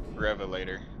Reva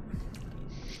later.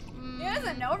 He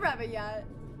doesn't know Reva yet.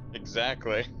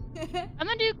 Exactly. I'm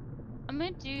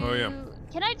gonna do. Oh, yeah.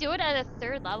 Can I do it at a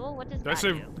 3rd level? What does Did I that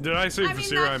say? do? Did I say I mean,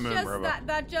 Visira? I that's meant just Reva.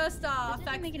 that just doesn't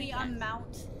affects make any the sense.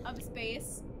 amount of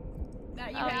space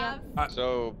that you Oh, yeah. have.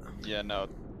 So, yeah, no.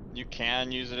 You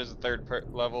can use it as a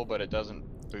level, but it doesn't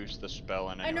boost the spell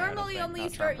in any I way, don't normally think. only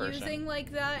Not start charm person. using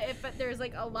like that if there's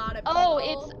like a lot of Oh,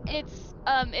 people. it's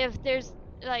if there's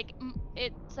like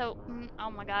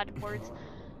oh my god, words.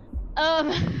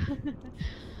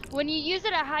 When you use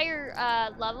it at higher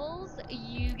levels,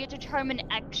 you get to charm an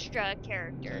extra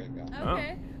There character. you go.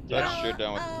 Okay. That's Well, you're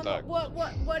done with the duck.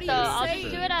 What do So you I'll say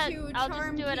just do it at to I'll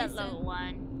charm just do it at Keeson? level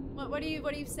 1. What do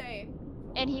you say?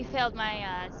 And he failed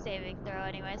my saving throw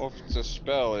anyways. Well, if it's a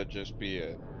spell, it'd just be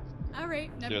a. All right,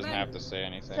 She never doesn't mind. have to say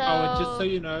anything. So- Oh, and just so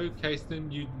you know, Kasten,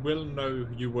 you will know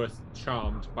you were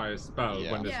charmed by a spell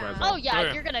Yeah. when this Yeah. wears Oh off. yeah, Oh,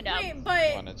 yeah. you're gonna know. Wait,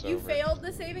 When but it's you over. failed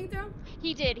the saving throw?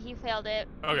 He did. He failed it.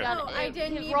 Okay. He got Oh, I it.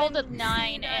 didn't He rolled a even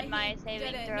 9, see that and my he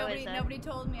saving did it. throw is a. Nobody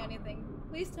told me anything.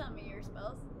 Please tell me your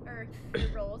spells or your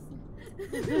rolls.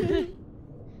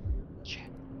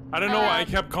 I don't know why I Um,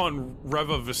 kept calling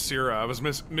Reva Visira. I was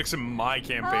mixing my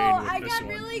campaign Oh, with I this got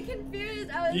one. really confused.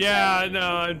 I was Yeah, like,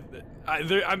 no,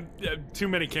 I'm too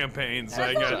many campaigns.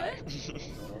 I That's all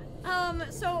got.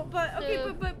 good. So, but okay,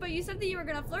 So- but you said that you were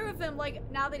gonna flirt with him. Like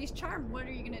now that he's charmed, what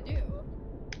are you gonna do?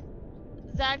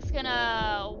 Zach's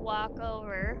gonna walk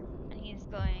over and he's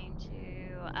going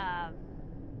to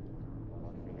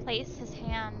place his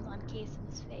hands on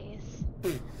Kasen's face.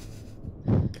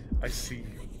 I see.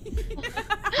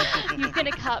 He's gonna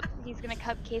cup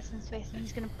Kasen's face and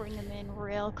he's gonna bring him in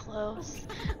real close.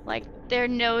 Like their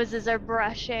noses are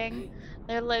brushing,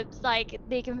 their lips like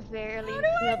they can barely How do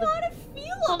I feel the. want to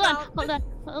feel Hold on,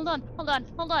 about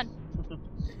hold on.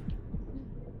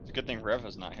 It's a good thing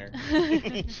Reva's not here.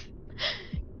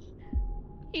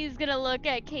 He's gonna look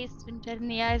at Kasten dead in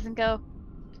the eyes and go,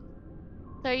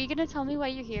 "So are you gonna tell me why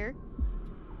you're here?"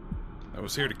 I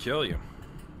was here to kill you.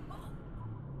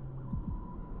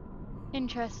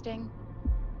 Interesting.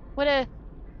 What a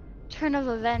turn of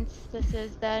events this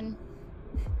is then.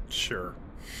 Sure.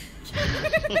 Kasten,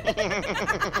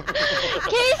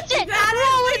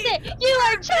 roll with it! You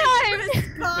are charmed!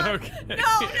 Response. Okay. No,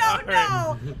 Alright.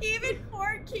 no. Even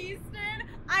for Keyston,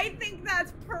 I think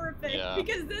that's perfect Yeah.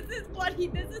 because this is what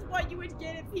you would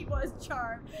get if he was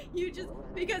charmed. You just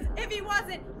because if he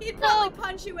wasn't, he'd probably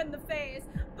punch you in the face.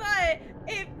 But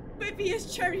if he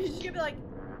is charmed, he's just gonna be like,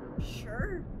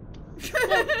 sure. He's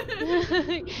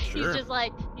Sure. just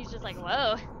like,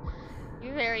 whoa,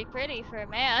 you're very pretty for a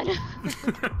man.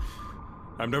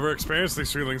 I've never experienced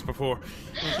these feelings before.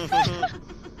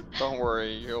 Don't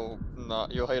worry, you'll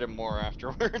hate him more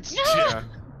afterwards. Yeah.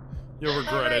 You'll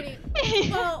regret it.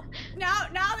 Alrighty. Well, now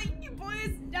that you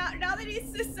boys, now that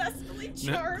he's successfully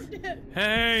charmed,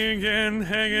 Hanging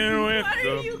with what the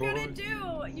are you gonna boys. do?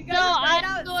 You So guys right I'm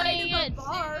outside going of the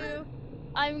bar.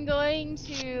 I'm going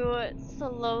to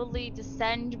slowly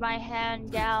descend my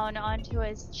hand down onto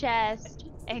his chest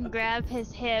and grab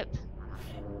his hip.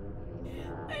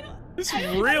 This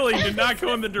really did not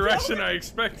go in the direction I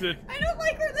expected. I don't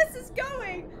like where this is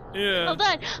going. Yeah.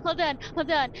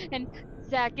 Hold on. And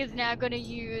Zach is now going to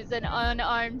use an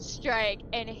unarmed strike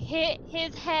and hit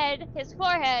his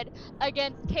forehead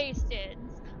against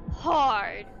Kasten's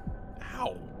hard.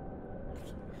 Ow.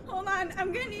 Hold on,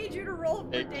 I'm gonna need you to roll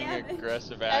for Taking damage.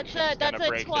 aggressive That's action is that's gonna a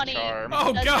break 20. the charm.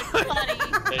 Oh, That's God. a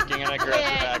 20. Taking an aggressive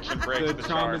Yeah. action breaks The the charm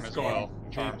charm is as gone. well.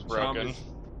 The Charm's charm broken. is-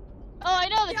 Oh, I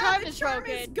know the Yeah, charm the is charm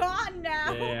broken. is gone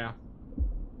now. Yeah.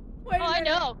 Wait a Oh, I minute.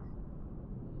 know.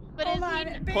 But Hold is on.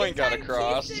 he... Based Point got on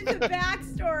across. Keiston's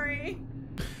backstory.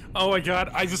 Oh my god,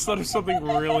 I just thought of something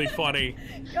really funny.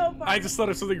 Go for it. I just thought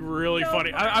of something really Go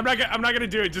funny. for it. I'm not gonna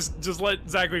do it. Just let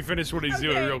Zachary finish what he's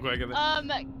doing Okay. real quick. And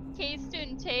then...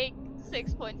 Kayston, take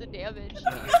 6 points of damage to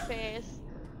your face.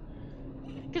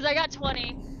 Because I got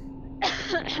 20.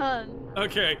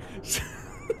 Okay.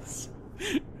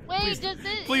 Wait, does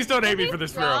this... Please don't hate me does for it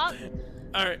this, drop?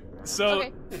 Alright,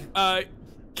 so, Okay.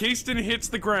 Kayston hits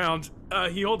the ground.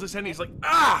 He holds his head and he's like,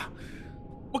 ah!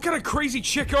 What kind of crazy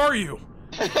chick are you?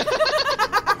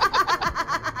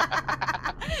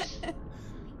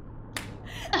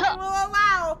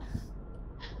 I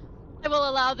I will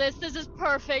allow this. This is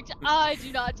perfect. I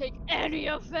do not take any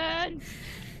offense.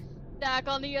 Zach,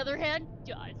 on the other hand,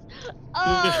 does.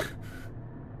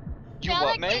 You Now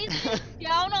what, that mate? Casey's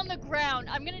down on the ground,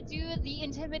 I'm gonna do the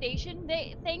intimidation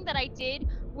thing that I did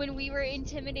when we were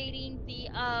intimidating the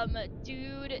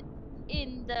dude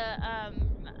in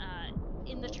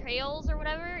the trails or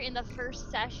whatever in the first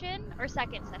session or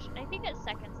second session. I think that's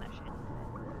second session.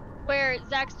 Where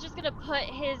Zach's just gonna put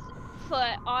his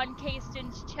foot on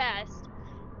Kayston's chest,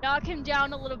 knock him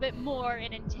down a little bit more,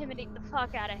 and intimidate the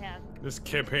fuck out of him. This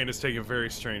campaign is taking a very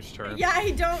strange turn. Yeah,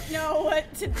 I don't know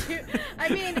what to do. I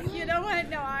mean, you know what?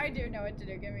 No, I do know what to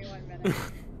do. Give me 1 minute.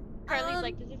 Carly's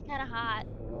like, this is kind of hot.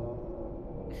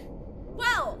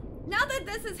 Well, now that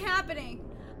this is happening,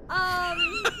 Now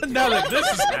that this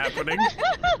is happening.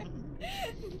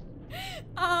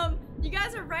 you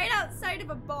guys are right outside of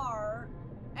a bar,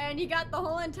 and you got the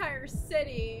whole entire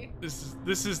city. This Are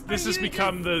has you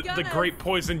become the just gonna- Great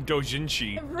Poison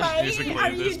Dojinshi. Right? Basically, Are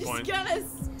at you this just point. gonna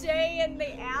stay in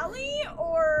the alley,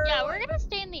 or? Yeah, we're gonna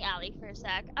stay in the alley for a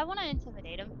sec. I want to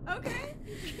intimidate him. Okay.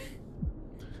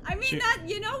 I mean, She- that,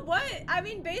 you know what? I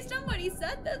mean, based on what he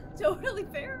said, that's totally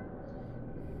fair.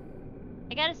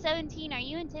 I got a 17. Are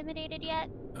you intimidated yet?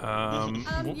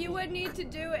 You would need to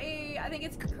do I think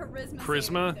it's charisma.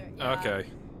 Charisma? saving throw. Yeah. Okay.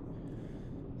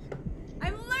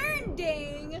 I'm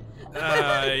learning.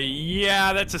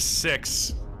 Yeah, that's a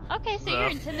 6. Okay, so you're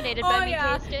Ugh. intimidated Oh by me,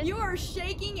 yeah, Kayston. you are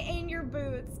shaking in your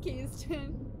boots,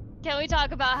 Keyston. Can we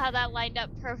talk about how that lined up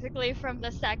perfectly from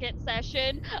the second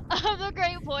session of the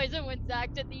Great Poison when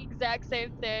Zach did the exact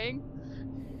same thing?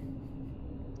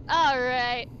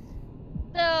 Alright.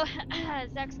 So,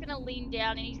 Zach's gonna lean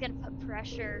down and he's gonna put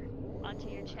pressure onto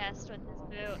your chest with his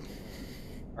boot.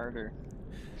 Harder.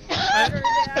 Sugar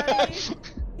daddy.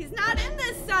 He's not in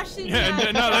this session Yeah,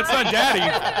 yet. no, that's not daddy.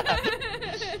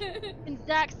 And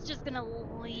Zach's just gonna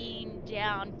lean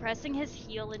down, pressing his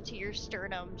heel into your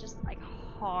sternum, just like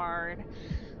hard.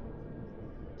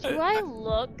 Do I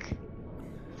look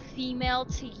female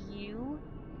to you?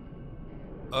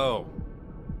 Oh.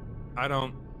 I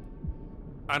don't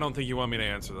think you want me to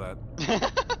answer that.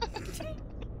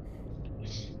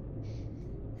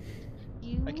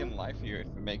 You? I can lie for you if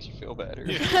it makes you feel better.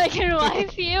 Yeah. I can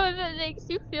wife you if it makes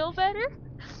you feel better.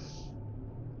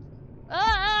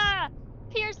 Ah!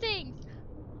 Piercings!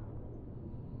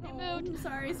 They Oh, moved. I'm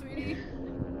sorry, sweetie.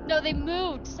 No, they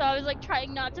moved, so I was like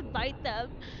trying not to bite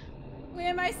them.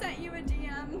 Liam, I sent you a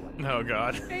DM. Oh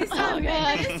god. Based Oh, on,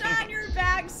 God. based on your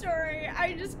backstory,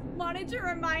 I just wanted to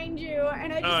remind you,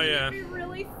 and I just Oh, think yeah. it'd be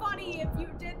really funny if you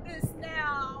did this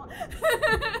now.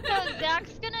 So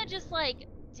Zach's gonna just like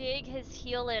dig his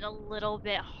heel in a little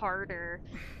bit harder.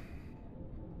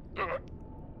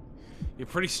 You're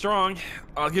pretty strong.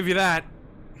 I'll give you that.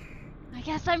 I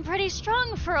guess I'm pretty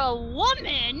strong for a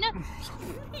woman.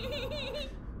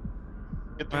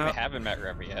 Good thing we haven't met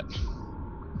Reva yet.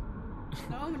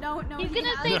 No. He's he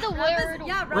gonna hasn't. say the Reva's- word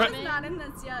Yeah, Reva's woman. not in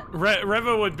this yet.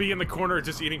 Reva would be in the corner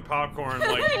just eating popcorn,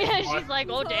 like, Yeah, what? she's like,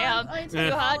 oh Hold on, damn, let me you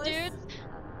take hot all this. dudes.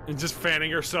 and just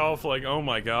fanning herself, like, oh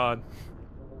my god.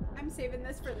 I'm saving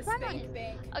this for the Run on. spank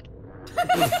bank.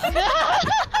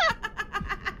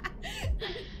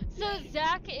 So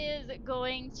Zach is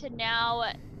going to now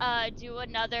do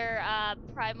another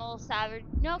primal savage.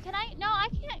 No, can I? No, I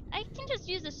can't. I can just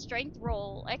use a strength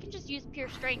roll. I can just use pure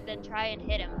strength and try and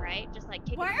hit him, right? Just like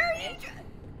kick Why him are in the you? face.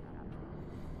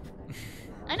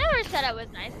 I never said I was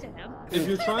nice to him. If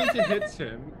you're trying to hit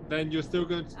him, then you're still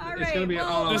going to. All it's right, going to be an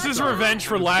well, all-out This is fight, revenge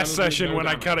for and it's last gonna do session no when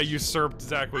I damage. kind of usurped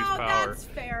Zachary's Oh, power. that's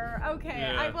fair. Okay,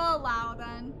 I Yeah. will allow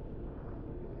then.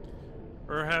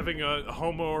 We're having a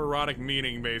homoerotic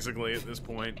meeting, basically, at this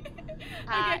point.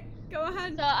 Okay, go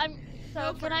ahead. So I'm. So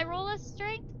Go for can it. I roll a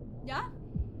strength? Yeah.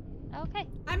 Okay.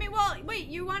 I mean, well, wait.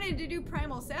 You wanted to do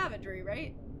primal savagery,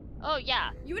 right? Oh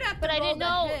yeah. You would have to But I roll didn't the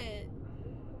know- hit.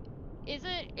 Is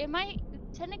it? Am I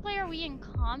technically, are we in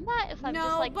combat? If I'm no,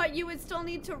 just like, but you would still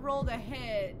need to roll to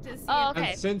hit to see Oh, if okay.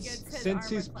 And since gets his since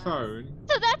armor he's class. prone,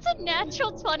 so that's a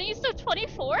natural 20, so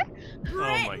 24.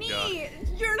 Brittany,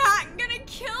 you're not gonna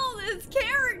kill this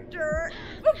character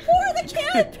before the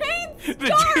campaign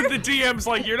starts. the DM's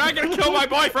like, you're not gonna kill my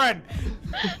boyfriend.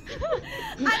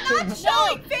 I'm not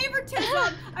showing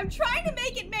favoritism. I'm trying to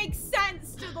make it make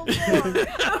sense to the lore.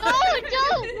 Oh,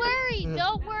 don't worry,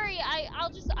 don't worry.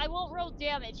 I won't roll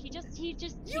damage. He just You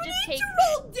takes. need to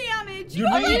roll damage. You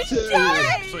You need already to. did.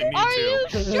 Actually need Are to. you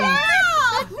sure? Yeah.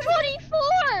 That's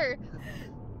 24.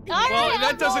 Well, Alright, that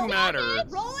I'll doesn't roll matter.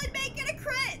 damage. Roll and make it a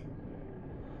crit.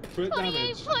 crit 28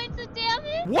 damage. points of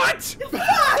damage. What?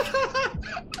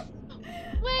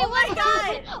 Wait, Oh my what?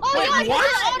 God. Oh Wait, my what?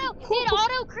 God! It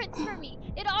auto crits for me.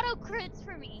 It auto crits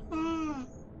for me.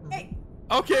 Hey,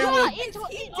 Okay, Yeah, well, Is he it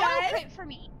dead? auto crit for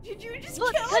me. did you just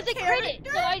Look, kill because a it character?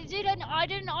 critted. So I did an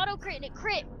auto crit and it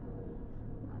crit.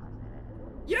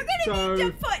 You're gonna need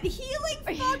to put healing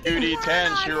fucking 2d10,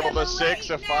 word she on rolled him a 6,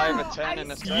 a right 5, now. a 10,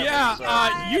 and a 7. yeah,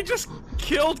 so- you just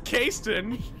killed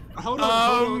Kasten. Hold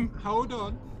on, hold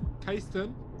on.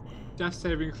 Kasten, death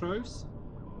saving throws.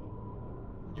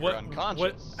 You're unconscious.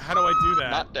 What? How do I do that?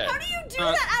 Not dead. How do you do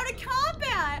Uh, that out of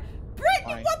combat? Brittany,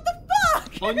 Fine. what the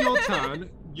fuck? On your turn,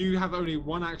 you have only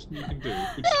one action you can do,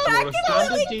 which is That roll a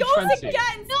completely standard goes D20.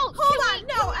 against. No, hold can on,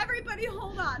 we- no, everybody,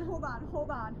 hold on.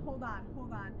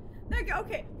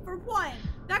 Okay, for one,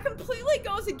 that completely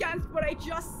goes against what I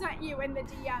just sent you in the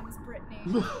DMs, Brittany.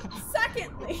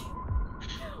 Secondly,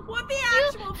 what the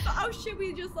actual? Oh shit,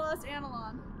 we just lost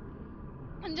Analon.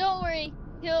 And don't worry,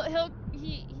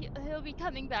 he'll be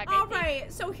coming back. I All think.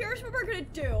 right, so here's what we're gonna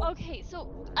do. Okay,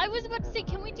 so I was about to say,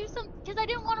 can we do some? Because I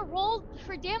didn't want to roll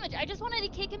for damage. I just wanted to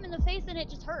kick him in the face and it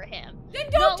just hurt him. Then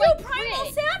don't not do like primal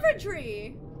crit.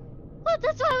 savagery. Well,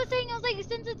 that's what I was saying. I was like,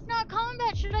 since it's not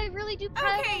combat, should I really do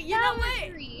primal Okay, you know what?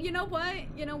 savagery? You know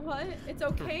what? It's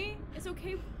okay. It's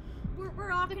okay.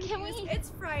 We're all But confused. can we- It's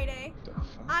Friday. The fuck?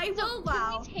 I So will can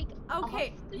allow. we take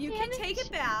Okay, off the you can take damage?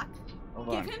 it back. Hold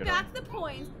Give on, him kiddo. back the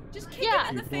points. Just kick Yeah. him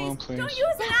in the Keep going, face. Don't please.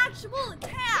 use an actual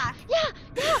attack. Yeah,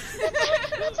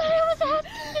 that's what I was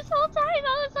asking this whole time.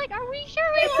 I was like, are we sure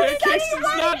we No, want it's to Kasten's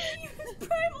not not- use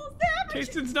primal savagery.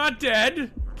 Kasten's not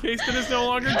dead. Kasten is no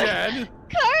longer dead.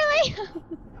 Carly?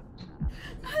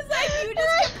 I was like, you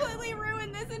just completely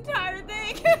ruined this entire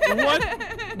thing.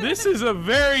 What? This is a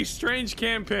very strange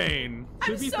campaign.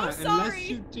 I'm To be so fair, sorry. unless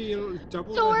you deal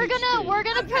double So the we're HP,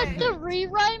 gonna Okay. press the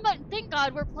rewrite button. Thank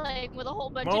God we're playing with a whole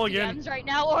bunch Mulligan. of DMs right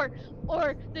now,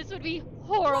 or this would be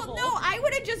Well, horrible. no, I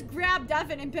would have just grabbed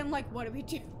Devin and been like, what do we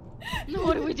do?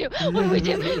 What do we do? What do we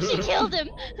do? She killed him.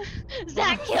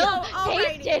 Zach killed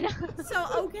alrighty. Kasten. So,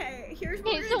 okay, here's what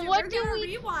Okay, we're so gonna do. what We're do gonna we-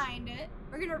 rewind it.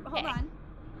 We're gonna, hold Okay. on.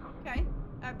 Okay,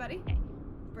 everybody,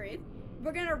 breathe.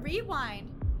 We're gonna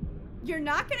rewind. You're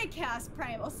not gonna cast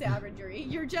Primal Savagery.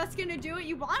 You're just gonna do what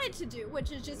you wanted to do,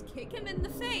 which is just kick him in the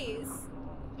face.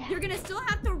 Yeah. You're gonna still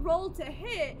have to roll to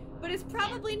hit, but it's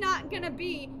probably not gonna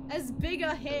be as big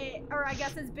a hit, or I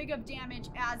guess as big of damage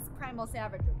as Primal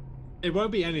Savagery. it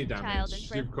won't be any Child damage.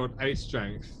 and You've got 8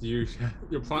 strength. Your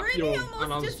Brittany almost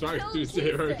unarmed just strike killed do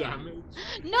 0 Kasten. damage.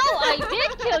 No, I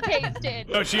did kill Kasten.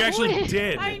 No, she actually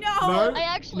did. I know. No, I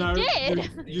actually no, did.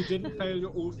 You didn't fail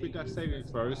all 3 death saving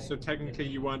throws, so technically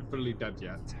you weren't fully dead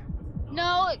yet.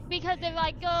 No, because if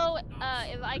I go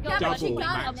Yeah, but she Double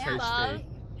got max him now. above, HP.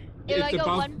 if I It's go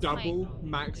above 1 double point.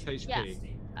 max HP. Yes.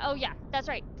 Oh yeah, that's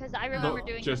right. Because I remember Not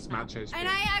doing just this. match HP. And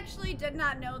I actually did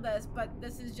not know this, but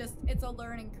this is just, it's a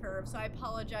learning curve, so I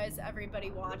apologize to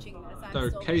everybody watching this. I'm So,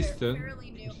 still Kasten- fairly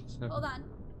new. Hold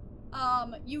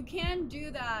on. You can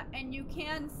do that, and you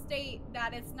can state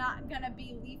that it's not gonna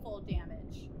be lethal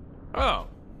damage. Oh.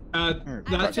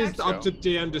 That is so. up to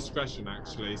DM discretion,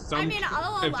 actually. I mean,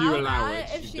 I'll allow if you allow that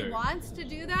it, if you she do. wants to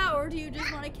do that, or do you just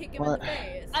want to kick him What? in the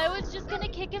face? I was just gonna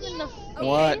kick him in the Okay,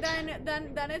 What?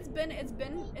 then it's been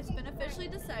officially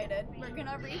decided. We're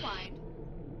gonna rewind,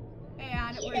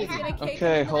 and we're just gonna kick him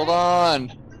Okay, in the hold face.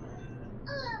 on.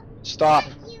 Stop.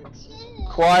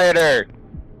 Quieter.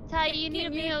 Ty, you need to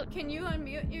mute. Can you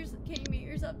unmute yours? Can you mute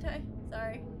yourself, Ty?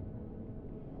 Sorry.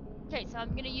 Okay, so I'm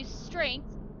gonna use strength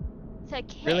to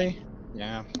kick. Really?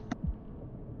 Yeah.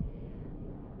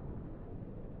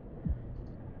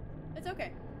 It's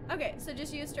okay. Okay, so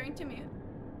just use strength to mute.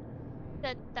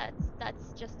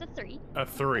 That's just a 3. A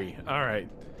 3. All right.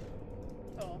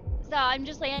 Cool. So I'm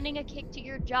just landing a kick to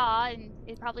your jaw, and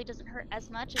it probably doesn't hurt as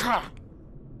much. as-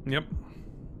 Yep.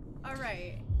 All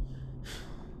right.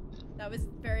 That was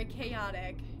very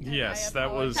chaotic. and Yes, I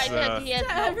that was, Ty says he has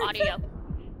no apologize. audio.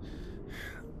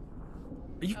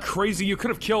 Are you crazy? You could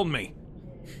have killed me.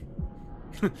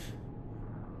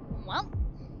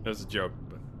 That's a joke,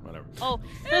 but whatever. Oh.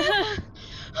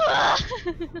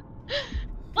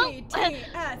 Well,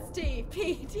 PTSD,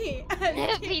 PTSD.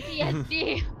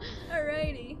 PTSD.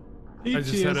 Alrighty.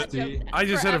 PTSD. I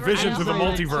just had a Forever vision I for the don't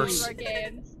know multiverse. more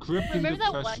games. Crippling Remember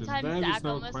that one depression. time There is Zach no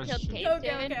almost killed question.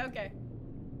 Kate? Okay.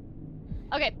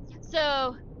 Okay,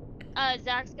 so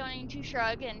Zach's going to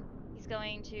shrug and he's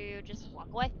going to just walk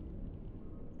away.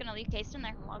 He's gonna leave Kasten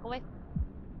there and walk away.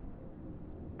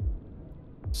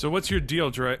 So what's your deal,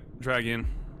 Dragon?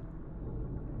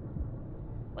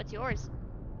 What's yours?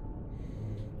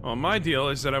 Well, my deal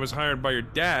is that I was hired by your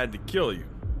dad to kill you,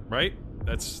 right?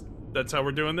 That's how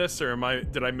we're doing this, or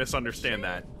did I misunderstand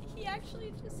that? He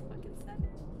actually just fucking said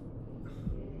it.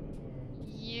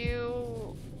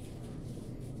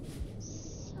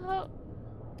 So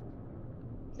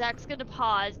Zach's gonna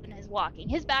pause in his walking.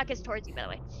 His back is towards you, by the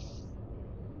way. He's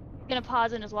gonna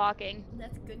pause in his walking.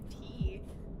 That's good tea.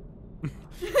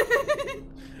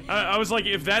 I was like,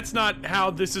 if that's not how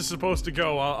this is supposed to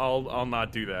go, I'll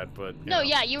not do that. But you No, know.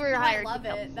 yeah, you were hired. I love to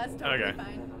kill. it. That's totally Okay.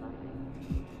 fine.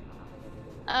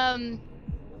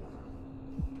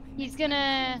 He's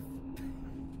gonna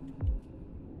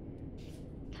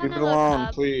Leave kind it of look alone,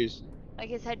 up, please. like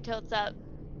his head tilts up.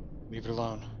 Leave it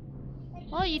alone.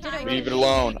 Well, you did a really Leave it good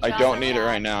alone. I job don't of need it that.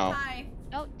 right now. Hi.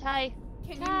 Oh, Ty.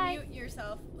 Can Ty. you mute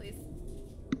yourself, please?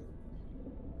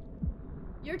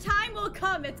 Your time will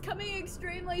come. It's coming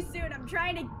extremely soon. I'm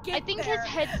trying to get I think there. his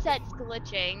headset's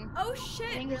glitching. Oh shit,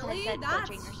 I think his really? headset's That's...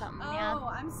 glitching or something, Oh, yeah.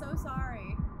 I'm so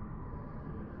sorry.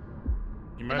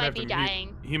 He might have be to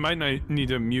dying. Mute, he might need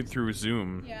to mute through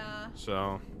Zoom. Yeah.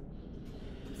 So.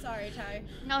 I'm sorry, Ty.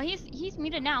 No, he's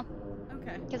muted now.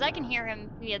 Okay. Because I can hear him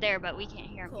via there, but we can't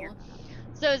hear him Cool. here.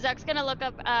 So Zach's gonna look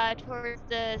up towards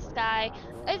the sky.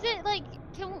 Is it like,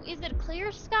 is it a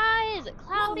clear sky? Is it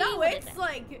Well, cloudy? no, What is it's it?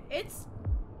 like, it's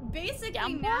basically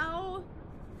Downpour? now,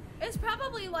 it's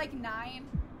probably like 9.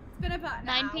 It's been about an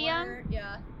 9 p.m.? hour.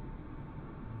 Yeah.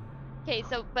 Okay,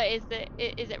 so but is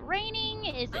it raining?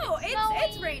 Is it Oh, snowing?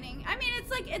 it's raining. I mean,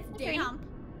 it's like, it's It's raining. damp.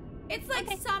 It's like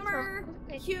Okay, summer,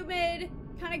 okay. humid,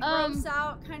 kind of gross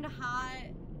out, kind of hot.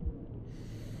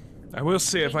 I will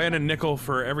say, if I had a nickel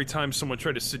for every time someone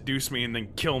tried to seduce me and then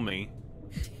kill me,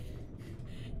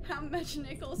 How much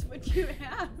nickels would you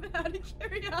have, out of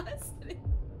curiosity?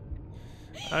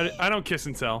 I don't kiss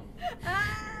and tell.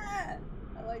 Ah,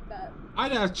 I like that.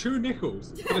 I'd have 2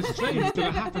 nickels. But it's strange that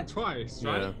it happened twice,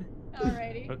 right?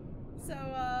 Alrighty. But- So,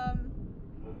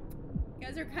 you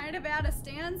guys are kind of at a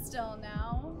standstill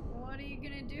now. What are you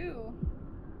gonna do?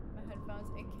 My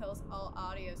headphones, it kills all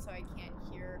audio, so I can't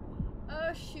hear.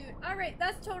 Oh shoot. Alright,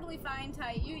 that's totally fine,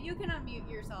 Ty. You can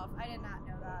unmute yourself. I did not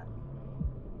know that.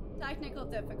 Technical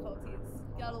difficulties.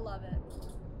 Gotta love it.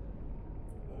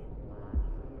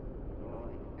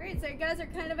 Alright, so you guys are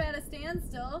kind of at a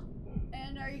standstill.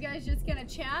 And are you guys just gonna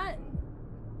chat?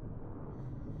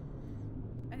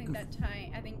 I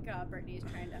think Brittany's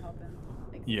trying to help him.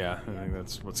 Yeah, I think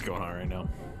that's what's going on right now.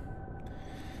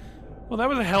 Well, that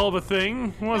was a hell of a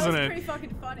thing, wasn't That was it? pretty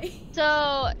fucking funny.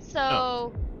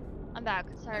 So I'm back.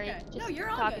 Sorry, Okay. just No, you're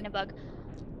all talking good. to Bug.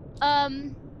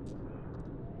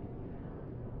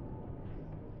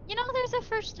 You know, there's a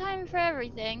first time for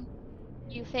everything.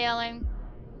 You failing,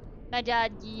 my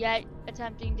dad yet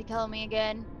attempting to kill me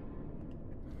again.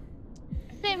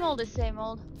 Same old is same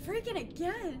old. Freaking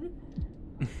again.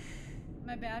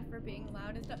 My bad for being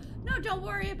loud and stuff. No, don't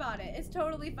worry about it. It's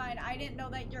totally fine. I didn't know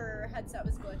that your headset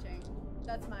was glitching.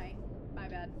 That's my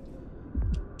bad.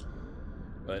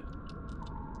 But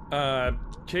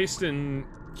Kasten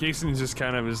just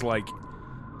kind of is like,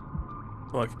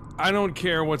 look, I don't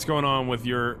care what's going on with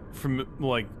your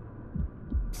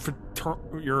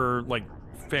your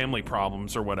family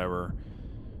problems or whatever,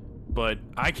 but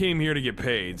I came here to get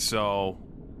paid, so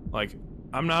like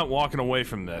I'm not walking away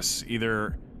from this.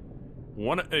 Either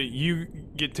you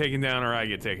get taken down or I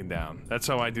get taken down. That's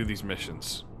how I do these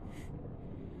missions.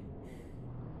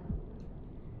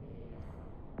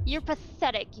 You're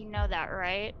pathetic, you know that,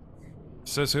 right?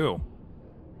 Says who?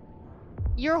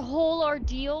 Your whole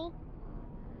ordeal,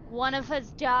 one of us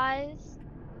dies.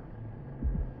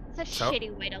 It's a So-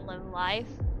 shitty way to live life.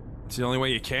 It's the only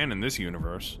way you can in this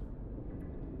universe.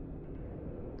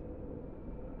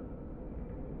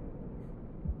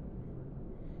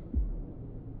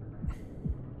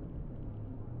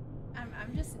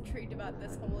 I'm just intrigued about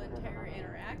this whole entire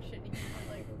interaction here.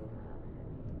 Like,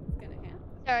 what's gonna happen?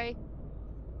 Sorry.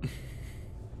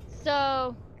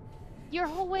 So, your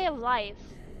whole way of life,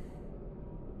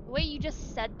 the way you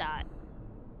just said that,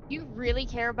 you really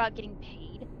care about getting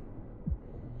paid?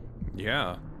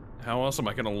 Yeah. How else am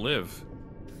I gonna live?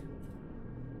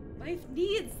 Life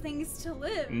needs things to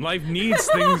live. Life needs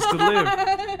things to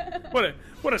live.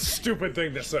 What a stupid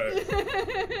thing to say.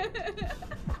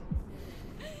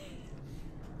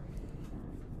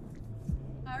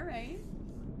 All right.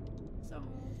 So.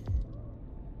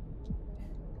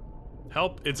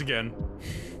 Help! It's again.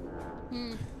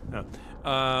 Hmm. No.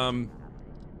 Come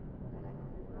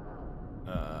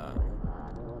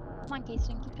on,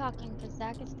 Kasten, keep talking, because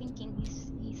Zach is thinking.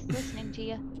 He's listening to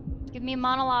you. Give me a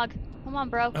monologue. Come on,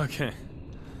 bro. Okay.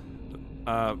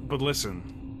 But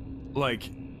listen, like,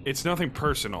 it's nothing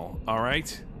personal,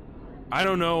 alright? I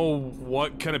don't know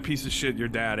what kind of piece of shit your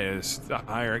dad is to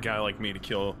hire a guy like me to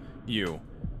kill you.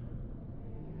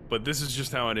 But this is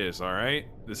just how it is, alright?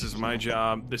 This is my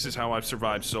job. This is how I've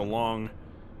survived so long.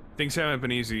 Things haven't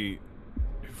been easy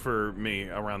for me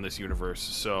around this universe,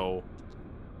 so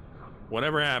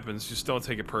whatever happens, just don't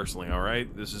take it personally,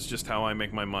 alright? This is just how I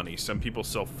make my money. Some people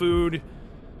sell food,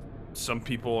 some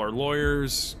people are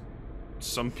lawyers,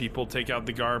 some people take out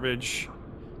the garbage.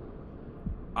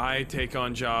 I take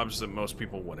on jobs that most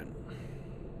people wouldn't.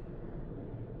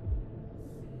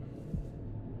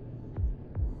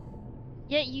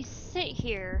 Yet you sit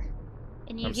here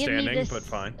and you I'm give standing, me this. but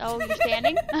fine. Oh, you're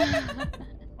standing?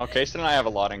 Okay, Kasten and I have a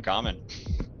lot in common.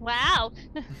 Wow.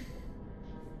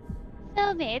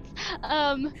 Soulmates.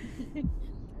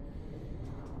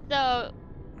 So,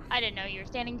 I didn't know you were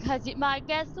standing because my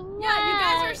guess was. Yeah, you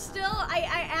guys are still.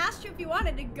 I asked you if you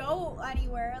wanted to go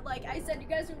anywhere. Like I said, you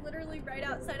guys are literally right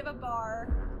outside of a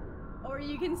bar, or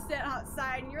you can sit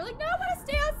outside. And you're like, no, I want to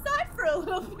stay outside for a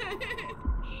little bit.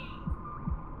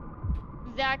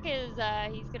 Zach is,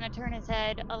 he's gonna turn his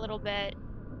head a little bit.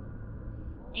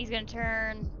 He's gonna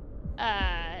turn,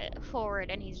 forward,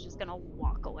 and he's just gonna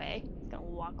walk away. He's gonna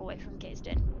walk away from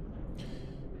Kasten.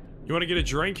 You want to get a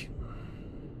drink?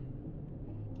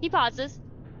 He pauses.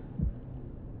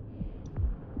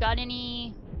 Got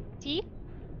any tea?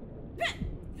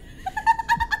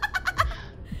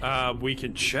 We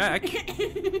can check.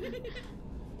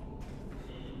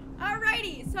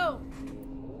 Alrighty, so,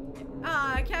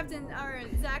 Captain or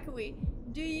Zachary,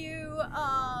 do you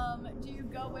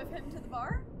go with him to the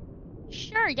bar?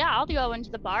 Sure, yeah, I'll go into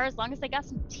the bar as long as they got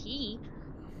some tea.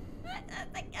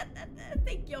 I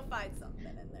think you'll find something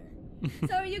in there.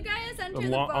 So you guys enter the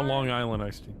bar. A Long Island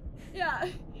iced tea. Yeah.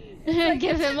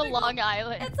 Give him a Long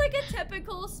Island. It's like a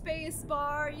typical space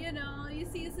bar, you know. You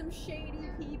see some shady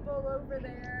people over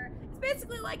there. It's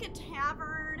basically like a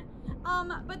tavern.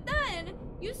 But then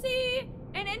you see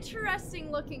an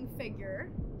interesting looking figure.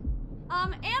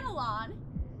 Anilon,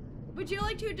 would you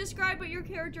like to describe what your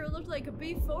character looked like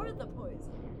before the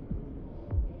poison?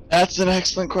 That's an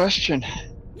excellent question.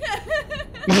 Wait,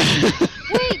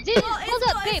 dude, hold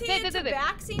up, is he babe.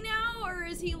 tabaxi now, or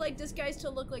is he like disguised to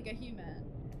look like a human?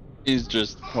 He's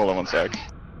just, hold on one sec.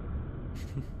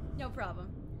 No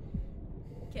problem.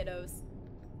 Kiddos.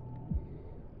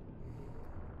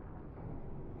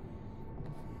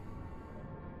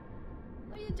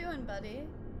 What are you doing, buddy?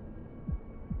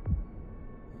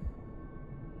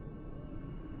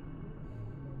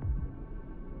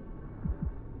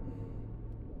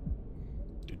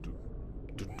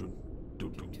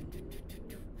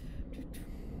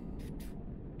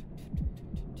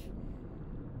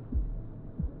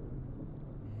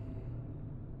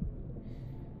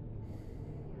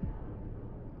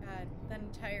 God, that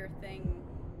entire thing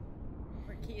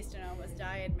where Kasten almost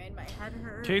died made my head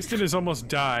hurt. Kasten has almost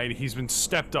died. He's been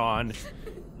stepped on.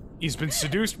 He's been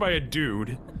seduced by a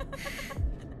dude.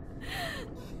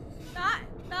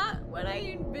 Not what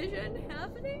I envisioned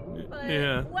happening, but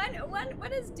Yeah.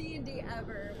 when is D&D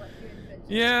ever what you envision?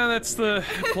 Yeah, that's the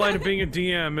plight of being a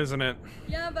DM, isn't it?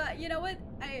 Yeah, but you know what?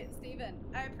 Steven,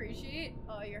 I appreciate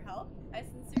all your help. I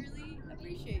sincerely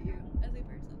appreciate you as a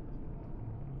person.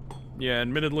 Yeah,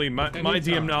 admittedly, my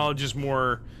DM knowledge is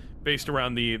more based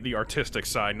around the artistic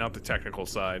side, not the technical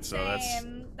side. So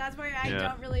That's where I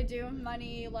don't really do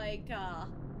money like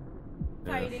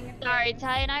fighting. And Sorry, things.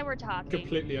 Ty and I were talking.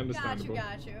 Completely understandable.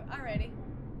 Got you. Alrighty.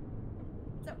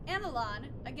 So, Anilon,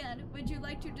 again, would you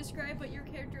like to describe what your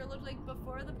character looked like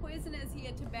before the poison? Is he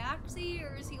a tabaxi,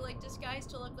 or is he like disguised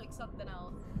to look like something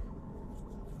else?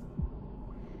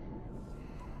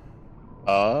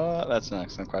 That's an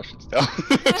excellent question still.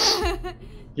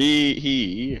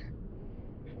 He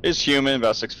is human,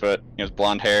 about 6 foot. He has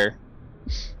blonde hair.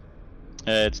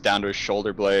 It's down to his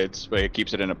shoulder blades, but he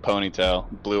keeps it in a ponytail.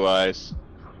 Blue eyes.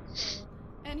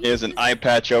 And He has an eye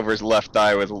patch over his left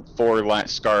eye with 4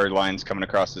 scar lines coming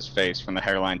across his face from the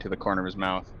hairline to the corner of his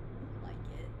mouth. Like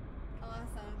it.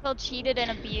 Awesome. Felt cheated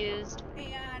and abused.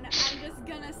 And I'm just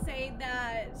gonna say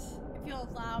that, if you'll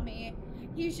allow me,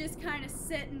 he's just kind of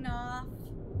sitting off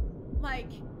like,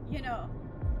 you know,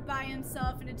 by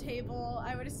himself at a table.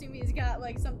 I would assume he's got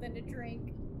like something to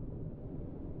drink.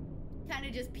 Kind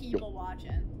of just people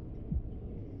watching.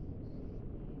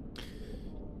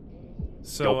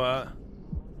 So,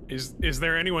 is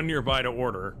there anyone nearby to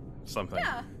order something?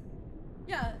 Yeah.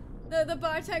 Yeah. The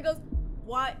bartender goes,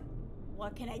 What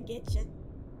can I get you?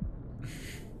 Oh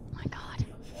my god.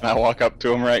 I walk up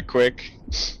to him right quick.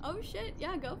 Oh shit,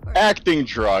 yeah, go for it. Acting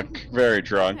drunk, very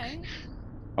drunk. Okay.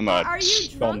 I'm gonna Are you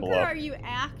drunk stumble or up. are you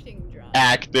acting drunk?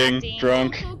 Acting Acting.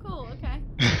 drunk. Cool, okay.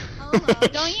 I don't know.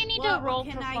 Don't you need What to roll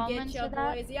can I performance get you, for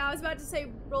that? boys? Yeah, I was about to say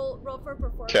roll for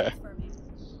performance 'Kay. for me.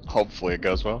 Hopefully it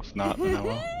goes well. If not, then I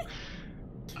will.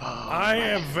 I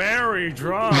am very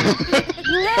drunk.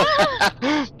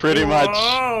 Pretty much.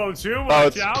 Oh, too much Oh,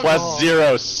 it's alcohol.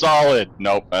 +0, solid.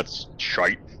 Nope, that's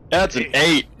shite. That's an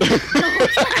 8.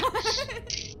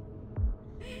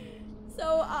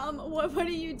 So, what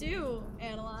do you do,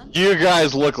 Analon? You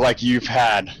guys look like you've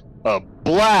had a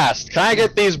blast. Can I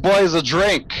get these boys a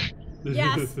drink?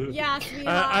 Yes, yes, we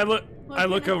I look. What I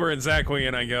can look over at Zachary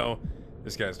and I go,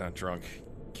 "This guy's not drunk.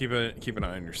 Keep an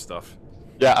eye on your stuff."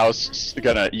 Yeah, I was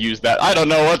gonna use that. I don't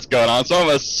know what's going on, so I'm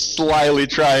gonna slyly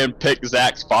try and pick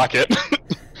Zach's pocket.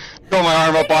 Throw my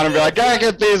arm up on him and be like, "Can I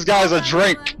get these guys a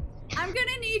drink?" I'm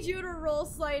gonna need you to roll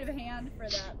sleight of hand for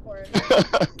that for me.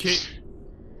 Okay.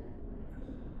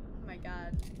 Oh my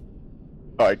god.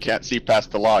 Oh, I can't see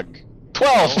past the log.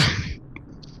 12!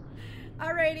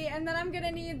 Alrighty, and then I'm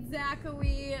gonna need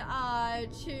Zachary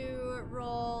to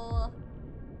roll.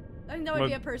 I think that would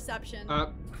be a perception.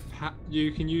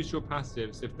 You can use your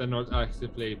passives if they're not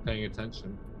actively paying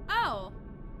attention. Oh.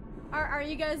 Are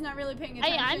you guys not really paying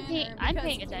attention? I'm or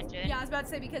paying because- attention. Yeah, I was about to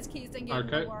say because Keystone gave me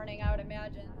Okay. a warning, I would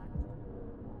imagine.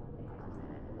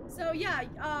 So yeah,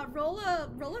 roll a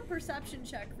perception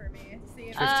check for me. See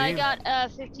if I 15.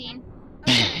 got 15.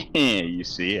 Okay. You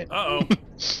see it. Uh oh,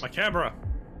 my camera.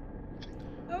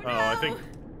 Oh no.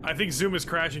 I think Zoom is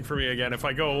crashing for me again. If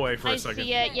I go away for I a second.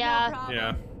 see it. No Yeah. problem.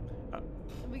 Yeah.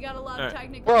 We got a lot Alright. of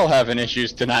technical. We're all having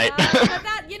issues tonight. But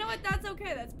that, you know what? That's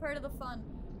okay. That's part of the fun.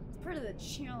 It's part of the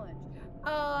challenge.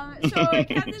 So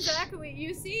Captain Zachary,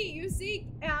 you see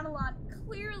Analon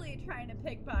clearly trying to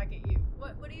pickpocket you.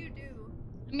 What do you do?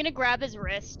 I'm gonna grab his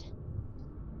wrist.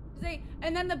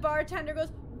 And then the bartender goes,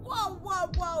 whoa, whoa,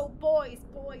 whoa, boys,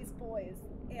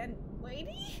 and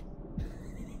lady.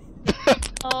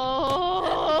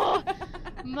 Oh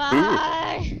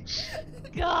my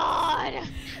god.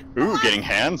 Ooh, getting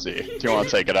handsy. Do you want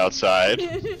to take it outside?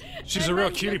 She's And a real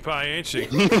then- cutie pie, ain't she?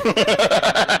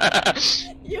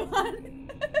 You want?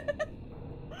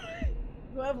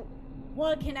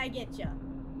 What can I get you?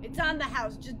 It's on the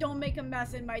house. Just don't make a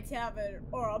mess in my tavern,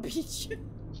 or I'll beat you.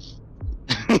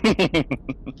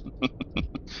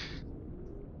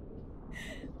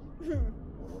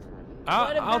 What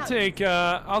I'll about-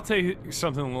 take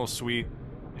something a little sweet,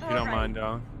 if you don't Alright. mind,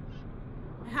 dog.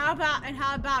 How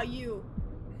about you?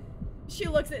 She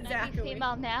looks at Can I be Zachary.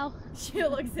 female now? She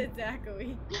looks at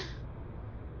Zachary.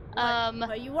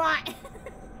 What you want?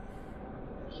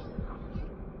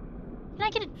 Can I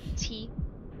get a tea?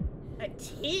 A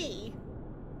tea?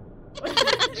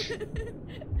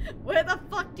 Where the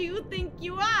fuck do you think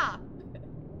you are?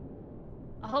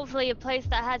 Hopefully a place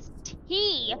that has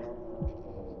tea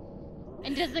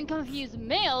and doesn't confuse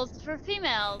males for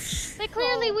females. But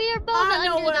clearly we are both I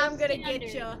know under what those I'm gonna get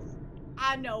standards. you.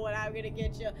 I know what I'm gonna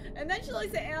get you. And then she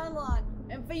looks at Analon.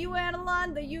 And for you,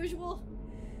 Analon, the usual.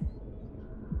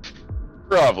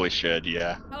 Probably should,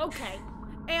 yeah. Okay.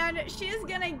 And she's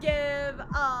gonna give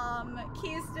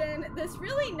Keyston this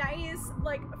really nice,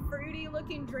 like, fruity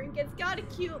looking drink. It's got a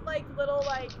cute, like, little,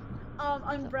 like,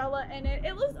 umbrella in it.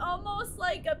 It looks almost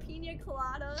like a pina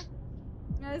colada.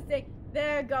 And I say,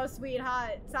 there you go,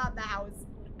 sweetheart. It's on the house.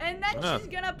 And then Ah. she's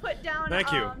gonna put down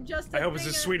Thank you. just I a hope it's thing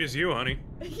as of- sweet as you, honey.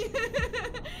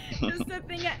 just a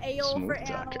thing of ale for Smooth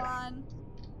talker. Analon.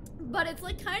 But it's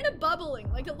like kind of bubbling.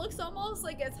 Like it looks almost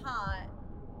like it's hot.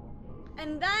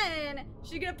 And then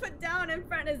she's gonna put down in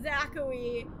front of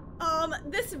Zachary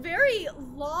this very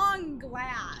long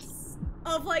glass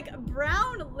of like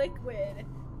brown liquid.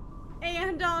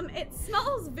 And it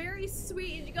smells very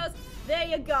sweet. And she goes, there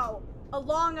you go. A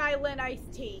Long Island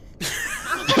iced tea.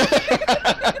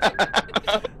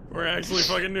 We're actually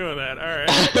fucking doing that. All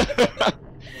right.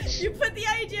 You put the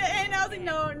idea in, I was like,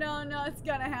 no, it's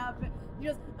gonna happen. She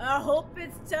goes, I hope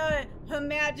it's to Her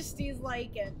Majesty's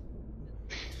liking.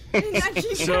 And then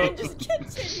she So- kind of just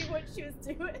continued what she was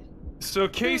doing. So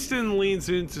Kayston leans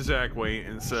into Zach Waite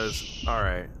and says, "All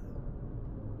right.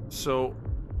 So,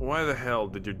 why the hell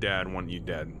did your dad want you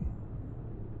dead?"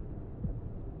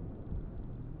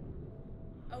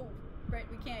 Oh,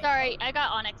 can't. Sorry, I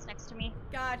got Onyx next to me.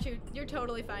 Got you. You're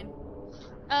totally fine.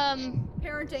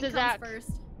 Parenting So comes Zach. first.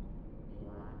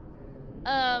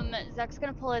 Zach's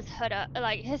gonna pull his hood up.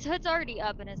 Like, his hood's already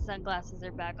up and his sunglasses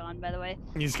are back on, by the way.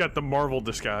 He's got the Marvel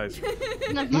disguise.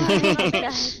 Wait a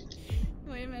minute.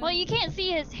 Well, you can't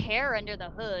see his hair under the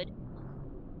hood.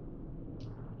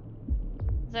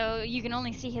 So you can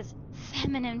only see his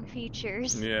feminine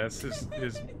features. Yes,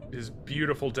 his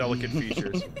beautiful, delicate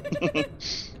features.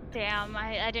 Damn,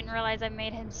 I didn't realize I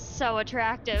made him so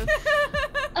attractive.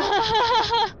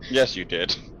 Yes, you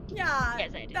did. Yeah.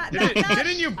 Yes, I did.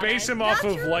 Didn't you base him off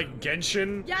That's of your- like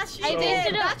Genshin? Yes, you I did. based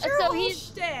it That's up- your so whole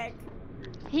he's- shtick.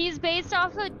 He's based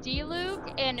off of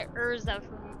Diluc and Urza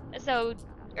from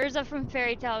Urza from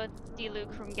Fairy Tail with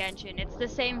Diluc from Genshin. It's the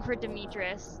same for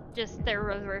Demetrius, just they're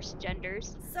reverse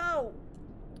genders. So,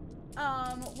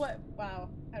 what? Wow.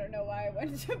 I don't know why I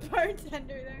went to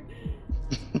bartender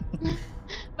there.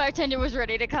 Bartender was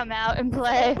ready to come out and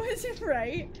play. Was it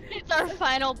right? It's our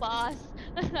final boss.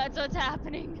 That's what's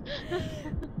happening.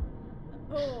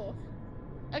 Oh.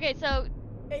 Okay, so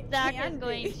It Zach can is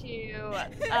going be.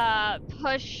 to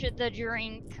push the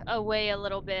drink away a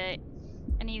little bit,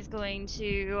 and he's going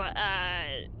to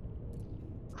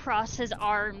cross his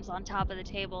arms on top of the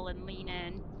table and lean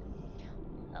in.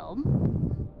 Well,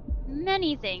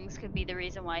 many things could be the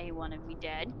reason why he wanted me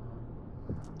dead.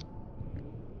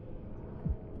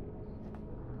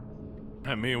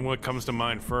 I mean, what comes to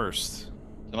mind first?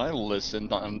 Can I listen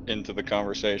into the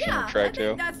conversation Yeah, or I try think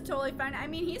to? that's totally fine. I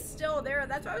mean, he's still there.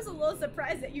 That's why I was a little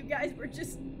surprised that you guys were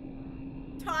just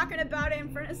talking about it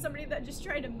in front of somebody that just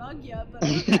tried to mug you. But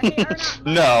okay, or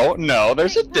not mug. No,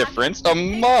 there's a Pickpocket. difference. A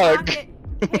mug.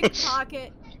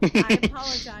 Pickpocket. I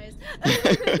apologize.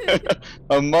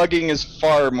 A mugging is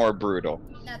far more brutal.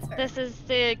 That's fair. This is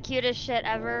the cutest shit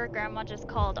ever. Grandma just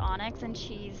called Onyx, and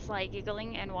she's like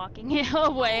giggling and walking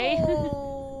away.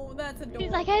 Oh, that's adorable.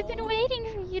 She's like, I've been waiting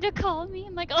for you to call me.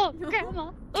 I'm like, oh,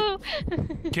 Grandma. Oh.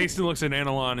 Kasten looks at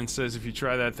Analon and says, if you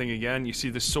try that thing again, you see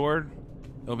the sword?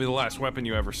 It'll be the last weapon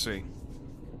you ever see.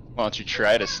 Why don't you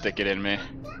try to stick it in me?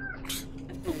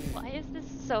 Why is this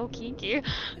so kinky?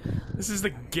 This is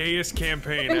the gayest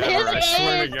campaign This ever, I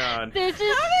swear is- to God. This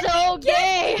is so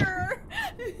gay. Here.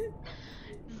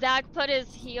 Zach put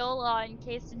his heel on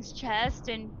Kasten's chest,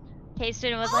 and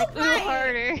Kasten was All like, ooh, right.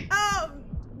 harder.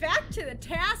 Back to the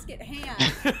task at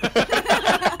hand.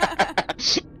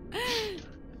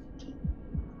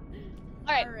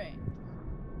 Alright, All right.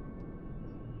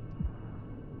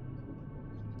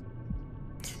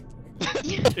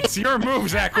 It's your move, I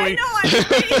Zachary. know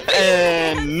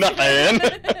I'm And nothing.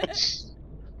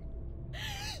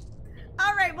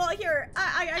 All right, well here,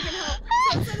 I can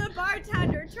help. So the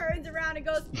bartender turns around and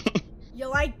goes, "You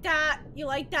like that? You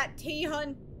like that tea,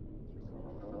 hun?"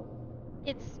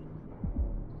 it's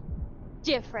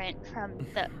different from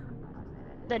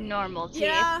the normal tea.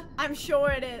 Yeah, I'm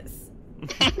sure it is.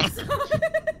 I'm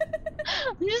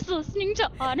just listening to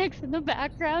Onyx in the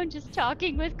background, just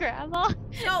talking with Grandma.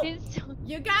 So It's so-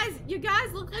 you guys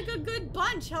look like a good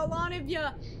bunch. How long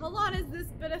has this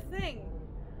been a thing?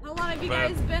 How long have you About-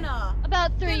 guys been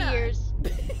about 3 Dinner. years.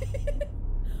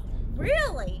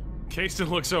 Really? Kasten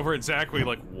looks over at Zachary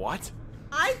like, what?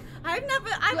 I've I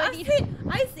need-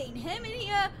 seen him in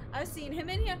here. I've seen him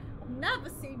in here. I've never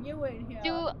seen you in here.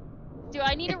 Do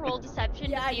I need to roll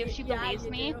deception to see if she believes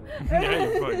you me? do. Yeah,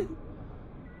 you're fine.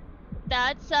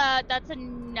 That's a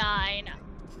 9.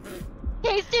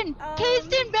 Kasten, Um,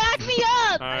 Kasten, back me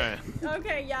up! Alright.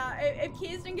 Okay, yeah. If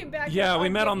Kasten can back Yeah, up, we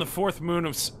I'll met give on the you- 4th moon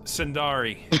of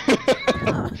Sindari.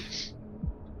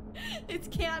 It's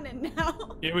canon now.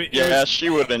 Yeah, she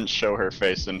wouldn't show her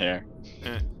face in here.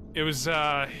 It was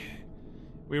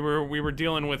we were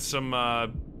dealing with some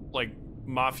like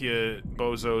mafia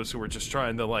bozos who were just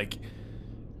trying to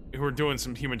who were doing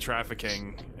some human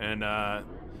trafficking, and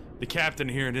the captain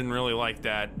here didn't really like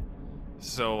that.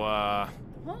 So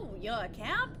Oh, you're a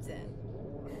captain.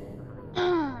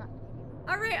 Ugh.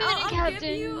 All right,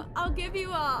 Good, I'll give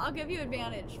you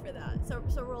advantage for that.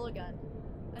 So roll again.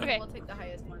 And Okay. then we'll take the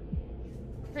highest one.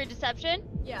 For deception,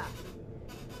 Yeah.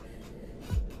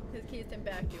 Because Keyston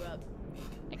backed you up.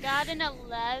 I got an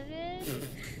 11.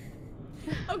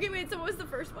 Okay, wait. So what was the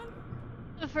first one?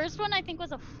 The first one I think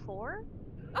was a 4.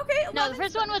 Okay. No, the 11's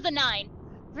first one fine. was a 9.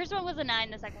 The first one was a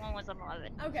 9. The second one was an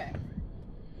 11. Okay.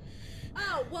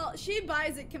 Oh well, she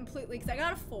buys it completely because I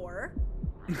got a 4.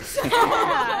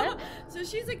 So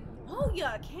she's like, "Oh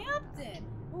yeah, Captain.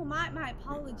 Oh my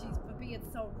apologies for being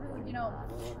so rude. You know,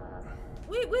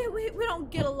 we don't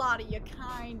get a lot of your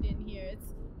kind in here.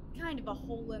 It's kind of a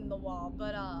hole in the wall,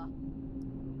 but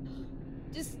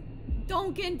just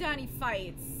don't get into any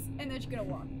fights. And then she's gonna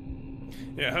walk.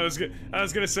 Yeah, I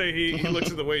was gonna say he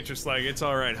looks at the waitress like, it's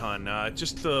all right, hon.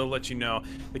 Just to let you know,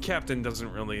 the captain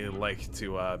doesn't really like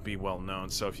to be well known.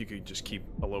 So if you could just keep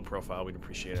a low profile, we'd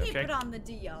appreciate it. Keep Okay? it on the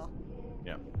DL.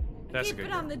 Yeah, that's Keep a good.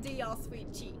 it on the DL,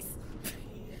 sweet cheeks.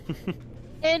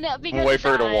 And because We'll wait for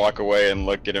her to that- walk away and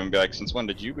look at him and be like, since when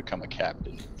did you become a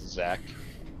captain, Zach?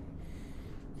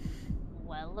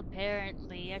 Well,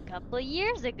 apparently a couple of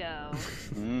years ago.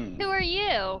 Hmm. Who are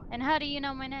you? And how do you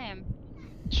know my name?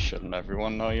 Shouldn't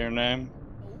everyone know your name?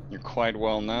 You're quite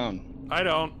well known. I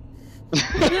don't.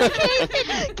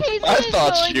 I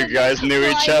thought you guys knew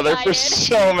each other for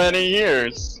so many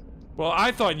years. Well,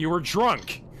 I thought you were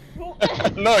drunk.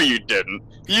 No, you didn't.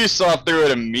 You saw through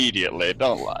it immediately.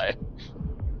 Don't lie.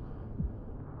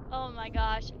 Oh my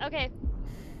gosh. Okay,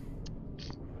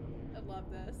 I love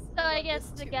this. so I love guess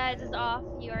this the too. guys is off.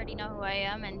 You already know who I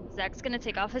am, and Zach's gonna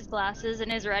take off his glasses,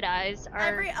 and his red eyes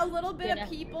are. A little bit gonna- of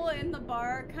people in the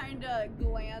bar kind of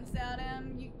glance at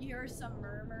him. You hear some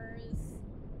murmurs.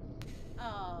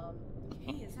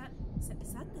 Hey, is that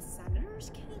the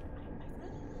senator's kid?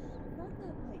 I thought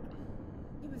that like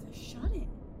it was a shut-in.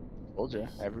 Told you,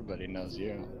 everybody knows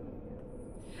you.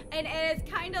 And it's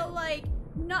kind of like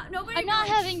nobody I'm not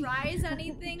really having- tries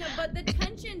anything, but the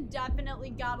tension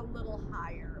definitely got a little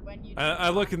higher when you. I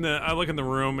look in the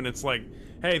room and it's like,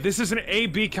 hey, this is an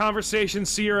A-B conversation.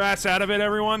 See your ass out of it,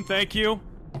 everyone. Thank you.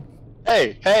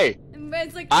 Hey, hey! And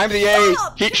it's like, I'm the "Shut A.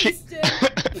 up, He, Kingston."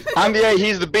 I'm the A.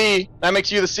 He's the B. That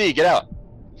makes you the C. Get out.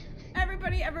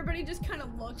 Everybody just kind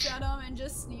of looks at him and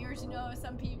just sneers. You know,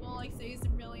 some people like say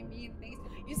some really mean things.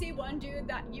 You see one dude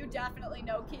that you definitely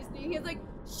know, Keyston. He's like,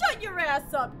 "Shut your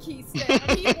ass up, Keyston,"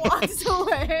 and he walks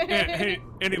away.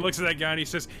 And he looks at that guy and he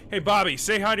says, hey, Bobby,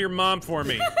 say hi to your mom for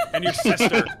me and your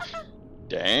sister.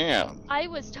 Damn. I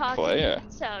was talking Playa.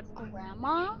 to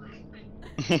Grandma.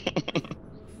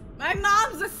 My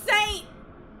mom's a saint.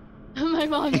 My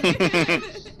mom.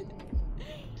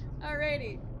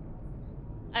 Alrighty.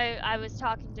 I was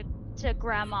talking to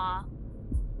Grandma.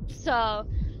 So,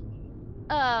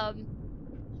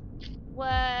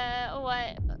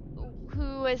 what?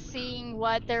 Who is seeing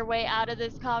what their way out of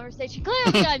this conversation?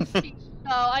 Clearly,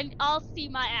 I'm. I'll see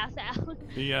my ass out.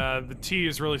 The tea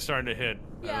is really starting to hit.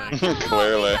 Yeah.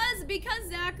 Clearly. Because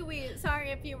Zachary, sorry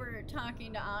if you were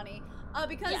talking to Ani,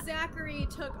 because Yeah. Zachary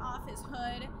took off his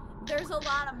hood, there's a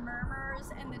lot of murmurs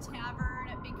in the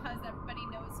tavern because everybody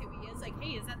knows who he is. Like,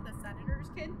 hey, is that the senator's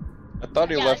kid? I thought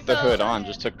he Yeah, left the so- hood on,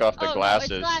 just took off the Oh,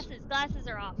 glasses. Oh, No, it's glasses. Glasses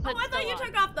are off. Oh, Hood's I thought still you on.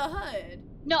 took off the hood.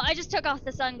 No, I just took off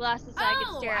the sunglasses so I could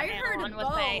Oh, stare I at heard Madeline with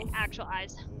my both. actual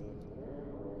eyes.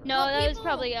 No, Well, that was people-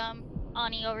 probably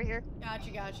Ani over here. Got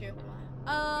you.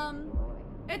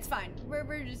 It's fine.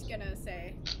 We're just gonna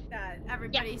say that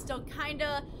everybody's still kind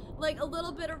of like a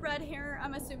little bit of red hair.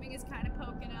 I'm assuming is kind of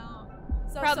poking out.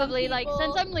 So some Probably like since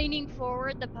people- I'm leaning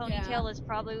forward, the ponytail Yeah. is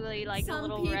probably like a some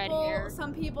little people, red hair.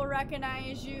 Some people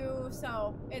recognize you,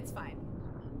 so it's fine.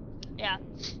 Yeah.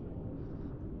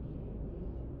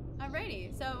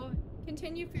 Alrighty, so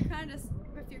continue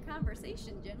with your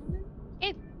conversation, gentlemen.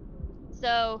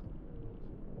 So,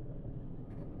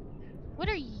 what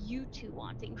are you two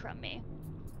wanting from me?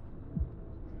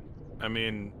 I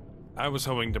mean, I was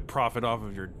hoping to profit off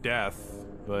of your death,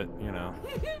 but, you know.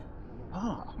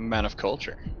 Ah, man of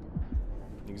culture.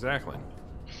 Exactly.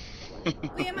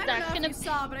 Liam, I don't Zach's know if gonna- you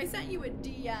saw, but I sent you a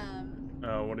DM.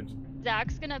 Oh, what did you...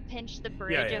 Zach's gonna pinch the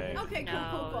bridge yeah, of yeah. his Okay, cool.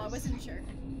 I nose. wasn't sure.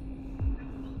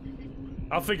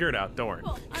 I'll figure it out, don't worry.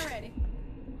 Cool, alrighty.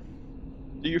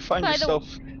 Do you find By the-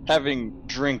 yourself having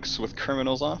drinks with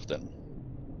criminals often?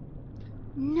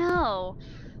 No,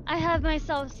 I have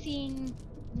myself seen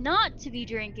not to be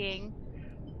drinking,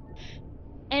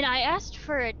 and I asked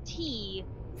for a tea.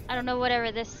 I don't know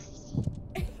whatever this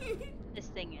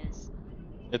thing is.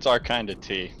 It's our kind of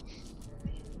tea.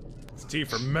 It's tea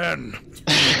for men.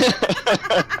 Do you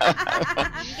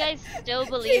guys still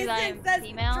believe I am Keyston says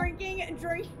female? drinking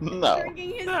No.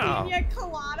 drinking his No. pina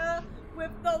colada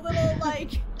with the little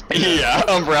like Yeah,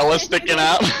 umbrella sticking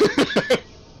out.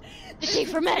 The tea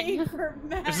for men. tea for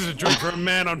men. This is a drink for a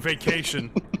man on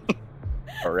vacation.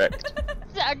 Correct.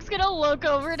 Zach's gonna look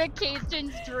over to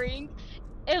Kayston's drink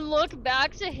and look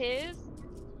back to his.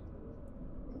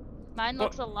 Mine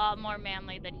looks a lot more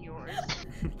manly than yours.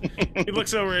 He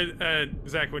looks over at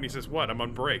Zach when he says, what? I'm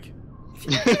on break.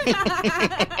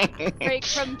 Break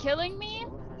from killing me?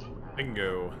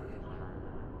 Bingo.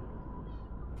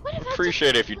 What if I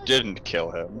Appreciate it just if you didn't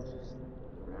kill him.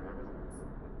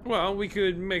 Well, we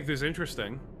could make this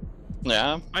interesting.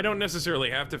 Yeah. I don't necessarily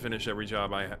have to finish every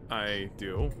job I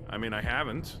do. I mean, I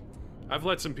haven't. I've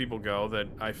let some people go that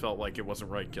I felt like it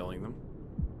wasn't right killing them.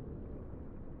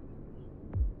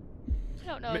 I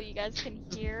don't know if you guys can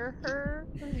hear her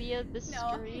via the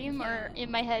No, stream we or can't.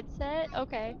 in my headset.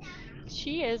 Okay.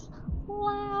 She is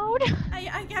loud.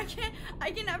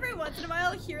 I can every once in a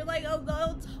while hear like a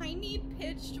little tiny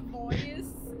pitched voice,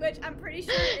 which I'm pretty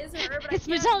sure is her, but It's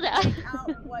I can't Matilda. make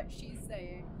out what she's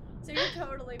saying. So you're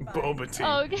totally fine. Boba tea.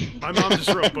 Okay. My mom just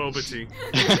wrote boba tea.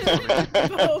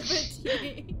 Boba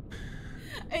tea.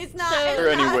 It's not. So- it's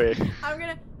Or not- anyway. I'm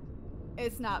gonna.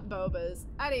 It's not Boba's.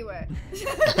 Anyway.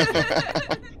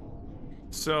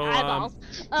 So, Eyeballs.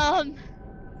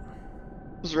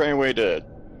 Is there any way to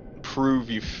prove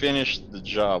you finished the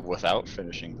job without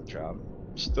finishing the job?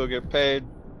 Still get paid?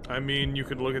 I mean, you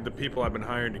could look at the people I've been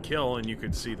hired to kill, and you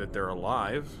could see that they're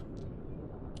alive.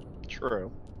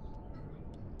 True.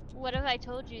 What if I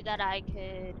told you that I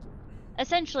could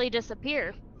essentially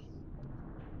disappear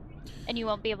and you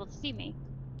won't be able to see me?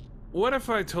 What if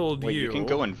I told Wait, you? you can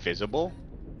go invisible?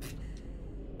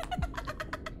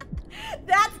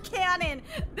 That's canon.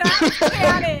 That's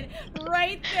canon.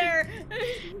 Right there.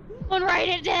 Someone write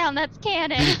it down. That's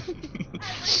canon.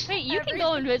 Wait, you can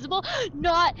go invisible?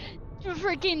 Not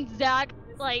freaking Zach,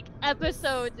 like,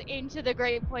 episodes into the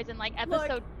Great Poison, like, Look,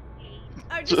 episode...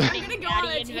 I'm Just- gonna go on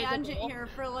a Daddy tangent invisible. here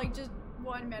for like just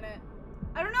 1 minute.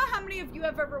 I don't know how many of you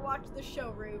have ever watched the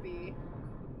show Ruby,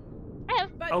 I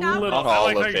have... but A that little. was, All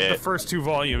I like of the it. first 2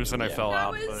 volumes, and I Yeah. fell that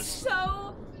out. was But...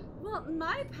 so. Well,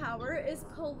 my power is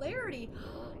polarity.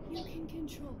 You can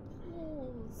control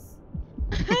poles.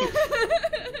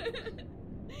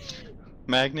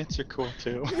 Magnets are cool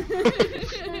too.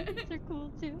 They're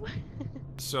cool, too.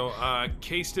 So,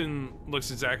 Kasten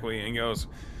looks at Zachary and goes,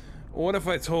 "What if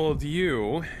I told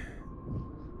you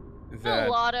that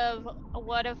A lot of,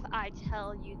 what if I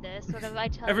tell you this? What if I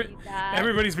tell you that?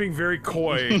 everybody's being very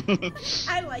coy?"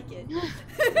 I like it.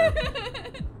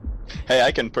 Hey,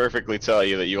 I can perfectly tell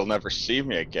you that you'll never see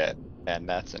me again, and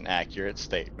that's an accurate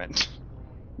statement.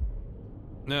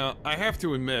 Now, I have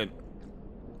to admit,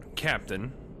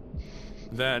 Captain,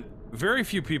 that very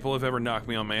few people have ever knocked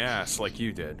me on my ass like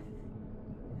you did.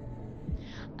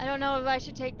 I don't know if I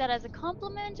should take that as a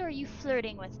compliment or are you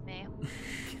flirting with me?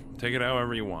 Take it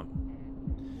however you want.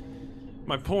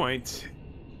 My point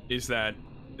is that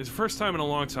it's the first time in a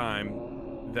long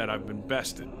time that I've been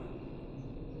bested.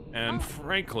 And Oh.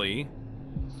 frankly,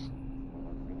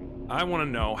 I want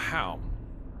to know how.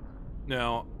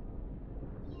 Now,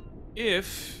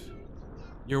 if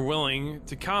you're willing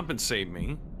to compensate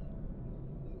me,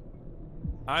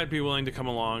 I'd be willing to come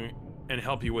along and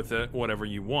help you with it, whatever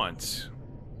you want,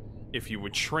 if you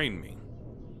would train me.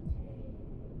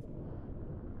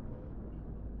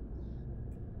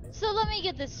 So let me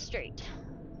get this straight.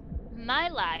 My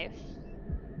life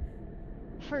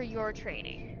for your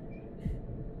training.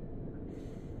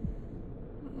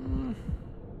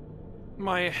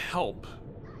 My help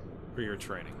for your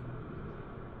training.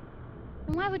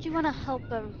 And why would you want to help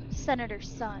a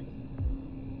senator's son?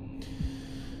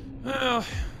 Well,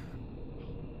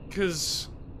 because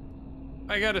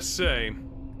I gotta say,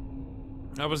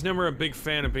 I was never a big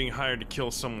fan of being hired to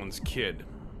kill someone's kid.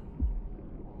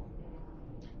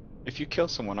 If you kill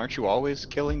someone, aren't you always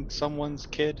killing someone's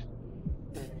kid?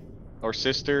 Or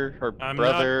sister, or I'm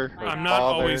brother, not, or I'm not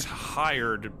father? always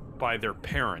hired by their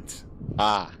parent.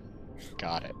 Ah,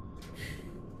 got it.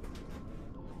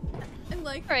 I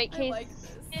like. Alright, I like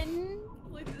this. Kasten.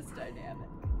 I like this dynamic.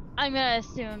 I'm gonna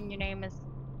assume your name is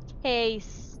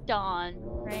Kayston,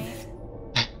 right?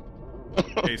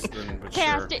 Kasten, but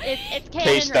Cast sure. it's canon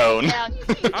Kaystone. right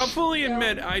down. I'll fully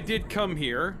admit I did come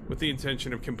here with the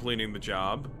intention of completing the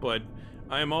job, but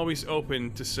I am always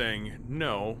open to saying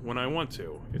no when I want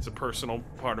to. It's a personal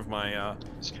part of my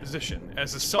position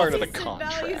as a Part of the Decent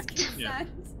values contract. Yeah.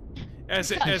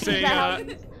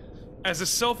 consent. As a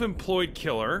self-employed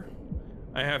killer,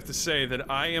 I have to say that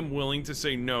I am willing to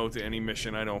say no to any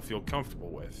mission I don't feel comfortable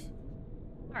with.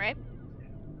 Alright.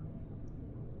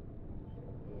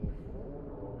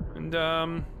 And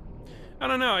I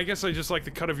don't know, I guess I just like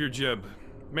the cut of your jib.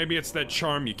 Maybe it's that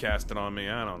charm you casted on me,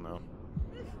 I don't know.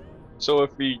 So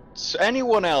if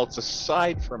anyone else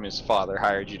aside from his father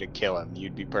hired you to kill him,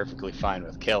 you'd be perfectly fine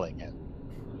with killing him.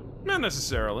 Not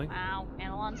necessarily. Wow,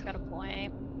 Manilon's got a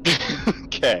point.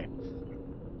 Okay.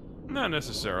 Not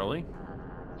necessarily.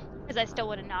 Because I still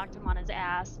would have knocked him on his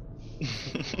ass.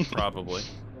 Probably.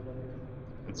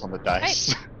 It's on the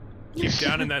dice. Keep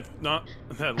down in that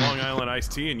that Long Island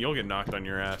iced tea and you'll get knocked on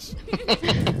your ass. By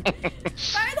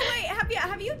the way,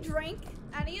 have you drank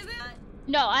any of that?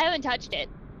 No, I haven't touched it.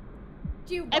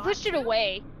 Do you? I want pushed it to?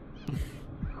 away.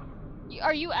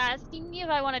 Are you asking me if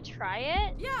I want to try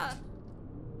it? Yeah.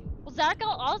 Well, Zach,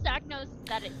 all Zach knows is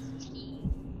that it's tea.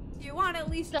 Do you want to at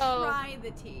least So- try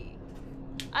the tea?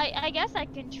 I guess I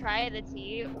can try the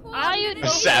tea. Cool, I I'm would gonna go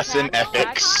Assassin back to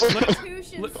ethics.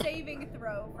 Constitution saving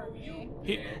throw for me.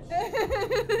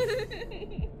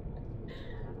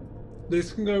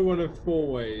 This can go one of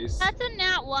 4 ways. That's a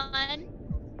nat 1.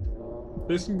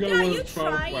 This can go Yeah, one you of 12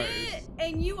 try ways. it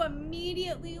and you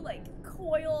immediately like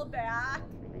coil back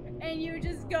and you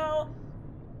just go,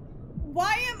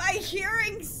 why am I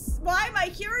hearing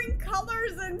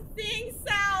colors and seeing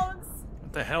sounds?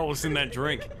 What the hell was in that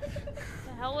drink?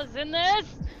 The hell was in this?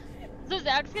 So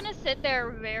Zach's gonna sit there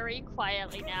very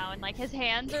quietly now, and like his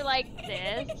hands are like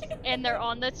this, and they're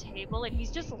on the table, and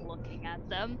he's just looking at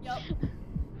them. Yep.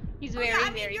 He's Oh, very, yeah, I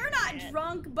mean, very you're not quiet.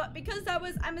 drunk, but because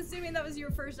I'm assuming that was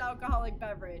your first alcoholic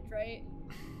beverage, right?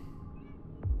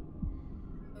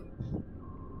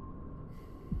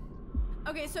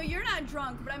 Okay, so you're not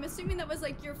drunk, but I'm assuming that was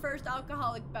like your first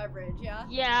alcoholic beverage, yeah?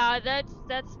 Yeah, that's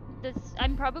this.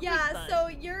 I'm probably Yeah, buzzed. so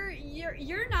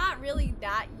you're not really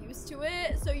that used to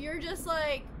it, so you're just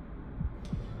like,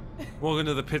 Welcome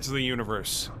to the pits of the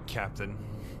universe, Captain.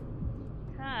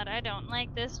 God, I don't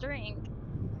like this drink.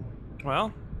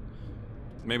 Well,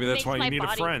 maybe that's Makes why my you need a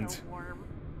body friend. feel warm.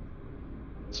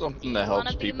 Something that Wanna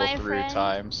helps be people my through friend?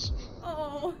 times.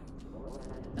 oh,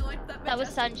 I like that. That was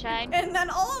majestic- sunshine. And then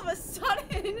all of a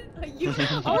sudden, a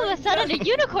unicorn All of a sudden, a just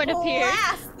unicorn appeared.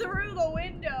 blasts through the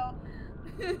window.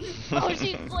 Oh,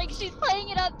 she's playing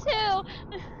it up too.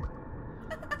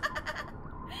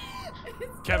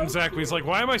 It's Captain so Zachary's cute. like,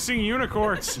 why am I seeing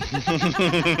unicorns?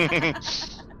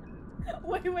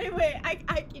 Wait,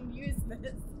 I can use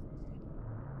this.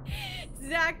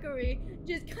 Zachary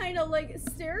just kind of like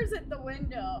stares at the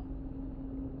window.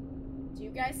 Do you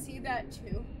guys see that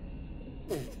too?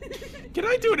 Can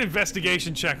I do an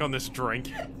investigation check on this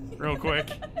drink, real quick?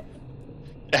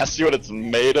 Ask you what it's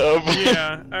made of.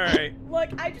 Yeah. All right. Look,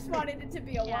 I just wanted it to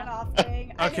be a Yeah. one-off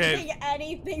thing. I Okay. didn't think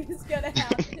anything's gonna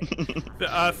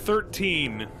happen.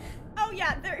 13. Oh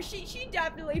yeah, she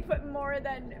definitely put more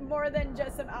than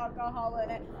just some alcohol in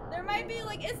it. There might be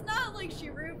like, it's not like she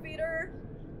roofied her.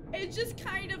 It's just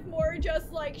kind of more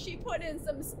just like she put in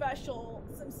some special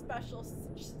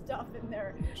stuff in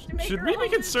there. To make Should her we be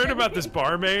concerned about this hallucinate.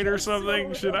 barmaid or That's so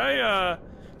something?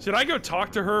 Should I go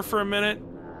talk to her for a minute?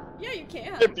 Yeah, you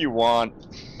can. If you want.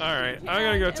 All right, You I'm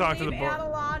gonna can, go and talk to the leave bar.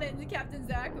 Adelon and Captain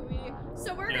Zachary.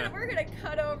 So we're Yeah. gonna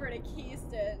cut over to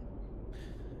Keyston.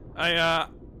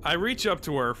 I reach up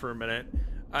to her for a minute.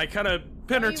 I kind of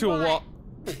pin What her do to you a wall.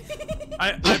 want?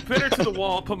 I pin her to the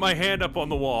wall, put my hand up on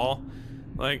the wall,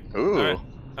 like. Ooh.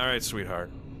 All right,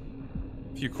 sweetheart.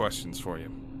 A few questions for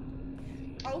you.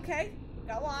 Okay,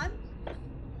 go on.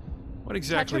 What Touch her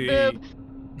exactly? boob.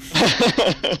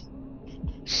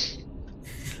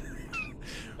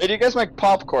 Hey, do you guys make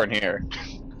popcorn here?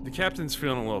 The captain's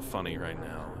feeling a little funny right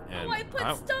now, and Oh, I put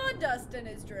stardust in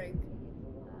his drink.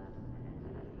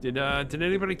 did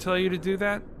anybody tell you to do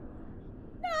that?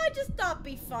 No, I just thought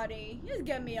be funny. Just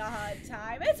give me a hard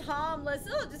time. It's harmless.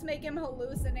 It'll just make him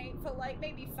hallucinate for like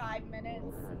maybe 5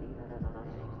 minutes.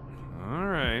 All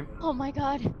right. Oh my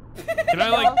God. Can I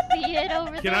like? I'll see it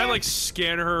over there. Can I like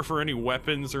scan her for any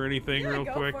weapons or anything Yeah, real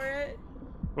go quick? for it.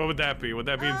 What would that be? Would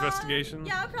that be investigation?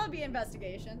 Yeah, it'll probably be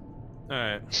investigation. All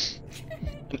right.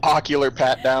 An ocular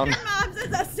pat down. Your mom's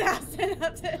an assassin.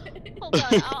 Hold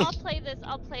on, I'll play this.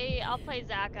 I'll play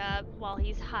Zaka while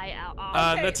he's high out.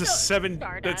 Okay, That's a so- 7.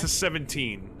 Stardust. That's a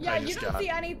 17. Yeah, I you just don't got. see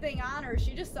anything on her.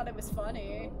 She just thought it was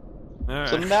funny. All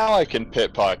So right. now I can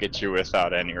pickpocket you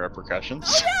without any repercussions.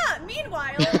 Oh yeah.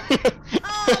 Meanwhile,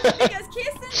 because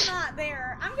Kirsten's not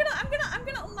there, I'm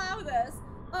gonna allow this.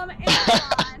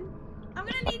 Adelon, I'm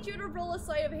gonna need you to roll a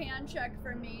sleight of hand check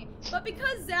for me. But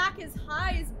because Zach is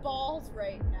high as balls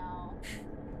right now,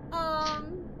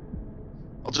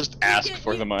 I'll just ask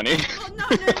for the money. well, no,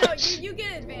 you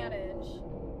get advantage.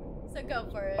 So go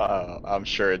for it. I'm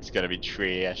sure it's gonna be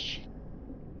trash.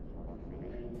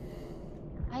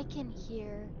 I can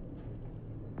hear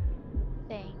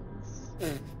things.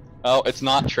 Oh, it's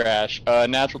not trash.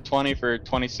 Natural 20 for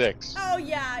 26. Oh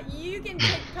yeah, you can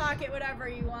pickpocket whatever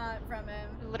you want from him.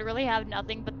 I literally have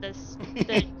nothing but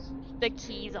the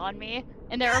keys on me,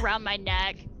 and they're around my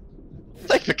neck.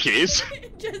 Take the keys.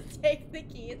 Just take the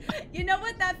keys. You know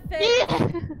what that fits?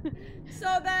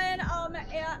 So then,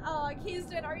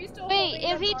 Keyston, are you still Wait, holding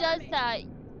if the he does barmaid? that,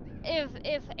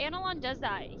 if Adelon does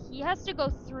that, he has to go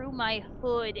through my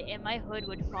hood, and my hood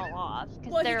would fall off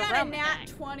because Well, he they're got a around my nat neck.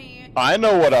 20. I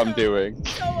know what I'm doing.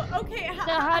 So, okay,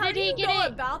 So how did do he you get go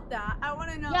it? about that? I want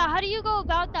to know. Yeah, how do you go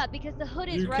about that? Because the hood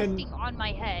is You can- resting on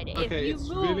my head. If Okay, you it's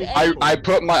move, really- I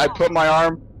put my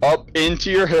arm up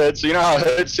into your hood, so you know how a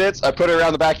hood sits? I put it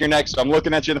around the back of your neck, so I'm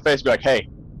looking at you in the face, be like, hey,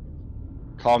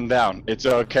 calm down, it's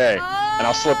okay. Oh, and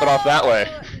I'll slip it off that way,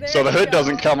 so the there you hood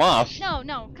doesn't go. come off.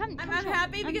 No, come. I'm show me.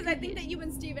 happy because I think confused. that you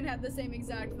and Steven had the same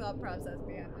exact thought process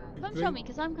behind that. Come show me,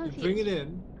 because I'm You confused. bring it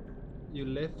in, you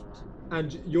lift,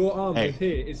 and your arm Hey, in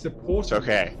here is supporting. It's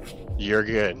okay. You're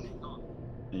good.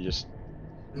 You just.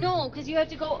 No, because you have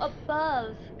to go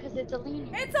above, because it's a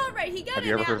leaning. It's alright, he got Have it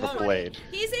you ever heard of now. a blade?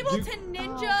 He's able You- to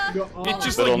ninja. Your arm- It Hold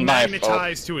just on, like Little knife.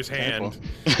 magnetized to his hand.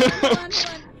 hold on, hold on.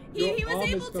 He Your was arm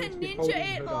is able to going to be ninja holding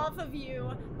it it off up. of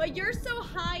you, but you're so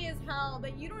high as hell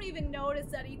that you don't even notice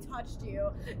that he touched you.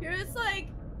 You're just like,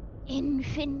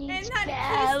 Infinite and that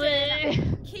power.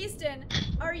 Keyston,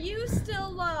 are you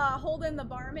still holding the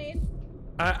barmaid?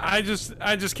 I just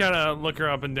kind of look her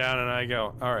up and down, and I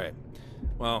go, all right,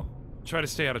 well, try to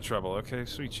stay out of trouble, okay,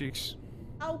 sweet cheeks.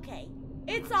 Okay,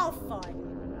 it's all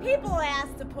fun. People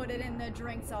ask to put it in their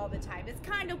drinks all the time. It's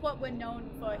kind of what we're known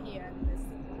for here in this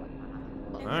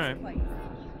Alright. place.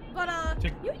 But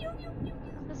Take- you.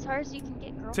 As far as you can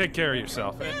get, girl. Take care of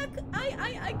yourself, eh? Back,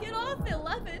 I get off at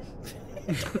 11.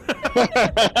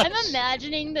 I'm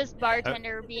imagining this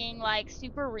bartender being like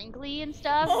super wrinkly and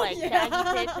stuff, Oh, like yeah.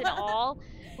 saggy tits and all,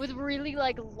 with really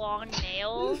like long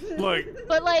nails. Look,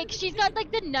 But like she's got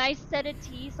like the nice set of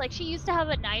teeth. Like she used to have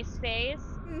a nice face.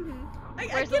 I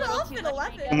Wears a get little off too at much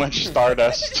 11. makeup. Too much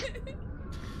stardust.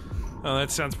 oh,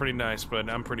 that sounds pretty nice, but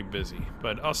I'm pretty busy.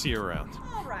 But I'll see you around.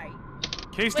 All right.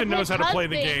 Kayston With knows how his to play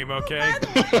the husband. game, okay?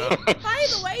 By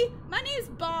the way, my name's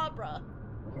Barbara.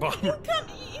 Bob- You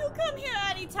come here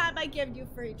anytime I give you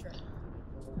free drink.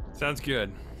 Sounds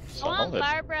good. I want Solid.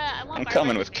 Barbara. I want I'm Barbara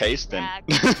coming to with bring me Kayston. back.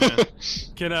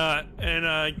 Can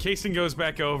Kayston goes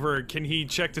back over. Can he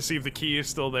check to see if the key is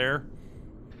still there?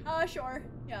 Sure.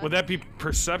 Yeah. Would that be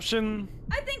perception?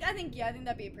 I think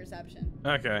that'd be a perception.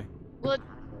 Okay. Well,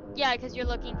 yeah, because you're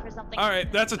looking for something. All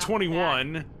right, that's a back.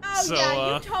 21. Oh so,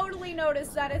 yeah, you totally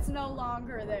noticed that it's no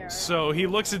longer there. so he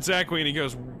looks at Zachary and he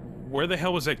goes, "Where the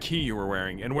hell was that key you were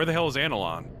wearing? And where the hell is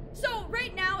Analon?" So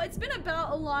right now it's been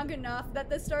about long enough that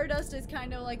the Stardust is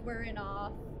kind of like wearing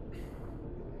off.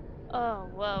 Oh,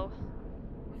 whoa.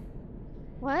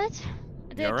 What?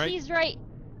 The You all right? key's right.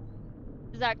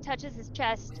 Zach touches his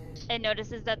chest and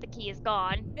notices that the key is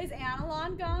gone. Is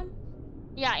Analon gone?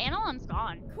 Yeah, Analon's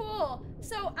gone. Cool.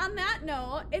 So on that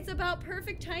note, it's about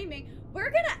perfect timing. We're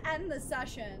gonna end the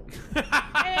session.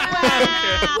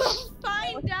 And we'll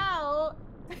find out.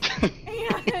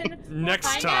 And Next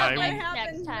find out what time.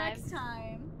 happens Next next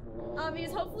time.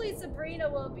 Because hopefully Sabrina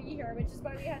will be here, which is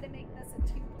why we had to make this a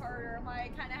two-parter. Why I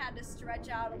kind of had to stretch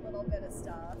out a little bit of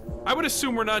stuff. I would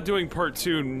assume we're not doing part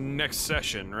 2 next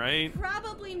session, right?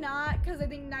 Probably not, because I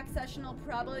think next session will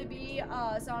probably be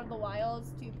Song of the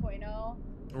Wilds 2.0.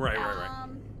 Right.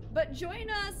 But join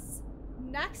us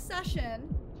next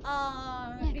session,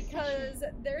 Next because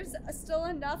there's still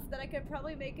enough that I could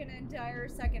probably make an entire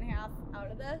second half out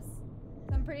of this.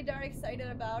 I'm pretty darn excited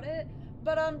about it.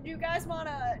 But do you guys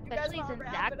wanna Especially since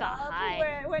wrap Zach it got up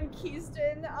high. when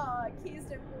Keyston,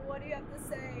 what do you have to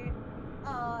say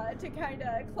to kind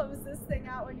of close this thing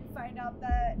out when you find out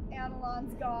that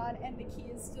Analon's gone and the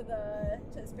keys to the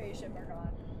spaceship are gone?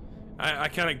 I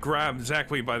kind of grab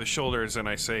Zachary by the shoulders and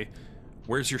I say,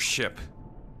 "Where's your ship?"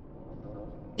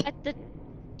 At the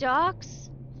docks?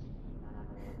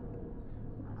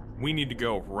 We need to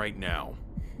go right now.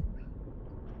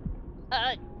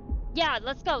 Yeah,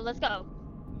 let's go.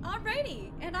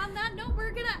 Alrighty, and on that note,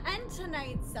 we're gonna end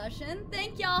tonight's session.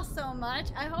 Thank y'all so much.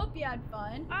 I hope you had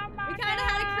fun. Oh my We kind of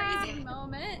had a crazy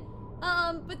moment,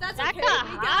 but that's Zach okay. got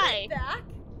We high. got it back.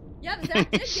 Yep,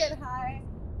 Zach did get high.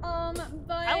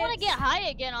 But I want to get high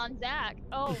again on Zach.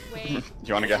 Oh, wait. Do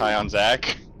you want to get high on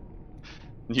Zach?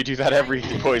 You do that every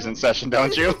poison session,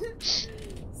 don't you?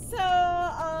 So,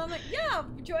 yeah,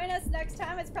 join us next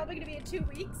time. It's probably gonna be in 2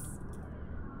 weeks.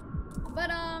 But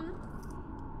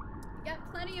we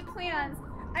got plenty of plans.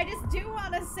 I just do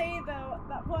want to say though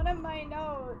that one of my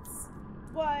notes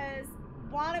was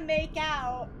 "want to make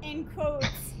out" in quotes,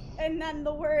 and then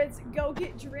the words "go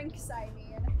get drinks." I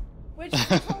mean, which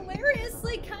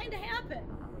hilariously kind of happened.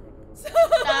 So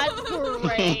That's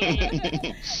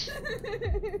great.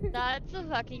 That's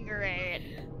fucking great.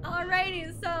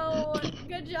 Alrighty, so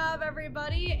good job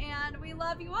everybody, and we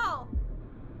love you all.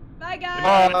 Bye guys.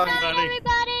 Bye. Everybody. Bye,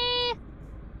 everybody.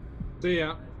 See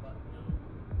ya.